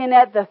looking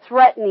at the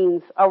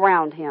threatenings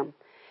around him.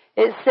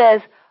 It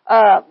says,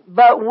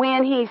 but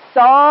when he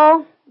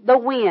saw the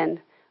wind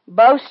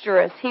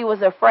boisterous, he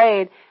was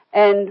afraid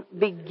and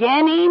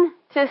beginning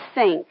to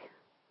sink.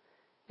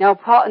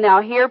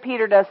 Now here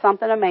Peter does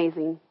something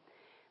amazing.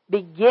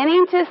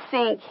 Beginning to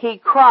sink, he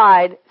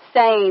cried,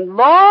 saying,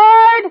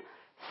 Lord,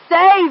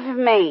 save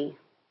me.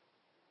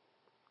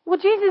 Well,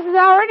 Jesus has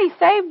already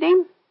saved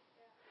him.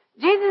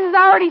 Jesus has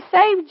already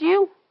saved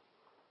you.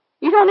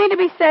 You don't need to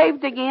be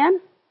saved again.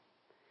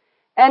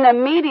 And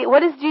what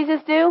does Jesus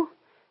do?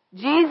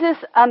 Jesus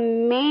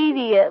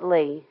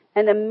immediately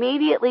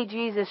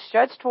Jesus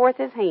stretched forth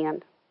his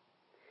hand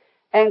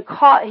and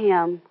caught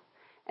him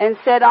and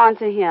said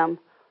unto him,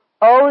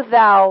 O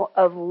thou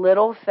of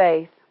little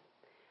faith,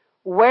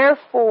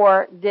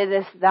 wherefore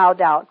didst thou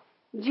doubt?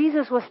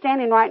 Jesus was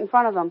standing right in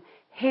front of them.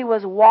 He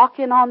was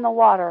walking on the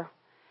water.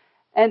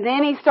 And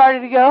then he started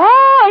to go,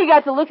 he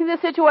got to look at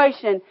the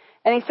situation.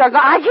 And he started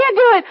going, I can't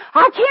do it.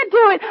 I can't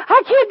do it.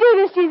 I can't do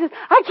this, Jesus.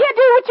 I can't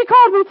do what you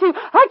called me to.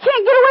 I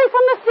can't get away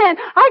from the sin.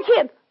 I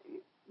can't.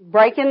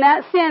 Breaking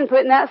that sin,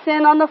 putting that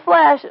sin on the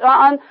flesh,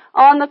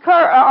 on the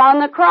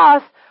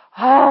cross.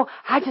 Oh,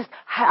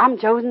 I'm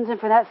jonesing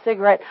for that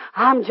cigarette.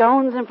 I'm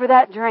jonesing for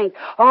that drink.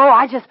 Oh,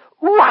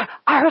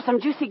 I heard some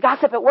juicy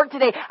gossip at work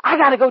today. I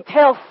gotta go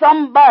tell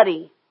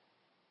somebody.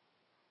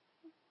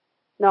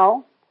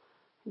 No.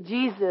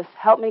 Jesus,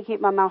 help me keep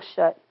my mouth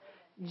shut.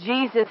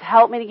 Jesus,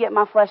 help me to get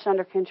my flesh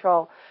under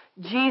control.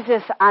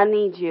 Jesus, I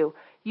need you.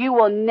 You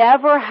will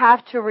never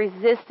have to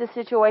resist a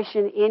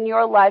situation in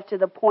your life to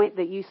the point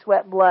that you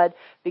sweat blood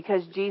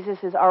because Jesus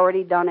has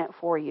already done it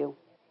for you.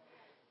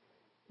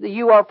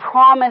 You are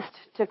promised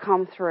to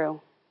come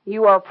through.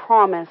 You are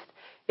promised.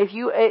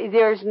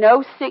 There's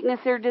no sickness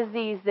or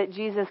disease that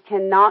Jesus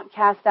cannot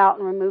cast out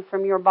and remove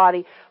from your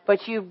body,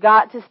 but you've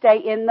got to stay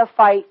in the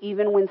fight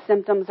even when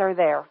symptoms are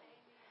there.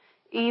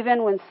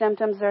 Even when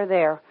symptoms are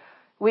there.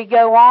 We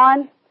go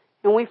on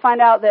and we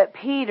find out that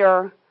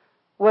Peter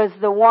was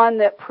the one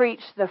that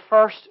preached the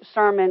first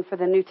sermon for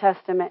the New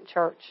Testament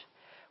church.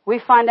 We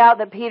find out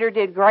that Peter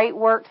did great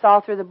works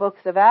all through the books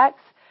of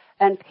Acts.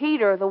 And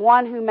Peter, the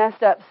one who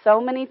messed up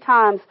so many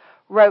times,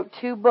 wrote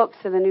 2 books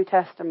of the New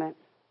Testament.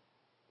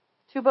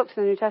 2 books of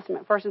the New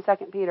Testament, 1st and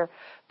 2nd Peter.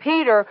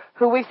 Peter,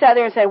 who we sat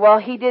there and said, well,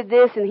 he did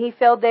this and he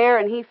failed there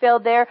and he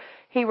failed there.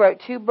 He wrote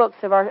 2 books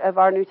of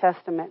our New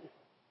Testament.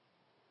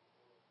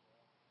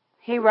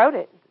 He wrote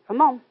it. Come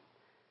on.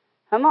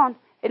 Come on.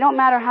 It don't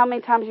matter how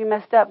many times you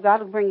messed up. God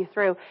will bring you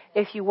through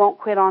if you won't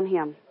quit on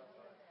Him.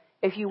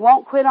 If you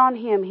won't quit on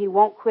Him, He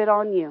won't quit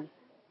on you.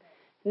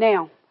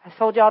 Now, I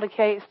told y'all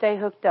to stay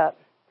hooked up.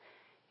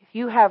 If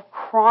you have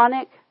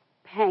chronic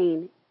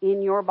pain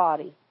in your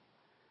body,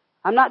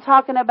 I'm not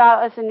talking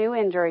about as a new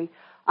injury.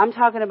 I'm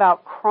talking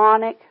about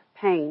chronic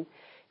pain.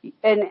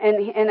 And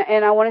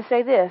I want to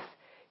say this.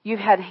 You've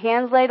had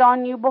hands laid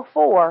on you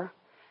before,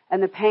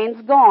 and the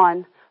pain's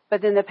gone,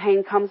 but then the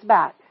pain comes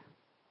back.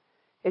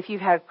 If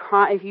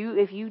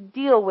you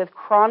deal with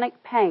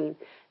chronic pain,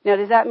 now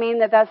does that mean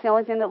that that's the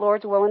only thing that the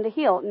Lord's willing to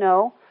heal?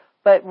 No,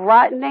 but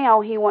right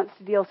now He wants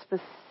to deal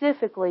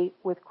specifically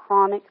with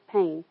chronic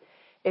pain.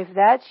 If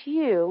that's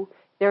you,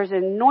 there's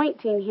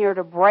anointing here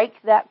to break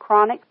that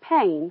chronic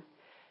pain.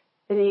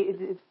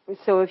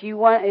 So if you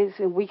want,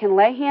 we can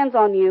lay hands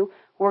on you.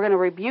 We're going to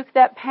rebuke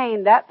that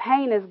pain. That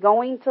pain is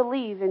going to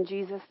leave in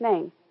Jesus'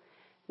 name.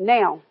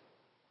 Now,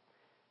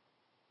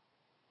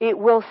 it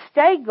will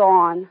stay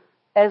gone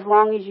as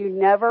long as you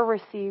never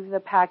receive the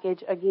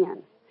package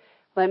again.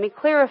 Let me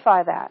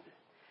clarify that.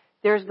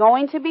 There's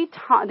going to be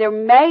time, there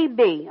may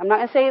be, I'm not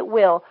going to say it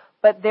will,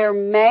 but there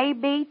may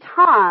be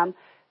time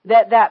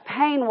that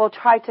pain will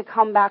try to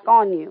come back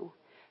on you.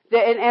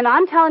 And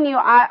I'm telling you,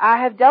 I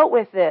have dealt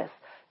with this.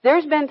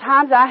 There's been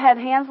times I had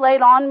hands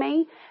laid on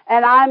me,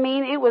 and I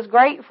mean, it was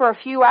great for a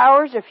few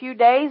hours, a few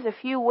days, a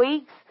few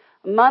weeks,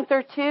 a month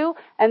or 2,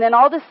 and then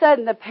all of a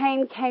sudden the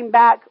pain came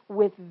back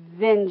with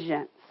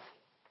vengeance.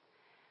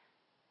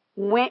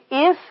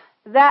 If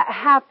that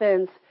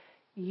happens,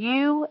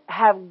 you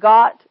have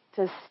got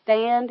to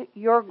stand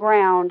your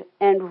ground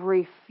and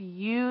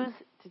refuse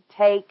to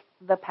take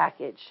the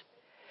package.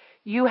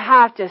 You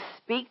have to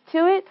speak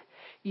to it.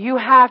 You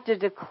have to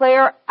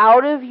declare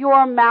out of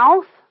your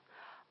mouth,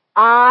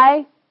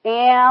 I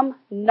am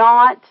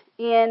not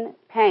in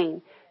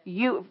pain.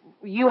 You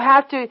will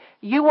have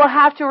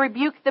to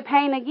rebuke the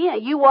pain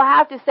again. You will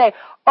have to say,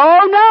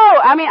 oh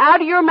no,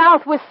 out of your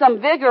mouth with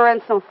some vigor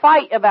and some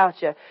fight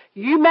about you.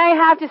 You may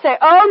have to say,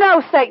 oh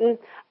no, Satan,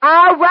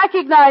 I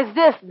recognize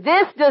this.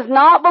 This does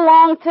not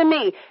belong to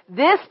me.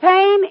 This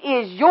pain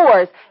is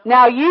yours.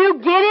 Now you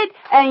get it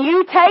and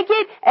you take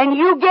it and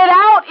you get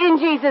out in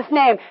Jesus'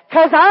 name,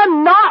 because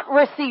I'm not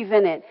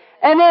receiving it.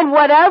 And then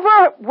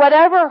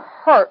whatever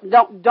hurt,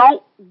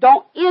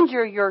 don't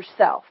injure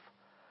yourself.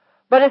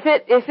 But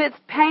if it's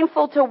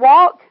painful to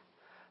walk,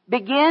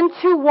 begin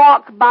to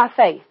walk by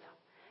faith.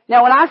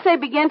 Now when I say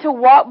begin to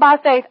walk by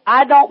faith,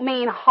 I don't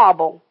mean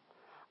hobble.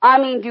 I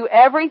mean do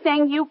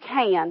everything you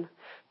can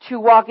to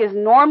walk as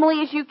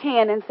normally as you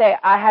can and say,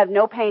 I have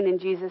no pain in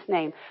Jesus'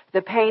 name.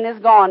 The pain is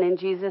gone in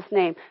Jesus'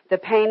 name. The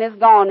pain is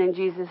gone in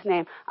Jesus'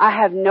 name. I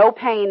have no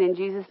pain in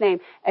Jesus' name.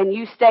 And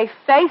you stay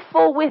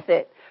faithful with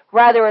it.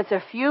 Whether it's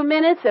a few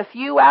minutes, a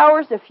few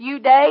hours, a few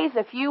days,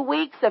 a few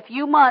weeks, a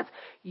few months,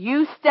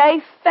 you stay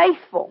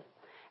faithful.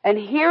 And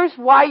here's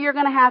why you're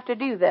going to have to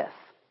do this.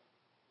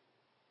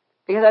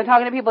 Because I'm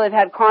talking to people that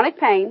have had chronic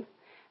pain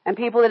and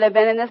people that have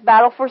been in this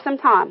battle for some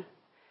time.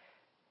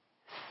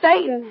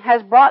 Satan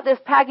has brought this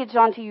package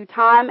onto you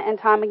time and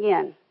time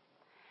again.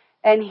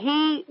 And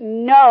he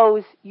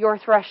knows your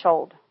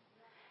threshold.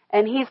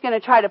 And he's going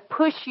to try to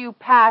push you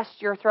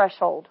past your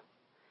threshold.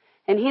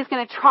 And he's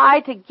going to try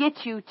to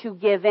get you to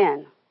give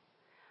in.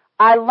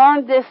 I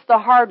learned this the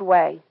hard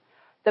way.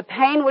 The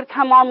pain would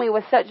come on me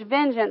with such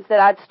vengeance that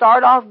I'd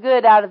start off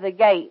good out of the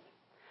gate.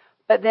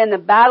 But then the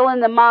battle in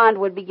the mind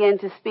would begin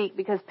to speak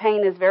because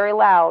pain is very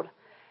loud.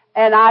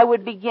 And I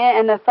would begin,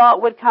 and the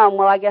thought would come,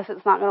 well, I guess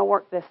it's not going to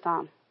work this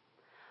time.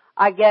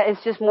 I guess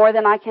it's just more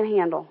than I can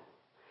handle.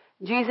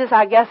 Jesus,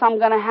 I guess I'm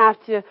going to have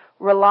to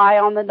rely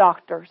on the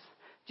doctors.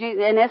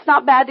 And it's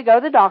not bad to go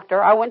to the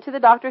doctor. I went to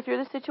the doctor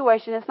through the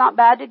situation. It's not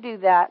bad to do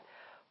that.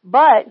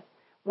 But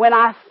when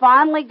I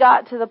finally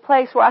got to the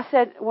place where I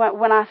said,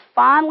 when I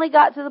finally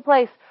got to the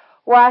place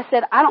where I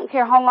said, I don't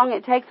care how long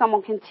it takes, I'm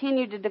going to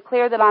continue to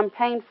declare that I'm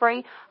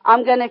pain-free.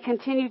 I'm going to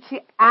continue to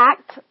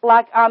act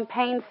like I'm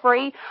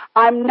pain-free.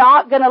 I'm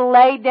not going to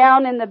lay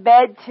down in the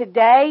bed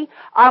today.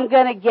 I'm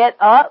going to get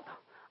up.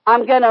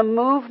 I'm going to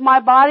move my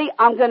body.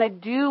 I'm going to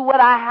do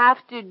what I have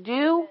to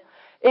do.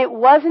 It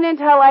wasn't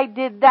until I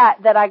did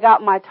that I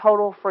got my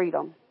total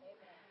freedom.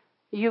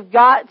 You've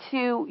got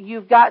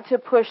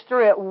to push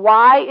through it.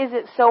 Why is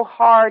it so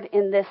hard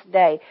in this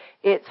day?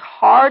 It's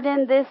hard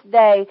in this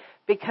day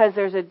because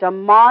there's a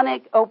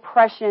demonic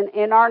oppression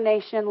in our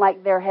nation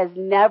like there has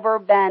never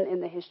been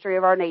in the history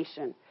of our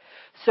nation.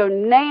 So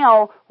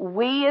now,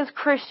 we as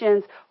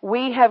Christians,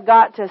 we have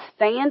got to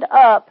stand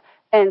up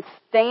and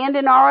stand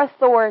in our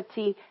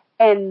authority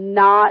and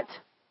not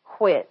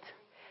quit.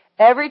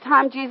 Every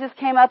time Jesus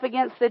came up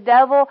against the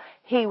devil,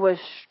 he was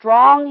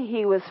strong,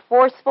 he was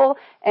forceful,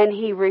 and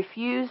he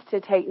refused to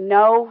take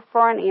no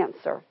for an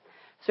answer.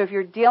 So if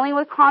you're dealing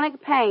with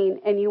chronic pain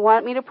and you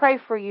want me to pray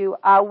for you,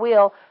 I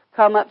will.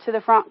 Come up to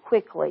the front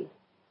quickly.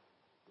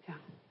 Yeah.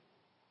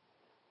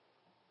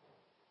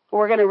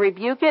 We're going to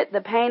rebuke it. The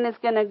pain is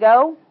going to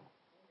go.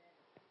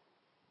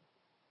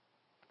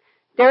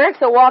 Derek's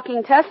a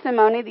walking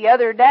testimony. The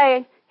other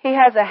day, he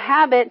has a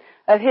habit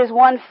of his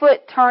one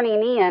foot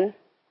turning in.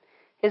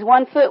 His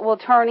one foot will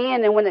turn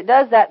in, and when it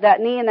does that,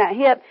 that knee and that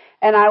hip,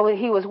 and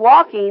he was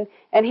walking,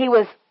 and he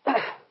was,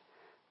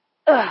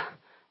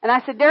 and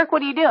I said, Derek,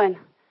 what are you doing?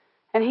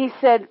 And he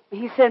said,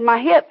 my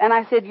hip. And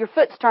I said, your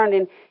foot's turned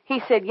in. He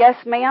said, yes,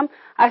 ma'am.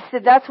 I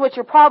said, that's what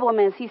your problem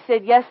is. He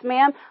said, yes,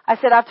 ma'am. I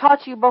said, I've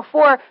taught you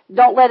before,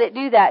 don't let it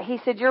do that. He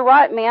said, you're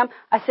right, ma'am.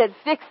 I said,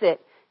 fix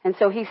it. And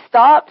so he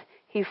stopped.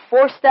 He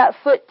forced that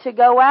foot to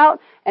go out,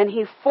 and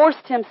he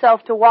forced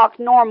himself to walk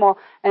normal.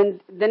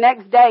 And the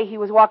next day, he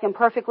was walking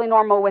perfectly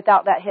normal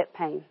without that hip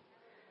pain.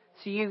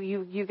 So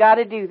you got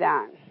to do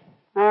that.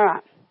 All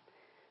right.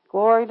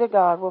 Glory to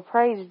God. Well,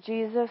 praise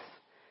Jesus.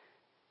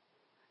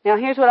 Now,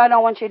 here's what I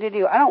don't want you to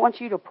do. I don't want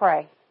you to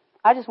pray.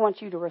 I just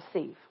want you to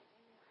receive.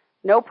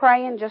 No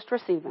praying, just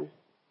receiving.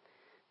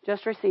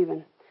 Just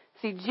receiving.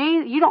 See,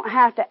 you don't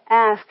have to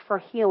ask for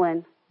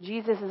healing.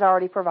 Jesus has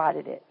already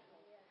provided it.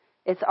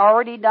 It's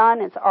already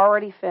done. It's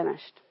already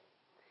finished.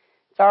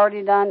 It's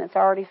already done. It's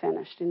already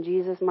finished in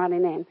Jesus' mighty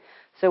name.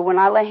 So when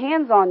I lay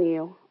hands on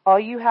you, all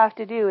you have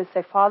to do is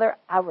say, Father,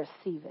 I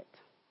receive it.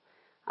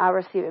 I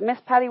receive it. Miss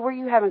Patty, where are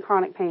you having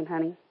chronic pain,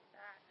 honey?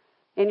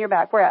 In your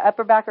back. Where?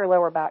 Upper back or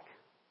lower back?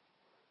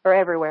 Or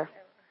everywhere?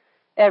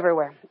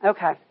 Everywhere.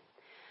 Okay.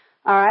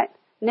 All right.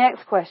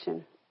 Next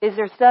question. Is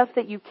there stuff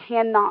that you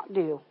cannot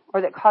do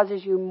or that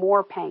causes you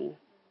more pain?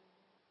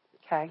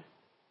 Okay.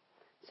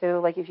 So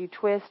like if you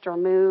twist or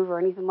move or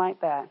anything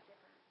like that.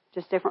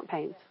 Just different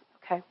pains.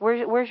 Okay.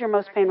 Where's your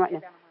most pain right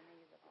now?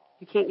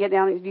 You can't get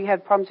down. Do you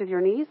have problems with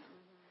your knees?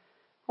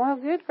 Well,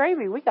 good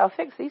gravy. We got to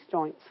fix these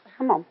joints.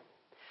 Come on.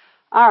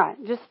 All right.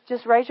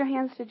 Just raise your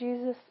hands to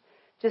Jesus.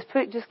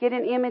 Just get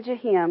an image of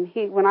Him.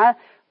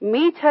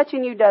 Me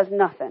touching you does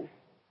nothing.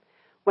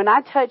 When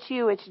I touch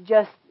you, it's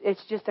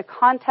just a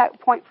contact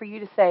point for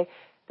you to say,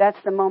 that's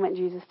the moment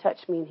Jesus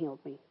touched me and healed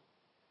me.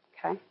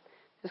 Okay?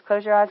 Just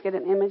close your eyes, get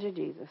an image of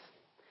Jesus.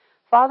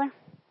 Father,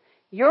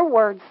 your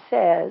word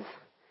says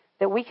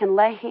that we can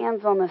lay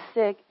hands on the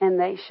sick and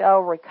they shall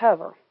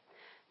recover.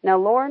 Now,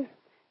 Lord,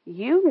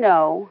 you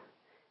know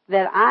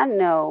that I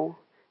know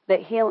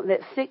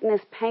that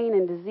sickness, pain,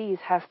 and disease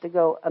has to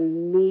go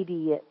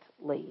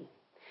immediately.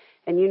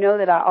 And you know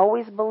that I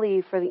always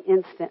believe for the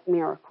instant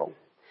miracle.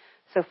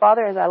 So,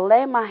 Father, as I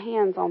lay my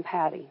hands on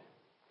Patty,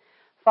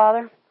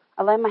 Father,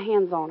 I lay my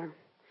hands on her.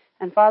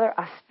 And, Father,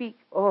 I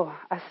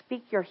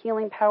speak your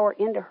healing power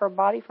into her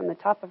body from the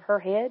top of her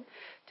head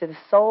to the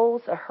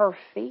soles of her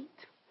feet.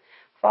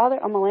 Father,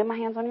 I'm going to lay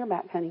my hands on your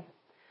back, honey.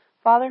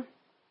 Father,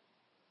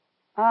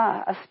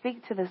 I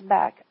speak to this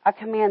back. I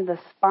command the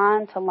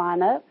spine to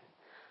line up.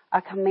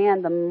 I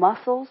command the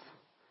muscles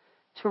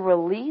to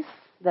release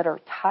that are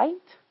tight.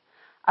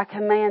 I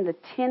command the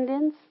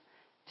tendons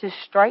to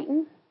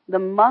straighten, the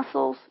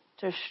muscles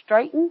to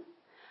straighten.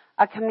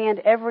 I command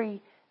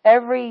every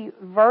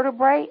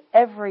vertebrae,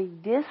 every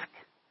disc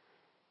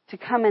to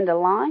come into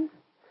line.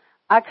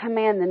 I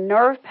command the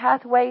nerve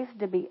pathways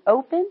to be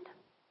opened.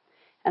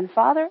 And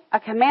Father, I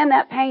command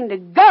that pain to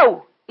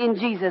go in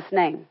Jesus'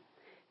 name.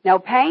 Now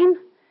pain,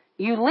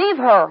 you leave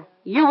her,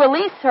 you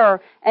release her,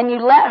 and you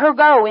let her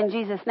go in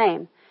Jesus'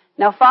 name.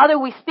 Now Father,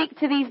 we speak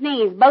to these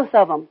knees, both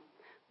of them.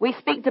 We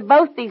speak to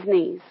both these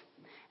knees.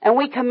 And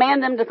we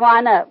command them to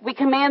line up. We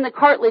command the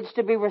cartilage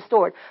to be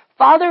restored.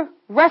 Father,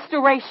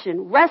 restoration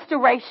of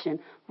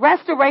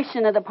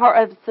the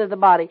parts of the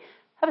body.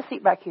 Have a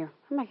seat back here.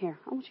 Come back here.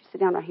 I want you to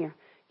sit down right here.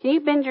 Can you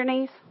bend your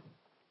knees?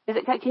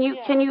 Can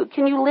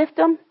you lift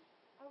them?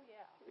 Oh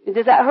yeah.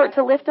 Does that hurt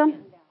to lift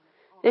them?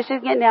 It's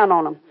just getting down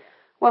on them.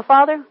 Well,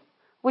 Father,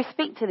 we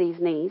speak to these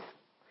knees.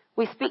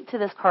 We speak to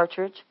this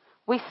cartilage.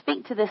 We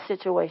speak to this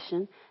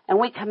situation, and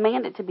we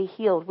command it to be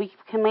healed. We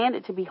command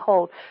it to be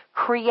whole.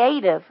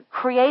 Creative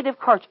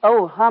cartilage.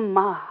 Oh,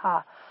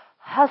 hamaha.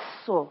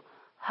 Hustle,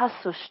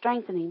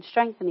 strengthening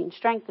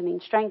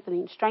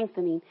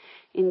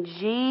in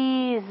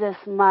Jesus'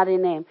 mighty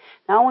name.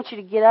 Now I want you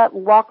to get up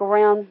and walk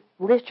around,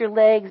 lift your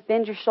legs,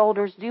 bend your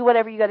shoulders, do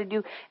whatever you got to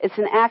do. It's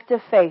an act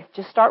of faith.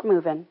 Just start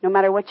moving, no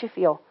matter what you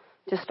feel.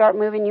 Just start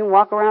moving. You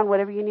walk around,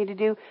 whatever you need to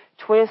do,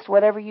 twist,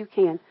 whatever you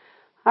can.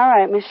 All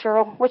right, Miss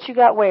Cheryl, what you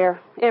got where?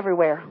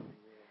 Everywhere.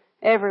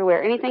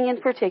 Anything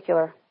in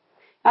particular?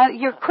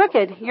 You're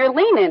crooked. You're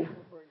leaning.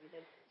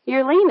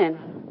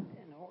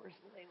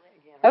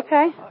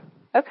 Okay.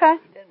 Okay.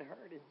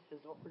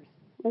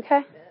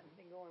 Okay.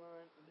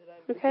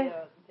 Okay.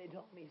 They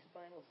told me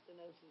spinal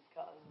stenosis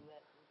causes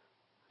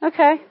that.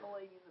 Okay.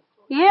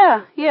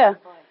 Yeah.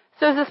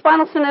 So is the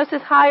spinal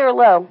stenosis high or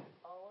low?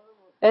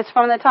 It's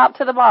from the top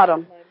to the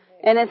bottom.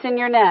 And it's in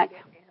your neck.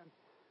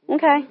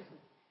 Okay.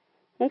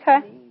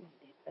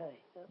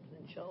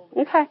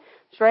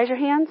 Just raise your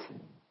hands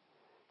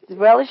as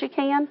well as you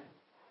can.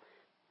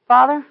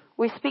 Father,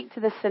 we speak to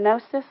the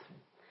stenosis.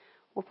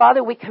 Well,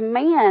 Father, we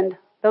command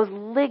those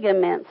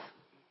ligaments.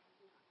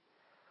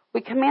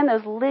 We command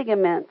those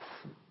ligaments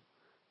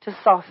to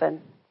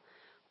soften.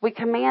 We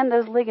command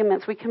those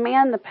ligaments. We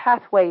command the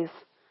pathways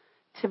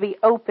to be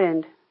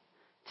opened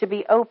in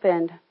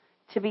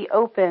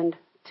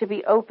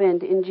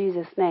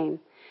Jesus' name.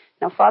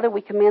 Now, Father,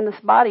 we command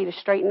this body to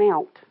straighten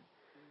out.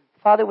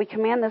 Father, we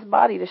command this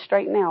body to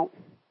straighten out.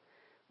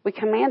 We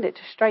command it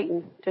to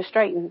straighten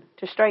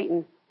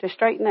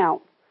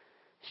out.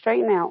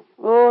 Straighten out.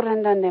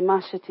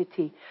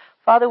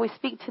 Father, we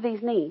speak to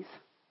these knees.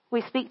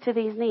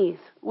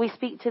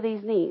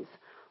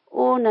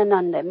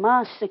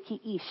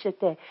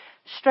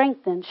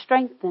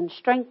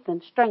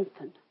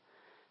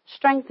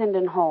 Strengthened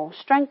and whole.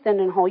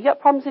 You got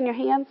problems in your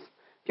hands?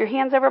 Do your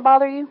hands ever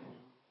bother you?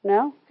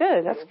 No?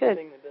 Good. That's good.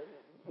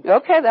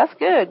 Okay, that's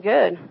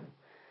good.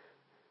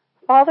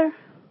 Father,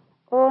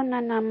 oh,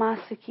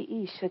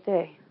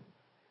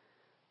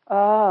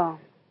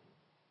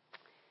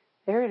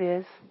 there it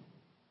is.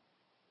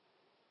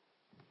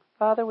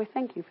 Father, we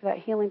thank you for that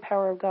healing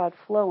power of God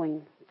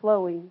flowing.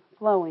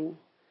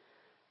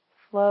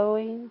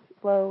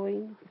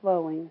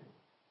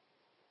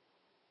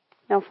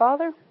 Now,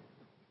 Father,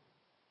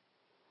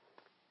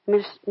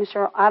 Miss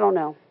Cheryl, I don't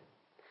know.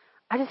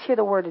 I just hear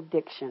the word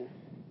addiction.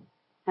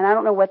 And I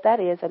don't know what that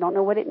is. I don't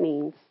know what it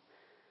means.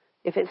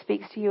 If it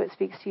speaks to you, it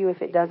speaks to you.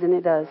 If it doesn't,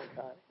 it does.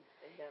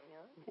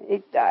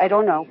 I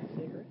don't know.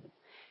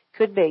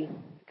 Could be.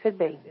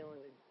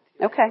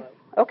 Okay.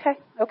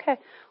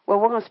 Well,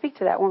 we're going to speak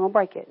to that. We're going to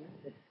break it.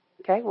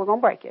 Okay? We're going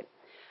to break it.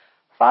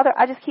 Father,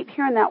 I just keep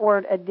hearing that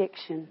word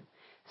addiction.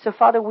 So,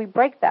 Father, we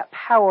break that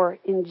power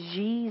in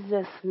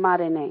Jesus'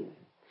 mighty name.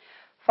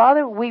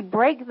 Father, we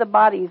break the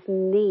body's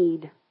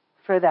need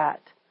for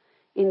that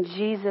in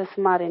Jesus'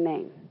 mighty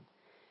name.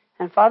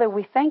 And, Father,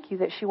 we thank you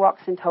that she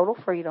walks in total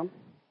freedom.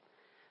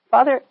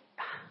 Father,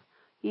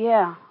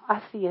 yeah,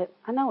 I see it.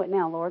 I know it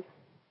now, Lord.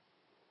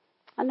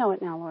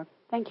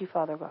 Thank you,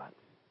 Father God.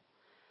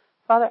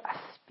 Father, I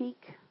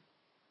speak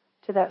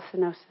to that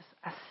stenosis.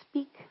 I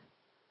speak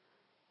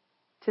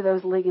to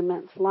those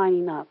ligaments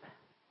lining up,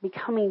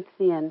 becoming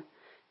thin,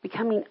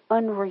 becoming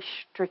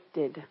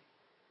unrestricted.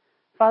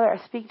 Father, I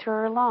speak to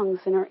her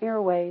lungs and her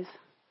airways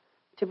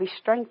to be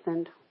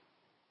strengthened.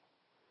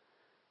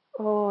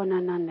 Oh,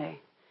 nanande.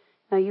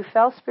 Now, you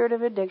foul spirit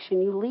of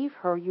addiction, you leave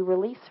her, you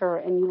release her,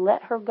 and you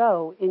let her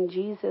go in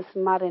Jesus'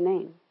 mighty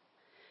name.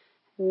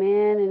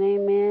 Amen and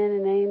amen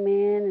and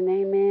amen and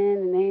amen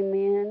and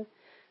amen.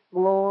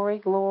 Glory.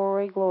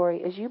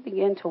 As you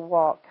begin to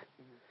walk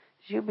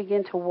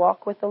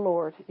with the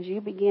Lord, as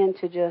you begin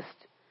to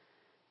just,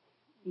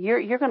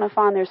 you're going to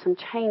find there's some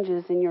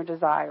changes in your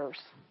desires.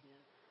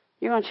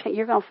 You're going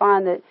to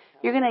find that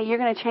you're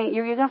going to change.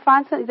 You're going to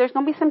find some. There's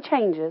going to be some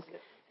changes.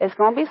 It's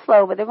going to be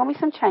slow, but there's going to be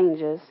some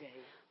changes.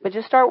 But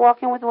just start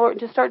walking with the Lord.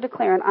 Just start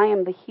declaring, I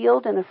am the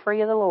healed and the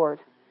free of the Lord.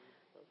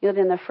 Healed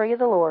and the free of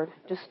the Lord.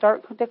 Just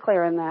start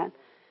declaring that.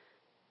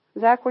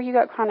 Zach, where you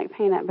got chronic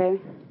pain at,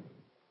 baby?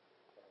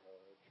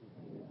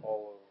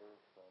 All over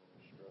from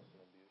stress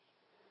and abuse.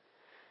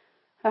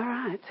 All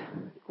right.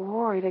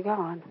 Glory to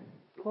God.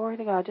 Glory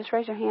to God. Just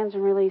raise your hands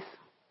and release.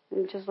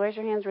 Just raise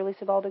your hands, release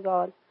it all to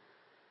God.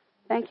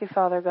 Thank you,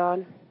 Father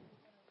God.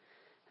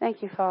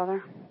 Thank you,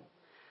 Father.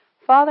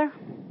 Father,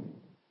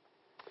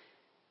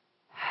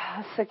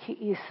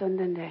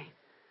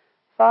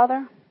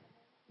 Father,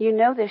 you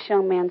know this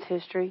young man's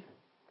history.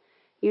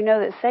 You know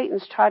that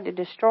Satan's tried to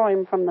destroy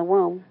him from the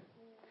womb.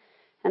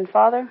 And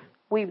Father,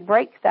 we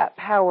break that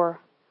power.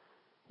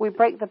 We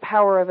break the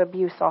power of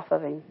abuse off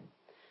of him.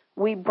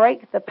 We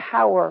break the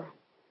power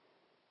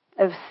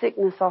of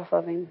sickness off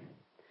of him.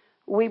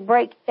 We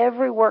break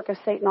every work of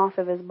Satan off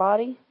of his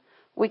body.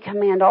 We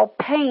command all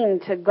pain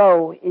to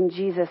go in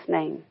Jesus'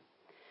 name.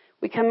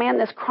 We command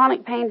this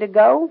chronic pain to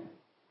go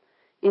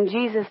in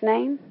Jesus'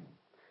 name.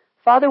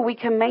 Father, we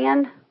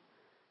command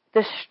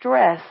the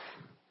stress,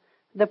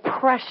 the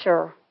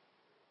pressure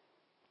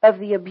of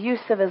the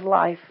abuse of his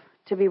life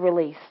to be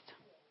released.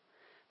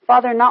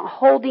 Father, not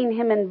holding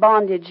him in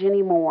bondage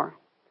anymore.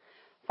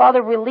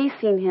 Father,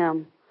 releasing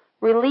him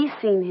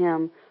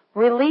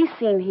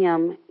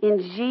in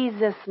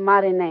Jesus'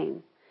 mighty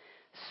name.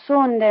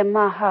 Sonde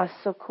maha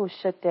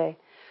sokushate,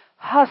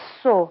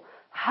 haso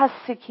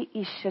hasiki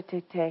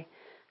ishatete,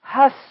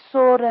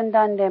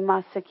 hasorandande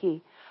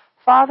masaki.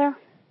 Father,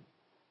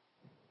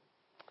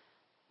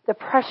 the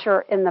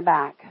pressure in the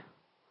back.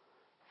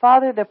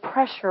 Father, the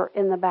pressure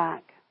in the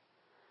back.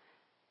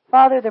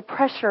 Father, the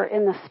pressure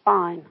in the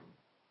spine.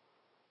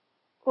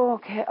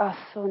 Okay,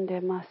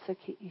 asonde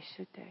masaki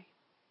ishate.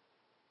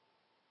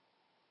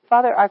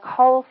 Father, I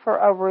call for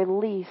a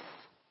release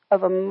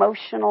of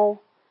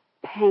emotional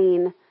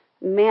pain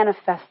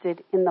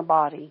manifested in the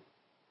body.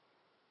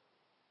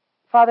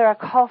 Father, I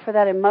call for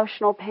that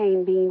emotional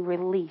pain being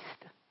released.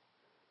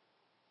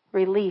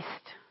 Released.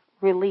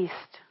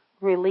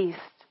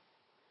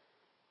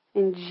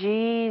 In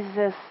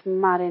Jesus'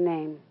 mighty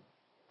name.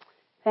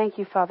 Thank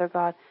you, Father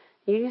God.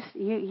 You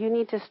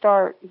need to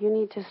start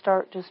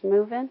just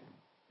moving.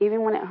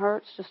 Even when it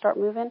hurts, just start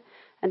moving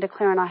and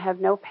declaring, I have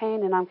no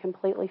pain and I'm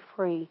completely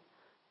free.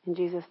 In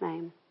Jesus'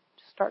 name.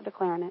 Just start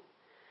declaring it.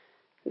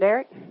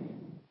 Derek,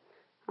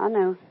 I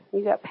know.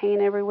 You got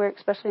pain everywhere,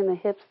 especially in the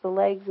hips, the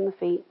legs, and the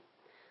feet.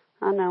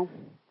 I know.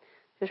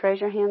 Just raise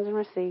your hands and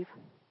receive.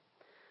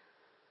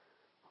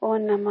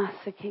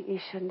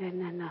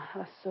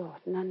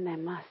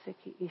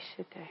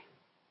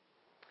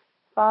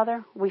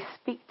 Father, we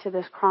speak to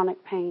this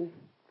chronic pain.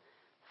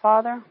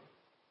 Father,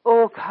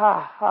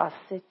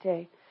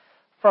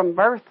 from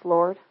birth,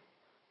 Lord,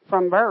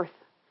 from birth.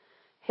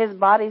 His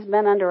body's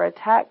been under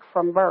attack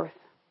from birth.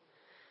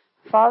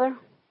 Father,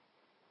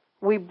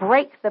 we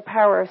break the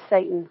power of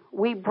Satan.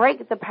 We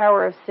break the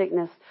power of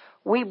sickness.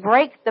 We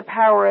break the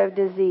power of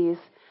disease.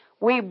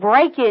 We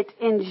break it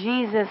in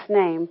Jesus'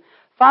 name.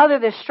 Father,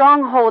 the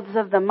strongholds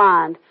of the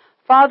mind.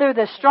 Father,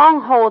 the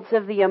strongholds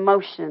of the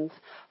emotions.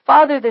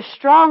 Father, the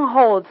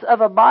strongholds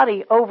of a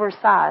body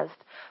oversized.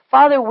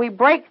 Father, we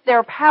break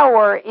their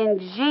power in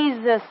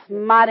Jesus'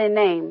 mighty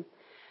name.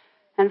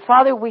 And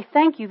Father, we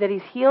thank you that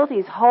he's healed,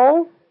 he's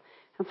whole.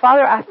 And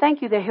Father, I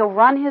thank you that he'll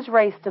run his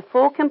race to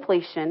full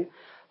completion.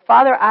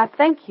 Father, I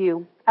thank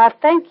you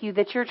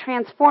that you're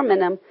transforming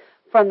him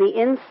from the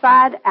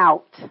inside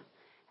out.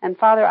 And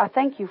Father, I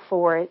thank you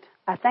for it.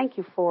 I thank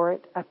you for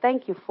it. I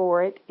thank you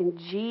for it in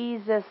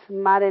Jesus'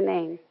 mighty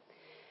name.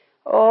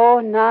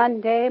 Oh,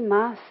 Nande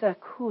Masa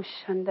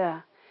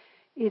Kushanda.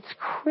 It's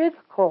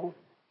critical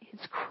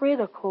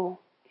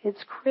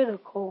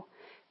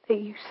that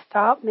you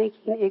stop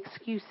making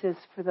excuses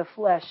for the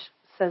flesh,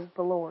 says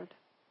the Lord.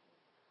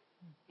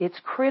 It's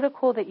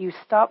critical that you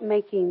stop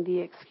making the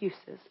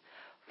excuses.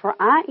 For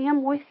I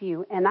am with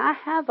you, and I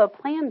have a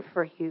plan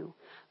for you.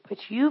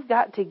 But you've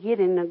got to get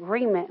in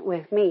agreement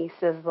with me,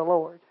 says the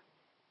Lord.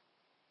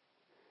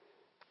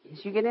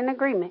 As you get in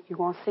agreement, you're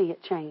going to see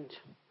it change.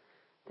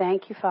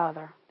 Thank you,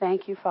 Father.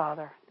 Thank you,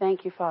 Father.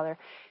 Thank you, Father.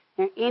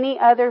 Is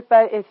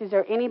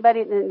there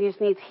anybody that just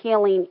needs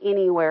healing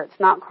anywhere? It's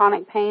not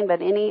chronic pain,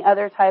 but any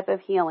other type of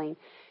healing.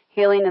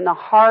 Healing in the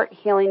heart,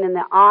 healing in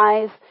the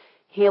eyes,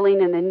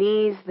 healing in the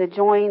knees, the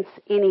joints,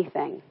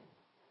 anything.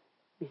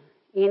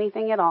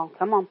 Anything at all.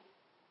 Come on.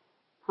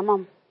 Come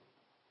on.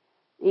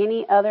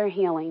 Any other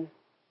healing.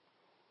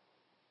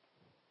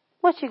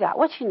 What you got?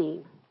 What you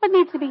need? What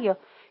needs to be healed?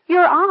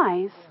 Your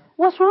eyes.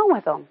 What's wrong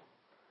with them?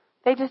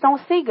 They just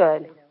don't see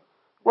good.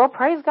 Well,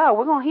 praise God.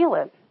 We're going to heal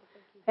it.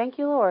 Thank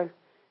you, Lord.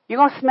 You're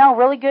going to smell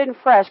really good and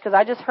fresh because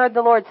I just heard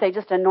the Lord say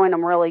just anoint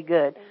them really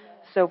good.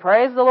 So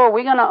praise the Lord.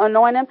 We're going to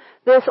anoint them.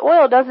 This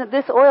oil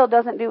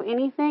doesn't do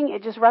anything.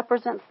 It just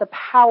represents the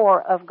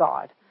power of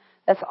God.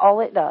 That's all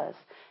it does.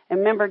 And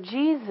remember,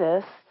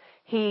 Jesus,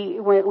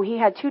 when he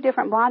had 2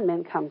 different blind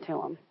men come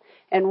to him.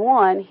 And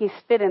one, he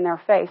spit in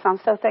their face. I'm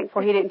so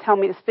thankful he didn't tell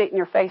me to spit in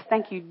your face.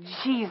 Thank you,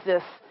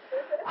 Jesus.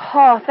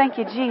 Oh, thank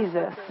you,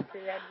 Jesus.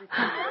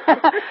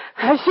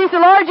 She said,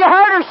 Lord, you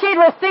heard her. She'd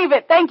receive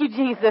it. Thank you,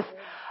 Jesus.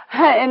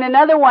 And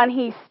another one,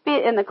 he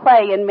spit in the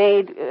clay and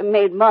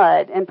made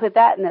mud and put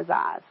that in his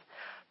eyes.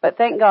 But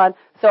thank God.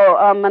 So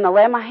I'm going to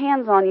lay my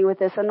hands on you with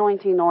this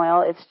anointing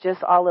oil. It's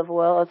just olive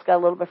oil. It's got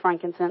a little bit of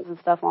frankincense and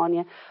stuff on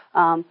you,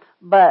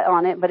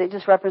 but it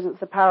just represents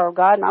the power of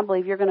God. And I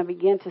believe you're going to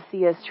begin to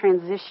see a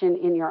transition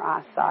in your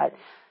eyesight.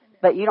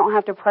 But you don't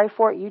have to pray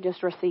for it. You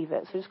just receive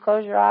it. So just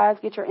close your eyes.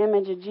 Get your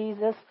image of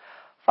Jesus.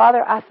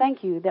 Father, I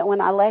thank you that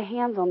when I lay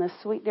hands on this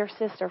sweet dear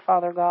sister,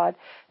 Father God,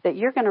 that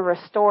you're going to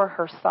restore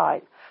her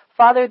sight.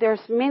 Father,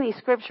 there's many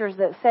scriptures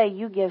that say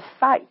you give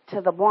sight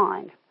to the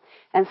blind.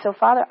 And so,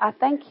 Father, I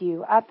thank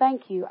you. I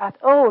thank you.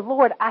 Oh,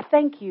 Lord, I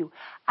thank you.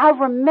 I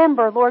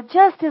remember, Lord,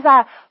 just as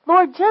I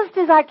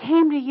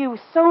came to you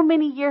so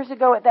many years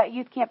ago at that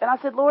youth camp, and I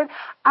said, Lord,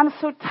 I'm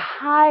so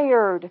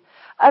tired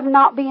of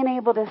not being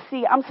able to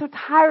see. I'm so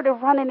tired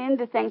of running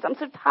into things. I'm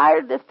so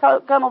tired of this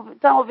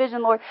tunnel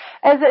vision, Lord.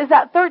 As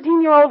that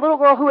 13-year-old little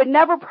girl who had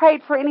never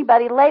prayed for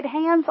anybody laid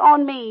hands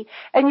on me,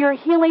 and your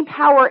healing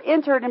power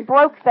entered and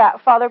broke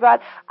that, Father God.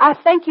 I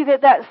thank you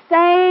that that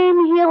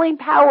same healing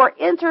power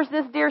enters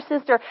this dear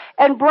sister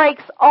and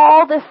breaks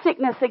all the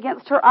sickness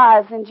against her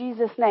eyes in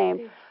Jesus'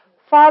 name.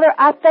 Father,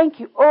 I thank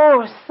you.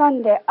 Oh,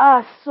 Sunday,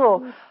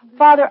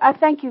 Father, I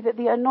thank you that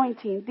the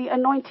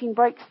anointing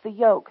breaks the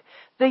yoke.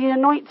 The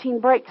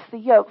anointing breaks the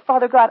yoke.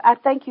 Father God, I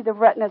thank you the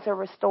retinas are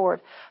restored.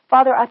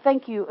 Father, I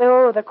thank you.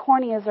 Oh, the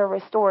corneas are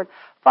restored.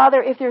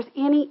 Father, if there's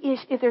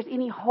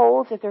any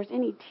holes, if there's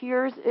any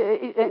tears,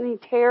 any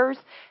tears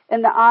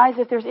in the eyes,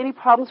 if there's any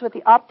problems with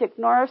the optic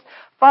nerves,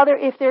 Father,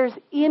 if there's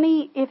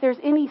any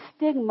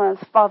stigmas,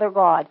 Father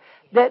God,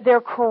 that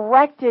they're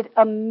corrected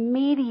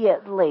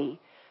immediately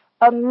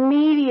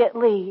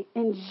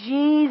in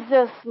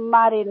Jesus'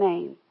 mighty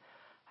name.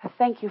 I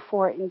thank you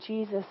for it in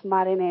Jesus'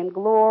 mighty name.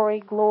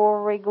 Glory,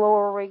 glory,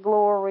 glory,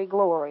 glory,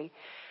 glory.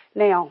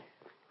 Now,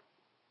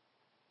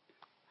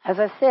 as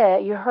I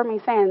said, you heard me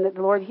saying that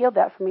the Lord healed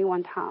that for me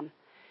one time.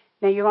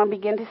 Now, you're going to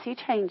begin to see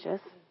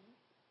changes.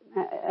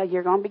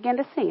 You're going to begin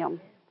to see them.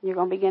 You're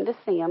going to begin to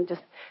see them.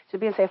 Just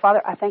be and say,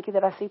 Father, I thank you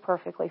that I see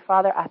perfectly.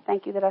 Father, I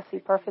thank you that I see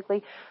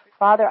perfectly.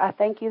 Father, I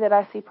thank you that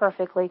I see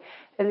perfectly.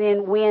 And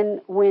then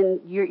when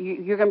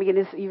you're going to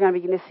begin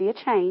to see a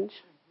change,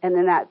 and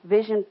then that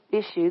vision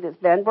issue that's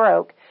been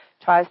broke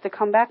tries to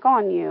come back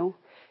on you,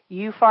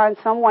 you find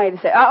some way to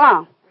say,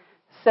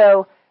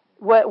 So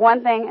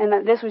one thing,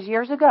 and this was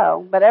years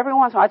ago, but every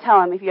once in a while I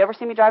tell them, if you ever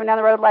see me driving down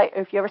the road like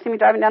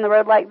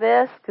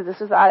this,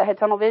 because I had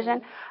tunnel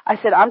vision, I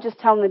said, I'm just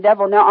telling the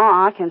devil, no,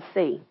 I can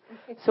see.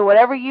 So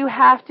whatever you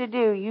have to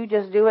do, you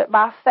just do it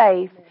by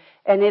faith,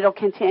 and it'll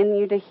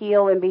continue to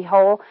heal and be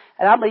whole.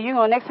 And I believe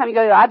next time you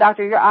go to the eye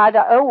doctor,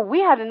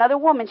 we had another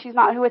woman, she's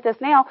not with us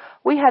now,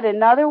 we had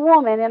another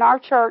woman in our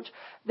church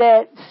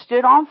that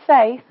stood on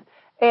faith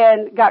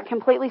and got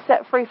completely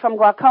set free from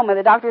glaucoma.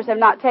 The doctors have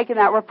not taken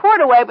that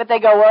report away, but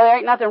they go, well, there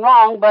ain't nothing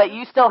wrong, but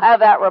you still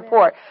have that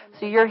report.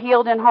 So you're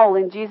healed and whole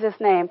in Jesus'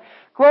 name.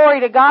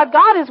 Glory to God.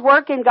 God is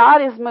working.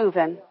 God is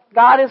moving.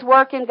 God is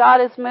working. God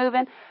is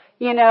moving.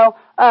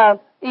 And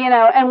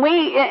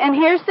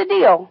here's the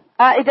deal.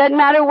 It doesn't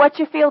matter what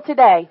you feel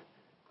today.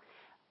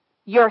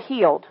 You're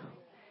healed.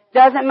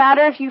 Doesn't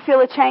matter if you feel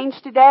a change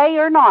today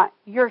or not.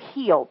 You're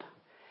healed.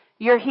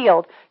 You're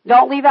healed.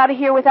 Don't leave out of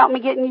here without me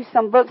getting you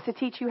some books to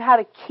teach you how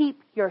to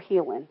keep your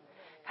healing.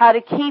 How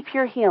to keep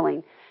your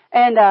healing.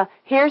 And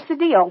here's the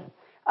deal.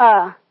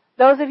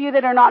 Those of you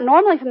that are not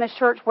normally from this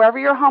church, wherever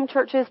your home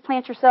church is,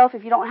 plant yourself.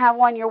 If you don't have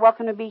one, you're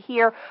welcome to be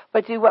here.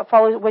 But do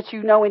what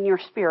you know in your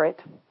spirit.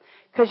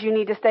 Because you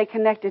need to stay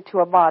connected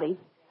to a body.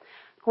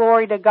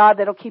 Glory to God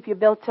that'll keep you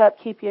built up,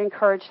 keep you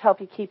encouraged,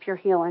 help you keep your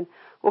healing.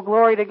 Well,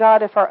 glory to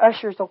God if our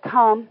ushers will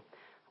come.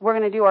 We're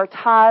going to do our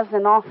tithes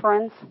and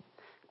offerings.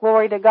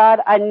 Glory to God.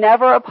 I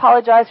never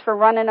apologize for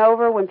running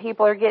over when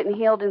people are getting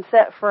healed and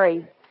set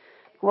free.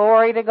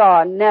 Glory to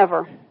God.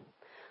 Never.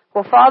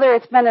 Well, Father,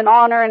 it's been an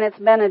honor and it's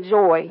been a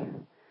joy.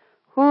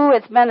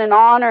 It's been an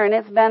honor and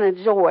it's been a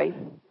joy.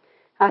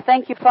 I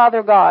thank you,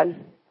 Father God.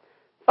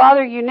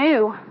 Father, you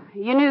knew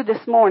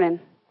this morning.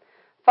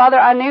 Father,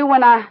 I knew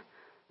when I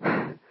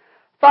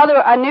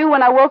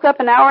woke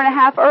up an hour and a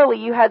half early,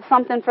 you had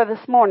something for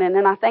this morning,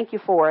 and I thank you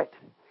for it.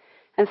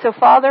 And so,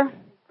 Father,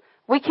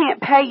 we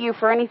can't pay you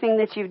for anything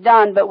that you've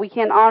done, but we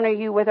can honor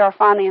you with our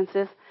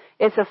finances.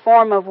 It's a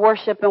form of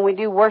worship, and we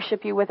do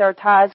worship you with our tithes.